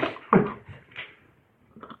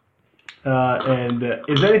 And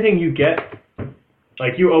is there anything you get?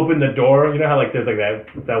 Like you open the door, you know how like there's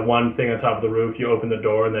like that one thing on top of the roof, you open the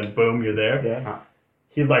door and then boom, you're there? Yeah.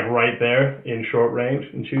 He's like right there in short range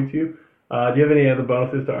and shoots you. Do you have any other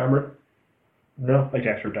bonuses to armor? No. Like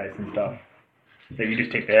extra dice and stuff. So you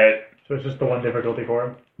just take the hit. So it's just the one difficulty for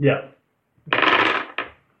him. Yeah.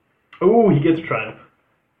 Ooh, he gets a triumph.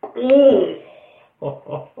 Oh!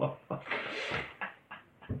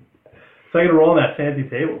 So I can roll on that fancy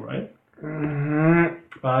table, right?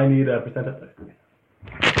 I need a percentile dice.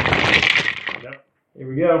 Yep. Here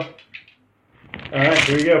we go. Alright,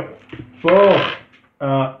 here we go. Boom.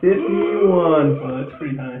 51. Well, that's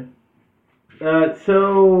pretty high.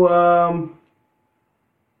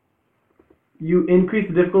 You increase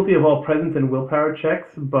the difficulty of all presence and willpower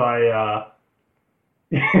checks by,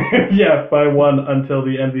 by 1 until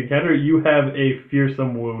the end of the encounter. You have a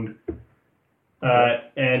fearsome wound.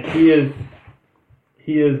 And he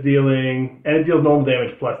is dealing, and it deals normal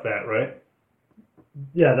damage plus that, right?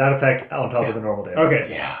 Yeah, that effect on top of the normal damage. Okay.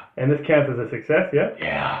 Yeah. And this counts as a success, yeah?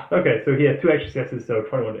 Yeah. Okay, so he has 2 extra successes, so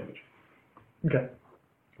 21 damage. Okay.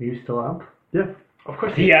 Are you still up? Yeah. Of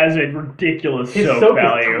course He has a ridiculous His soak soak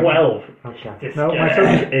value. is 12. Okay. No, my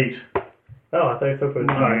soak is 8. Oh, I thought your soak was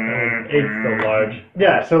 5. I mean, 8's still large.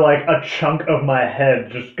 Yeah, so like a chunk of my head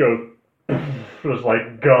just goes, just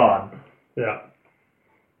like gone. Yeah.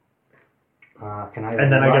 Can I?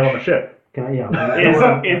 And then I get on the ship. Can I?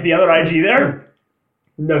 Yeah. Is the other IG there?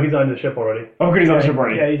 No, he's on the ship already. Oh, good, he's on the ship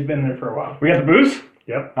already. Yeah, he's been there for a while. We got the boost?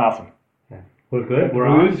 Yep. Awesome. We're good. We're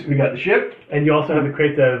on. We got the ship. And you also have the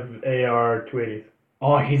crates of AR 280s.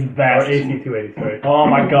 Oh, he's the Or best. AC 280s, sorry. Oh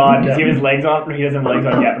my god, does he have his legs on? He doesn't have legs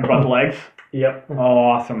on yet, but brought the legs? Yep. Oh,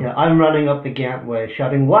 awesome. Yeah, I'm running up the gantway,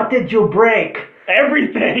 shouting, "What did you break?"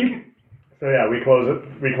 Everything! So yeah, we close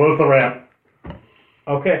it. We close the ramp.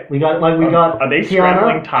 Okay. We got Are they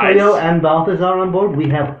scrambling Tiana, ties? Cleo, and Balthazar on board. We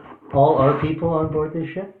have all our people on board this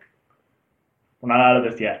ship. We're not out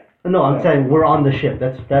of this yet. No, I'm saying we're on the ship.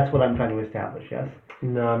 That's what I'm trying to establish. Yes.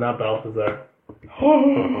 No, not Balthazar.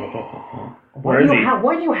 Where is he?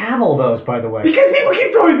 Why do you have all those, by the way? Because people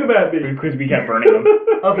keep throwing them at me. Because we kept burning them.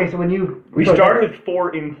 Okay, so when you We started with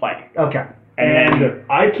 4 in play. Okay. And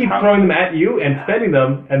I keep throwing them at you and spending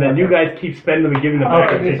them, and then you guys keep spending them and giving them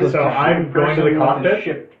back. Okay. So I'm going to the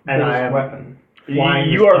cockpit, and I am weapon. flying.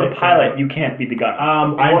 you this are the plane pilot, forward. you can't be the gunner.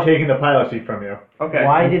 I'm taking the pilot seat from you. Okay.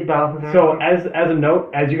 Why did Balthazar? So as a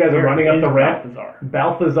note, as you guys are running up the ramp, Balthazar?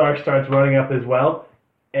 Balthazar starts running up as well,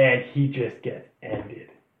 and he just gets ended.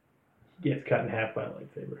 He gets cut in half by a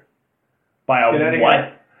lightsaber. By Get outta a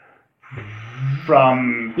what?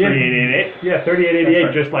 From Yeah. 3888? Yeah, 3888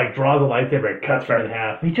 That's just like draws a lightsaber and cuts That's him in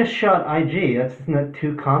half. We just shot IG. Isn't that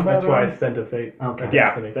 2 combat That's why I rounds? sent a fate. Okay. a Yeah,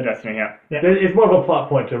 destiny. the Destiny, yeah. It's more of a plot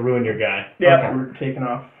point to ruin your guy. Yeah. We're taking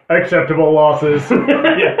off. Acceptable losses.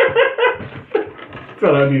 Yeah.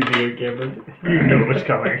 So that needs to be Cameron. You knew it was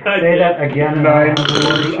coming. Say that again. And Nine, I'll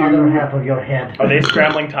blow the other half of your head. Are they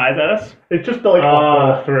scrambling ties at us? It's just like a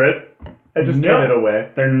hole through it. I just no. turn it away.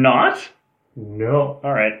 They're not? No.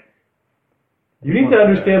 Alright. You need to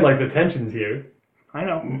understand like the tensions here. I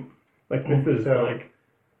know. Like this is like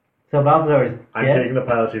So Balthazar is I'm dead. taking the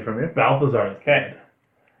pilot seat from you. Balthazar is Okay.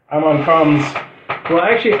 I'm on comms. Well,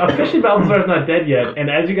 actually, officially Balthazar's not dead yet, and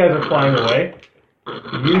as you guys are flying away,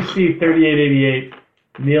 you see 3888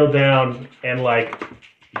 kneel down and like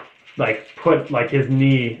put like his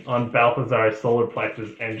knee on Balthazar's solar plexus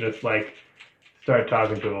and just like start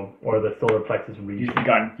talking to him, or the solar plexus reads. Use the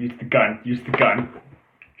gun. Use the gun. Use the gun.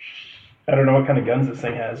 I don't know what kind of guns this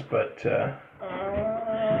thing has, but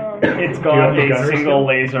It's have got the a gunner single still?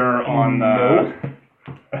 laser on the...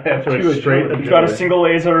 I have So two it's straight. agility. It's got a single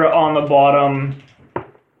laser on the bottom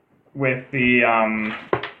with the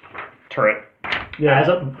turret. Yeah.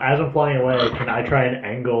 As I'm flying away, can I try and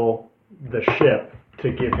angle the ship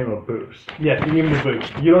to give him a boost? Yes, you give him a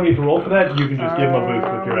boost. You don't need to roll for that. You can just give him a boost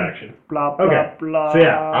with your action. Blah, blah, Okay. blah. So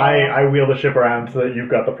yeah, I wheel the ship around so that you've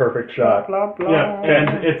got the perfect shot. Blah, blah. Yeah,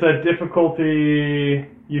 and it's a difficulty.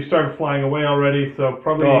 You started flying away already, so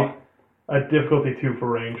probably Oh. a difficulty 2 for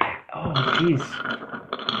range. Oh, jeez.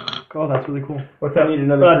 Oh, that's really cool. What's I that? need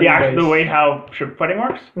another green The dice. way how ship fighting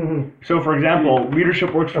works? Mm-hmm. So, for example,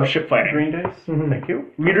 leadership works for ship fighting. Green dice. Thank you.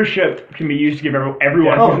 Leadership can be used to give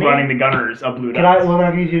everyone Oh, who's running the gunners a blue Can I? dice. Well, can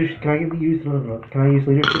I use leadership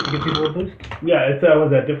to give people a boost? Yeah, it's was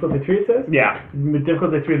that difficulty 3 it says? Yeah.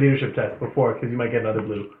 Difficulty 3 leadership test before, because you might get another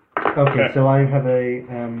blue. Okay, so I have a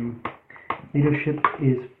leadership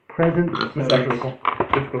is present. So That's actually cool.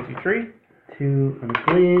 Difficulty 3. 2 and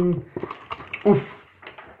green. Oof.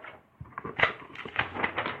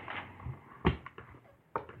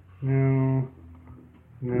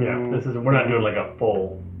 we're not doing like a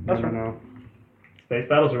full That's I right. don't know. space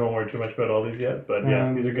battles. We won't worry too much about all these yet, but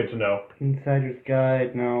yeah, these are good to know. Insider's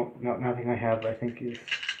Guide. No, nothing I have. I think is.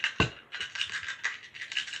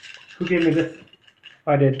 Who gave me this?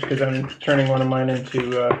 I did, because I'm turning one of mine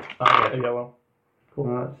into a yellow.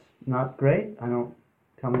 It's not great. I don't.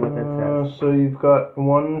 Tell me what that says. So you've got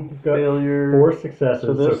one got failure. 4 successes.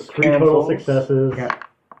 So this 3 total cancels. successes. Yeah.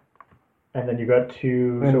 And then you got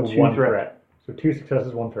 2, And so 2 1 threat. threat. So 2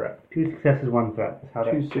 successes, 1 threat. 2 successes, 1 threat. That's how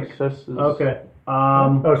that 2 works. successes. Okay.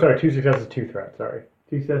 Oh, sorry, 2 successes, 2 threat. Sorry.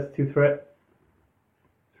 2 successes, 2 threat.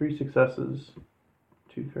 3 successes,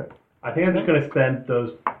 2 threat. I think I'm just gonna spend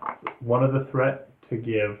one of the threat to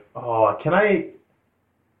give. Oh, can I?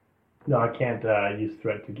 No, I can't use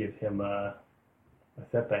threat to give him a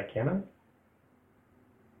setback, can I?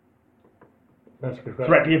 That's a good question.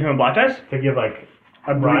 Threat to give him a black dice? To give like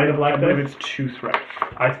I Ryan a black I believe dice? it's 2 threats.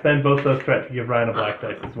 I spend both those threats to give Ryan a black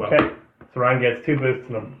dice as well. Okay. So Ryan gets 2 boosts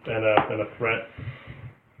and a threat.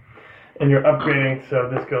 And you're upgrading, so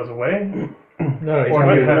this goes away. No, he's Or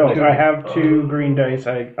not you gonna have do I have 2 green dice.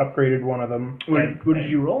 I upgraded one of them. What did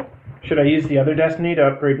you roll? Should I use the other destiny to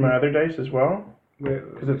upgrade my other dice as well?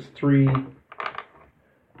 Because it's 3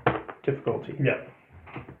 difficulty. Yeah.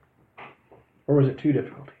 Or was it 2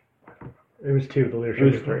 difficulty? It was 2, the It leadership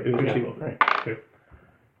was was 3. It was Yeah. 2. Right.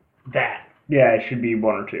 That. Yeah, it should be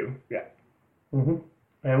 1 or 2. Yeah. Mm-hmm.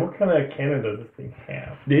 And what kind of cannon does this thing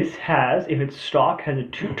have? This has, if it's stock, has a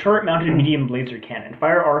 2 turret mounted medium laser cannon.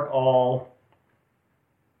 Fire arc all.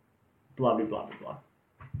 Blah blah blah blah blah.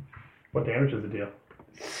 What damage does it deal?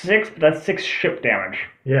 6, but that's 6 ship damage.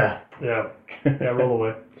 Yeah. Yeah. Yeah, roll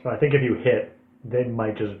away. So I think if you hit, they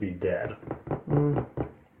might just be dead.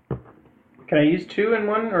 Can I use 2 in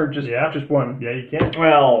one, or just just 1? Yeah, you can.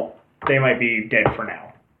 Well, they might be dead for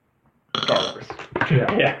now. Star Wars.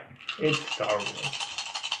 Yeah. Yeah. It's Star Wars.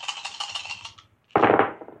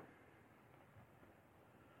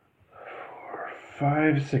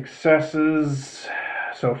 Five successes.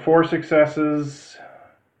 So 4 successes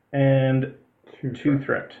and 2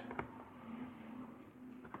 threat.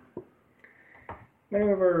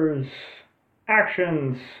 Maneuvers.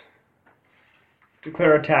 Actions.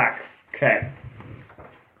 Declare attack. Okay.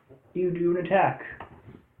 You do an attack.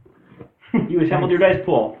 You assembled your dice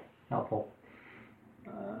pool. Helpful.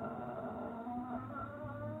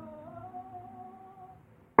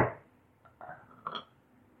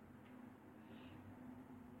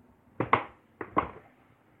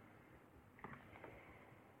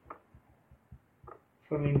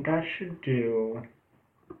 So I mean, that should do.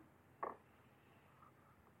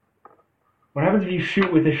 What happens if you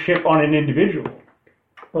shoot with a ship on an individual?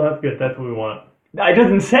 Well, that's good. That's what we want. It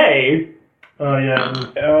doesn't say. Oh,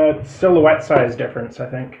 yeah. Silhouette size difference, I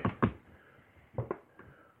think.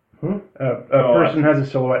 A person has a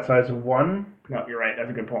silhouette size of 1. No, you're right. That's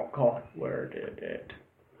a good point. Call. Where did it?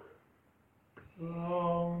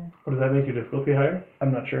 What does that make your difficulty higher?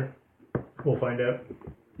 I'm not sure. We'll find out.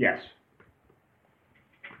 Yes.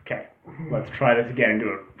 Okay. Let's try this again and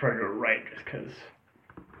try to do it right, just because.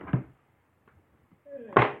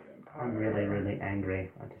 I'm really, really angry.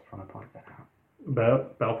 I just want to point that out.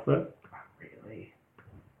 About Balthazar? I'm really,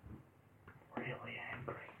 really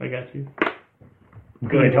angry. I got you.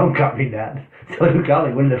 Good, don't cut me that. So you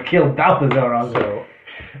probably wouldn't have killed Balthazar also. So,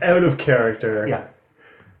 out of character. Yeah.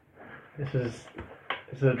 This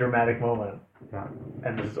is a dramatic moment. Yeah.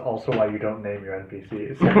 And this is also why you don't name your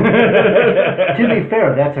NPCs. To be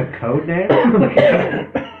fair, that's a code name.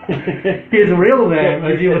 His real name,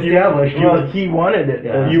 as you established. Well, he wanted it.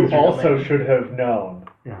 Yeah. You This is also really- should have known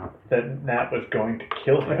Yeah. that Nat was going to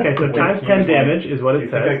kill him. Okay, so when times he 10 was damage is what Do it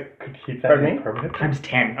you says. think I could keep that Pardon in me? permanent? Times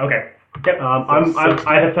 10. Okay. Yep.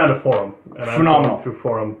 I have found a forum. And I'm Phenomenal. going through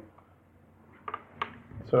forum.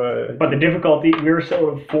 So, But the difficulty, we're a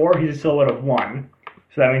silhouette of 4, he's a silhouette of 1.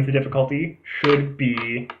 So that means the difficulty should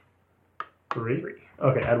be 3?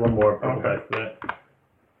 Okay, add 1 more purple Okay. dice to that.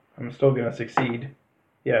 I'm still going to succeed.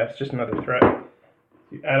 Yeah, it's just another threat.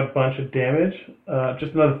 You add a bunch of damage.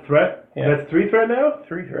 Just another threat. Yeah. That's 3 threat now?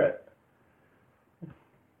 3 threat.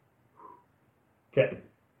 Okay.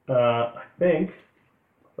 I think,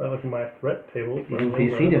 if I look at my threat table, The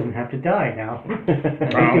NPC doesn't have to die now. And he Oh,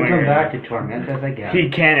 can come yeah. back to torment as I guess. He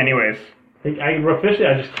can, anyways. Officially,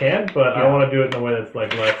 I just can, but I Yeah. want to do it in a way that's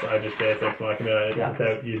like less. I just Deus Ex Machina it Yeah.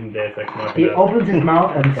 without using Deus Ex He Machina. opens his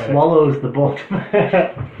mouth and swallows the bolt. Oh,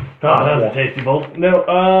 that was a tasty bolt. No,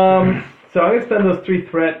 so I'm gonna spend those 3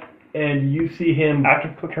 threat, and you see him.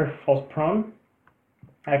 Active character falls prone.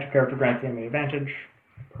 Active character grants the enemy advantage.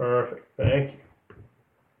 Perfect. Thank you.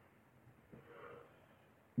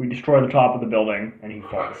 We destroy the top of the building, and he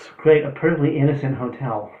falls. Great, a perfectly innocent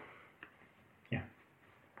hotel.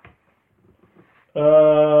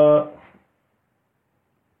 We're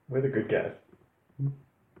the good guys.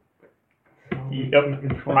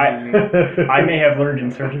 Yep. I may have learned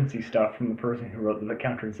insurgency stuff from the person who wrote the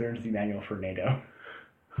counterinsurgency manual for NATO.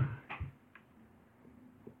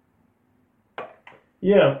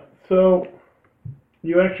 Yeah, so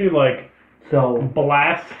you actually So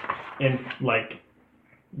blast and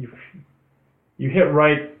you hit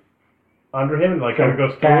right under him and kind of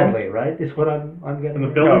goes through him, badly, right? Is what I'm getting. and the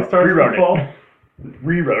building starts rewrote to it. fall,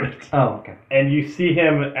 Rewrote it. Oh, okay. and you see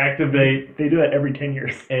him activate They do that every 10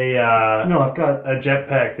 years. a No, I've got. a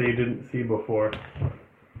jetpack that you didn't see before.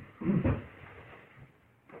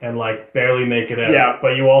 And barely make it out. Yeah.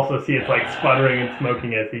 But you also see it's sputtering and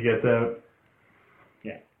smoking as he gets out.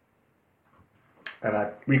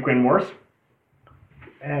 And Weak win wars.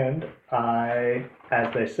 I,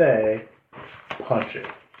 as they say, punch it.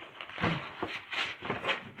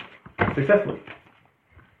 Successfully.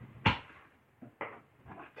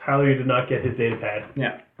 Tyler, you did not get his data pad.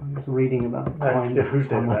 Yeah. I was reading about coins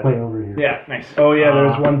who's on my data way pad? over here. Yeah, nice. Oh yeah,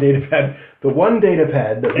 there's one data pad. The one data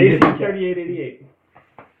pad that we AC didn't get. 3888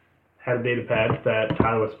 had a data pad that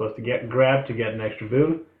Tyler was supposed to grab to get an extra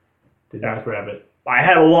boon. Did not grab it. I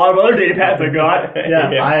had a lot of other data pads I got.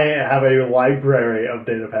 Yeah, I have a library of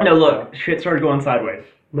data pads. No, look, shit started going sideways.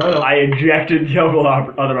 No. I ejected the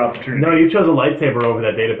other opportunity. No, you chose a lightsaber over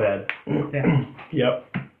that data pad. Yeah.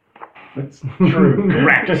 Yep. That's true.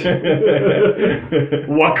 Correct.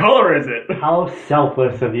 What color is it? How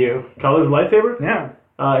selfless of you. Color's lightsaber? Yeah.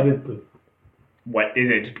 It is blue. What is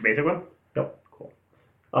it? Just a basic one? Yep. Cool.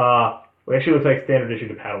 It actually looks like standard issue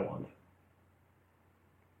to Padawans.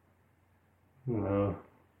 No.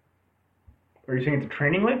 Are you saying it's a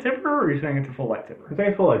training lightsaber, or are you saying it's a full lightsaber? I think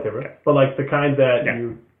it's full lightsaber, but the kind that Yeah.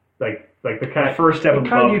 you the The kind. first step The of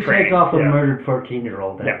kind you training. take off a Yeah. murdered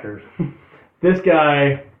 14-year-old Yeah. after. This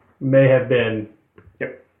guy may have been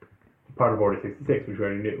Yep. part of Order 66, which we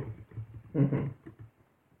already knew. Mhm.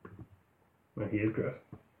 Well, he is gross.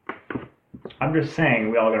 I'm just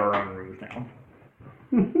saying we all got our own rooms now.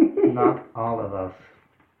 Not all of us.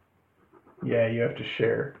 Yeah, you have to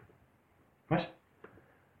share. What?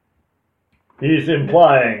 He's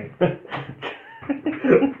implying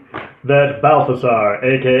that Balthasar,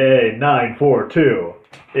 aka 942,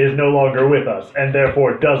 is no longer with us and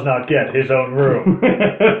therefore does not get his own room.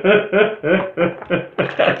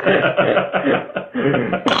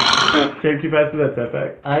 Came too fast for that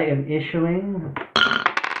setback. I am issuing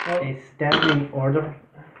a standing order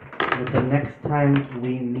that the next time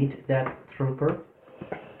we meet that trooper,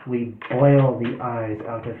 we boil the eyes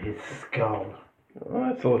out of his skull. Well,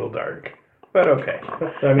 that's a little dark, but okay.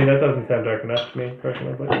 I mean, that doesn't sound dark enough to me,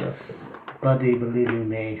 personally, but Buddy, believe you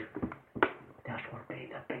me, that will be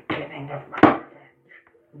the beginning of my revenge,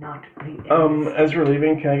 not the end. As we're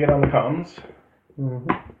leaving, can I get on the comms?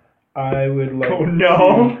 I would like Oh,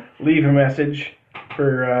 no. to leave a message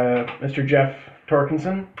for Mr. Jeff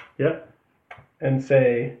Torkinson Yep. and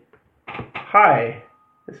say, "Hi,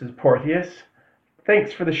 this is Portheus.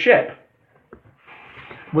 Thanks for the ship."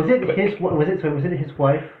 Was it his? Was it? Sorry, was it his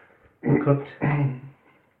wife who cooked?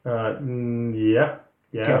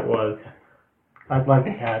 Yeah, it was. I'd like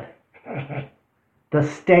to add. The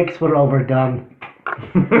steaks were overdone.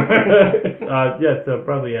 Yeah, so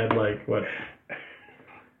probably had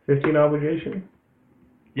 15 obligation?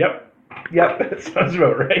 Yep, that sounds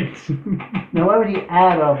about right. Now, why would he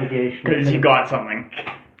add obligation? Because he got something.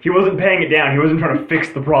 He wasn't paying it down. He wasn't trying to fix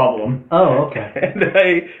the problem. Oh, okay. And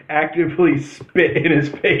I actively spit in his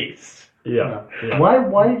face. Yeah.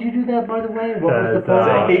 Why did you do that, by the way? What was the Because,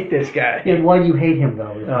 I problem? hate this guy. And why do you hate him,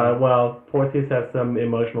 though? Well, Portheus has some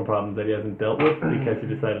emotional problems that he hasn't dealt with because he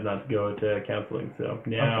decided not to go to counseling. So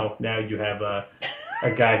now you have a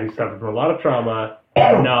guy who suffered from a lot of trauma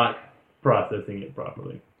and not processing it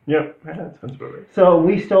properly. Yep, that sounds about right. So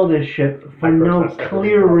we stole this ship for no processed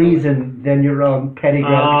clear everything reason than your own petty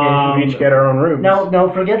gratification. We each get our own rooms. No,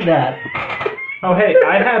 forget that. Oh hey,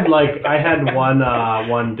 I had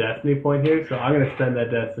one destiny point here, so I'm gonna spend that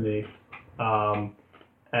destiny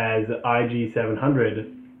as IG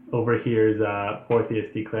 700 overhears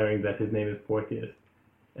Portheus declaring that his name is Portheus,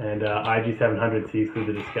 and IG 700 sees through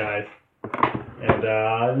the disguise, and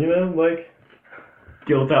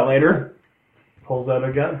Deal with that later. pulls out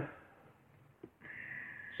a gun.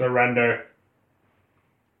 Surrender.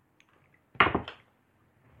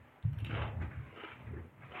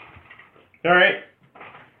 All right.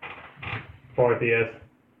 Portheus,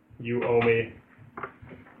 you owe me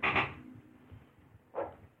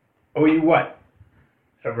Oh, you what?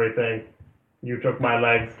 everything. You took my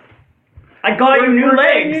legs. I got you new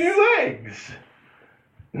legs. New legs.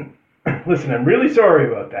 Listen, I'm really sorry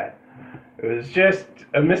about that. It was just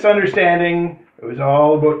a misunderstanding. It was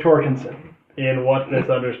all about Torkinson. In what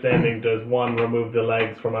misunderstanding does one remove the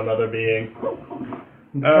legs from another being?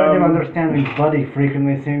 The kind of understanding Buddy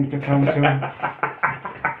frequently seems to come to.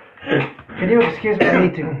 Can you excuse me? I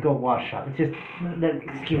need to go wash up. Just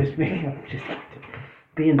excuse me. Just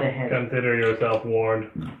be in the head. Consider yourself warned.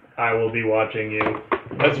 I will be watching you.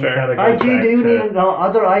 That's fair. Kinda goes IG, back do you to- need no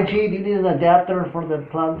other IG? Do you need an adapter for the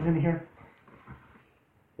plugs in here?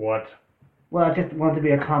 What? Well, I just want to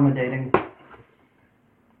be accommodating.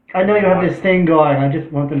 I know you have this thing going. I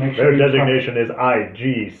just want to make sure. Their you designation is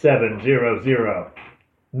IG700,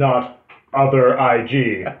 not other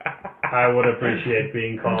IG. I would appreciate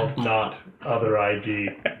being called not other IG.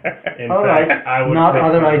 In All fact, right, I would not prefer-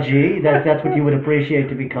 other IG. That's what you would appreciate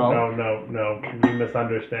to be called. No. You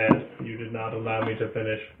misunderstand. You did not allow me to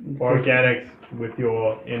finish. Organics, with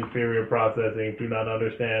your inferior processing, do not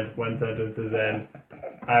understand when sentences end.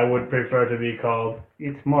 I would prefer to be called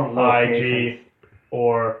It's more lowercase. IG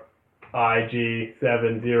or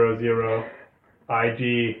IG700. IG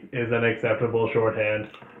is an acceptable shorthand.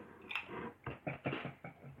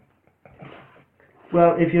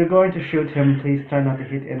 Well, if you're going to shoot him, please try not to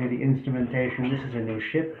hit any of the instrumentation. This is a new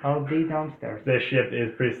ship. I'll be downstairs. This ship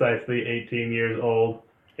is precisely 18 years old.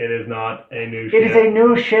 It is not a new It ship. is a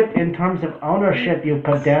new ship in terms of ownership, you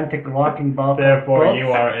pedantic rocking ball. Therefore, you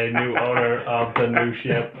are a new owner of the new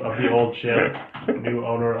ship, of the old ship. New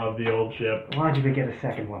owner of the old ship. Why did we get a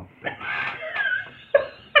second one?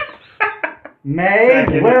 May,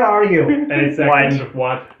 Second. where are you? A second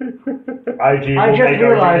what? IG I will just make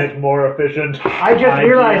realized- our unit more efficient. I just I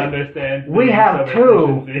realized understand we the have use of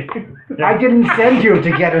two. efficiency. I didn't send you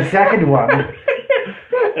to get a second one.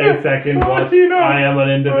 A second what? I am an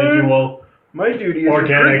individual. My duty is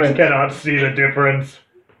Organics recruitment. cannot see the difference.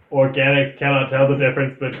 Organics cannot tell the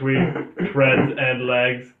difference between treads and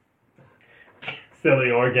legs. Silly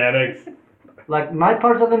organics. Like, my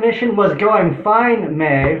part of the mission was going fine,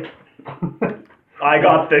 May. I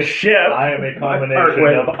got the ship. I am a combination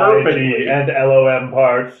went of perfectly. IG and LOM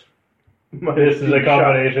parts. This is a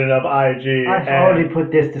combination of IG I've and already put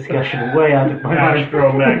this discussion way out of my mind.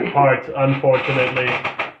 Astromech parts, unfortunately.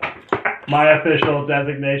 My official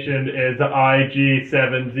designation is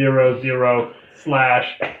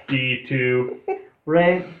IG700/D2.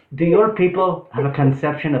 Ray, do your people have a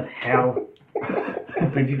conception of hell?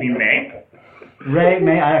 Did you mean May? Ray,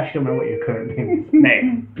 May, I actually don't remember what your current name is. May.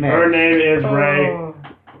 May. Her name is Ray.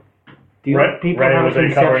 Do your people Ray have a was a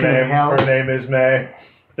cover conception of name. hell? Her name is May.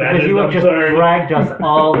 That Because is you have just absurd. dragged us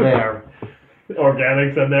all there.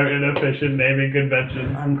 Organics and their inefficient naming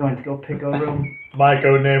conventions. I'm going to go pick a room. My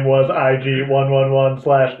code name was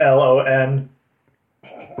IG111/LON.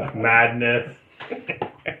 Madness.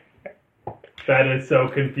 That is so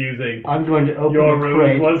confusing. I'm going to open Your a room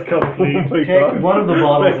crate. was complete. Take one of the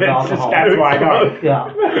bottles of alcohol. That's why I got it. Yeah.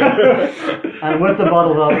 And with the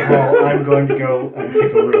bottle of alcohol, I'm going to go and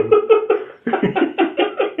pick a room.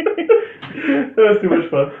 That was too much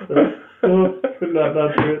fun. Could not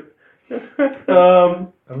do it.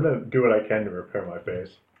 I'm gonna do what I can to repair my face.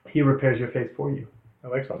 He repairs your face for you. I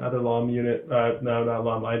like something. Another LOM unit. No, not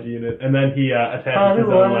LOM, IG unit. And then he attaches his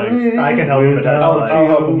own legs. I can help you with that. I'll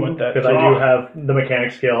help him with that. Because I do have the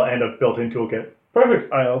mechanic skill and a built-in toolkit.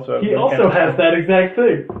 Perfect. I also have He the also mechanical- has that exact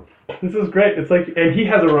thing. This is great. It's like, and he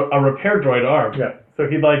has a repair droid arm. Yeah. So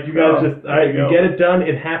he'd like, you guys Oh, just, there alright, you you go. get it done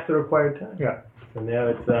in half the required time. Yeah. So now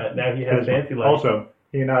it's, now he has fancy legs. Also,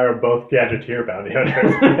 he and I are both gadgeteer bounty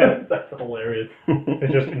hunters. That's hilarious.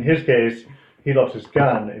 It's just, in his case, he loves his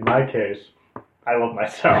gun. In my case, I love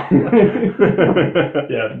myself. Yeah,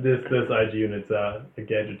 this IG unit's a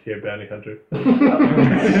gadgeteer bounty hunter.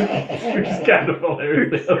 Which is kind of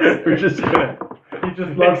hilarious. We're just gonna He just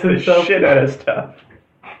mix loves the himself. shit out of stuff.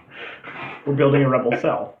 We're building a rebel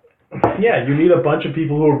cell. Yeah, you need a bunch of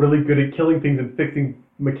people who are really good at killing things and fixing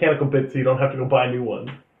mechanical bits so you don't have to go buy new ones.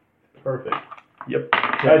 Perfect. Yep.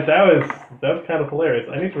 Guys, that was kind of hilarious.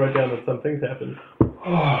 I need to write down that some things happened.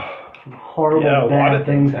 Horrible, Yeah, a lot bad of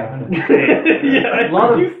things things happen. Yeah, A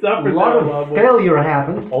lot you suffered a lot that of one. failure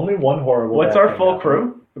happened. Only one horrible. What's bad our thing full happened.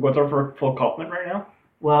 crew? What's our full complement right now?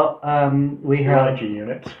 Well, we Two have IG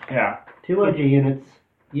units. Yeah. 2 IG units.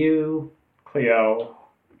 You, Cleo.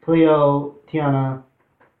 Cleo, Tiana,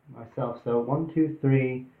 myself. So 1, 2,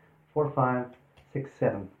 3, 4, 5, 6,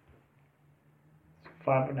 7.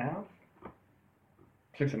 5.5?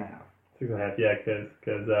 6.5. 6.5, yeah,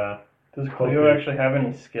 because Does Cleo actually have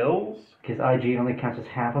any skills? Because IG only counts as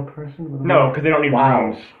half a person. with a No, because they don't need Wow.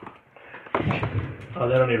 rooms. oh,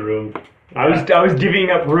 they don't need rooms. I was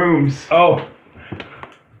divvying up rooms. Oh,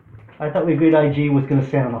 I thought we agreed IG was going to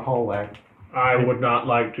stand in the hallway. I would not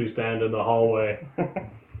like to stand in the hallway.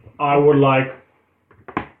 I would like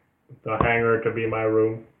the hangar to be my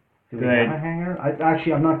room. Do we have a hangar?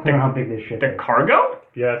 I'm not clear how big this ship The is. cargo?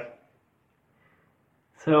 Yes.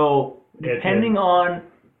 So, depending on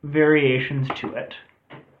variations to it.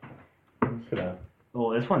 I'm just gonna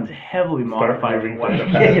Oh, this one's heavily start modified moving for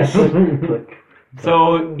from weapons. the Yes. Click.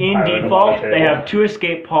 So in Pilot on default, the they table. have 2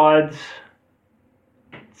 escape pods,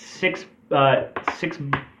 six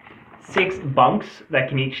bunks that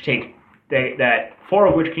can each take 4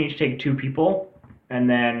 of which can each take 2 people, and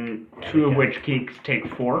then 2 of which can each take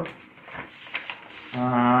 4.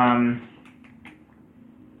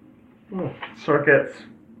 Circuits,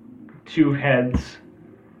 2 heads,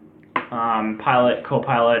 pilot,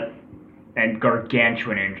 co-pilot, and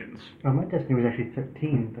gargantuan engines. Oh, my destiny was actually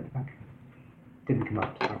 13, but okay. Didn't come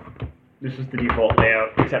up. So. This is the default layout,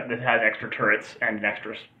 except this has extra turrets and an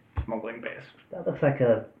extra smuggling base. That looks like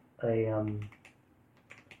a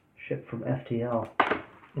ship from FTL.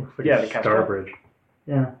 Looks like Yeah, a the Kestrel. Starbridge.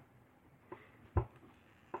 Yeah.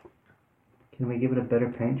 Can we give it a better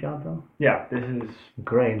paint job though? Yeah, this is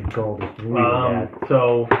Gray and gold is really bad.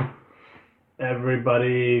 So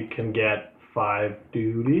everybody can get 5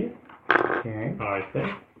 duty, Okay. I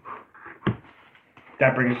think.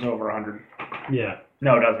 that brings us over 100. Yeah.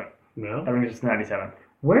 No, it doesn't. No. That brings us to 97.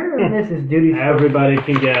 Where in this is duty? Everybody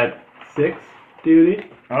can get 6 duty.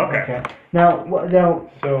 Okay. Now,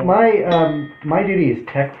 So my duty is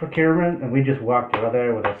tech procurement, and we just walked out of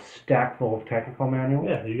there with a stack full of technical manuals.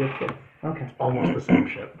 Yeah, you get 6. Okay. Almost the same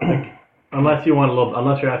ship. Unless you want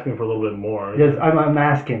unless you're asking for a little bit more. Just, I'm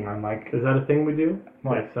asking. I'm like, Is that a thing we do?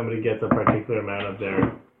 What? If somebody gets a particular amount of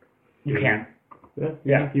their. You can.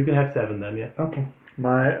 Yeah. You can have 7 then, yeah. okay.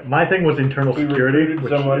 My thing was internal We security, recruited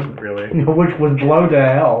which someone. isn't really. Which was blown to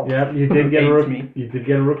hell. Yeah, you did get Hates me. you did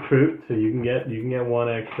get a recruit, so you can get 1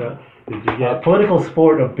 extra. Did you get? Political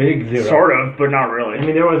sport of big zero. Sort of, but not really. I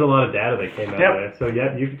mean, there was a lot of data that came out Yep. of there, so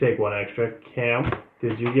yeah, you could take 1 extra. Cam,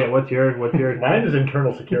 did you get? What's your? Mine is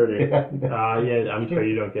internal security. Yeah, I'm sure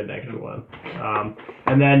you don't get an extra 1.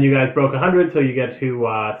 And then you guys broke 100, so you get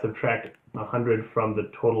to subtract 100 from the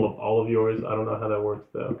total of all of yours. I don't know how that works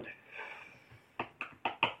though.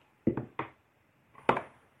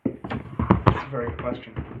 That's a very good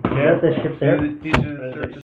question. Is that the ship there? these are the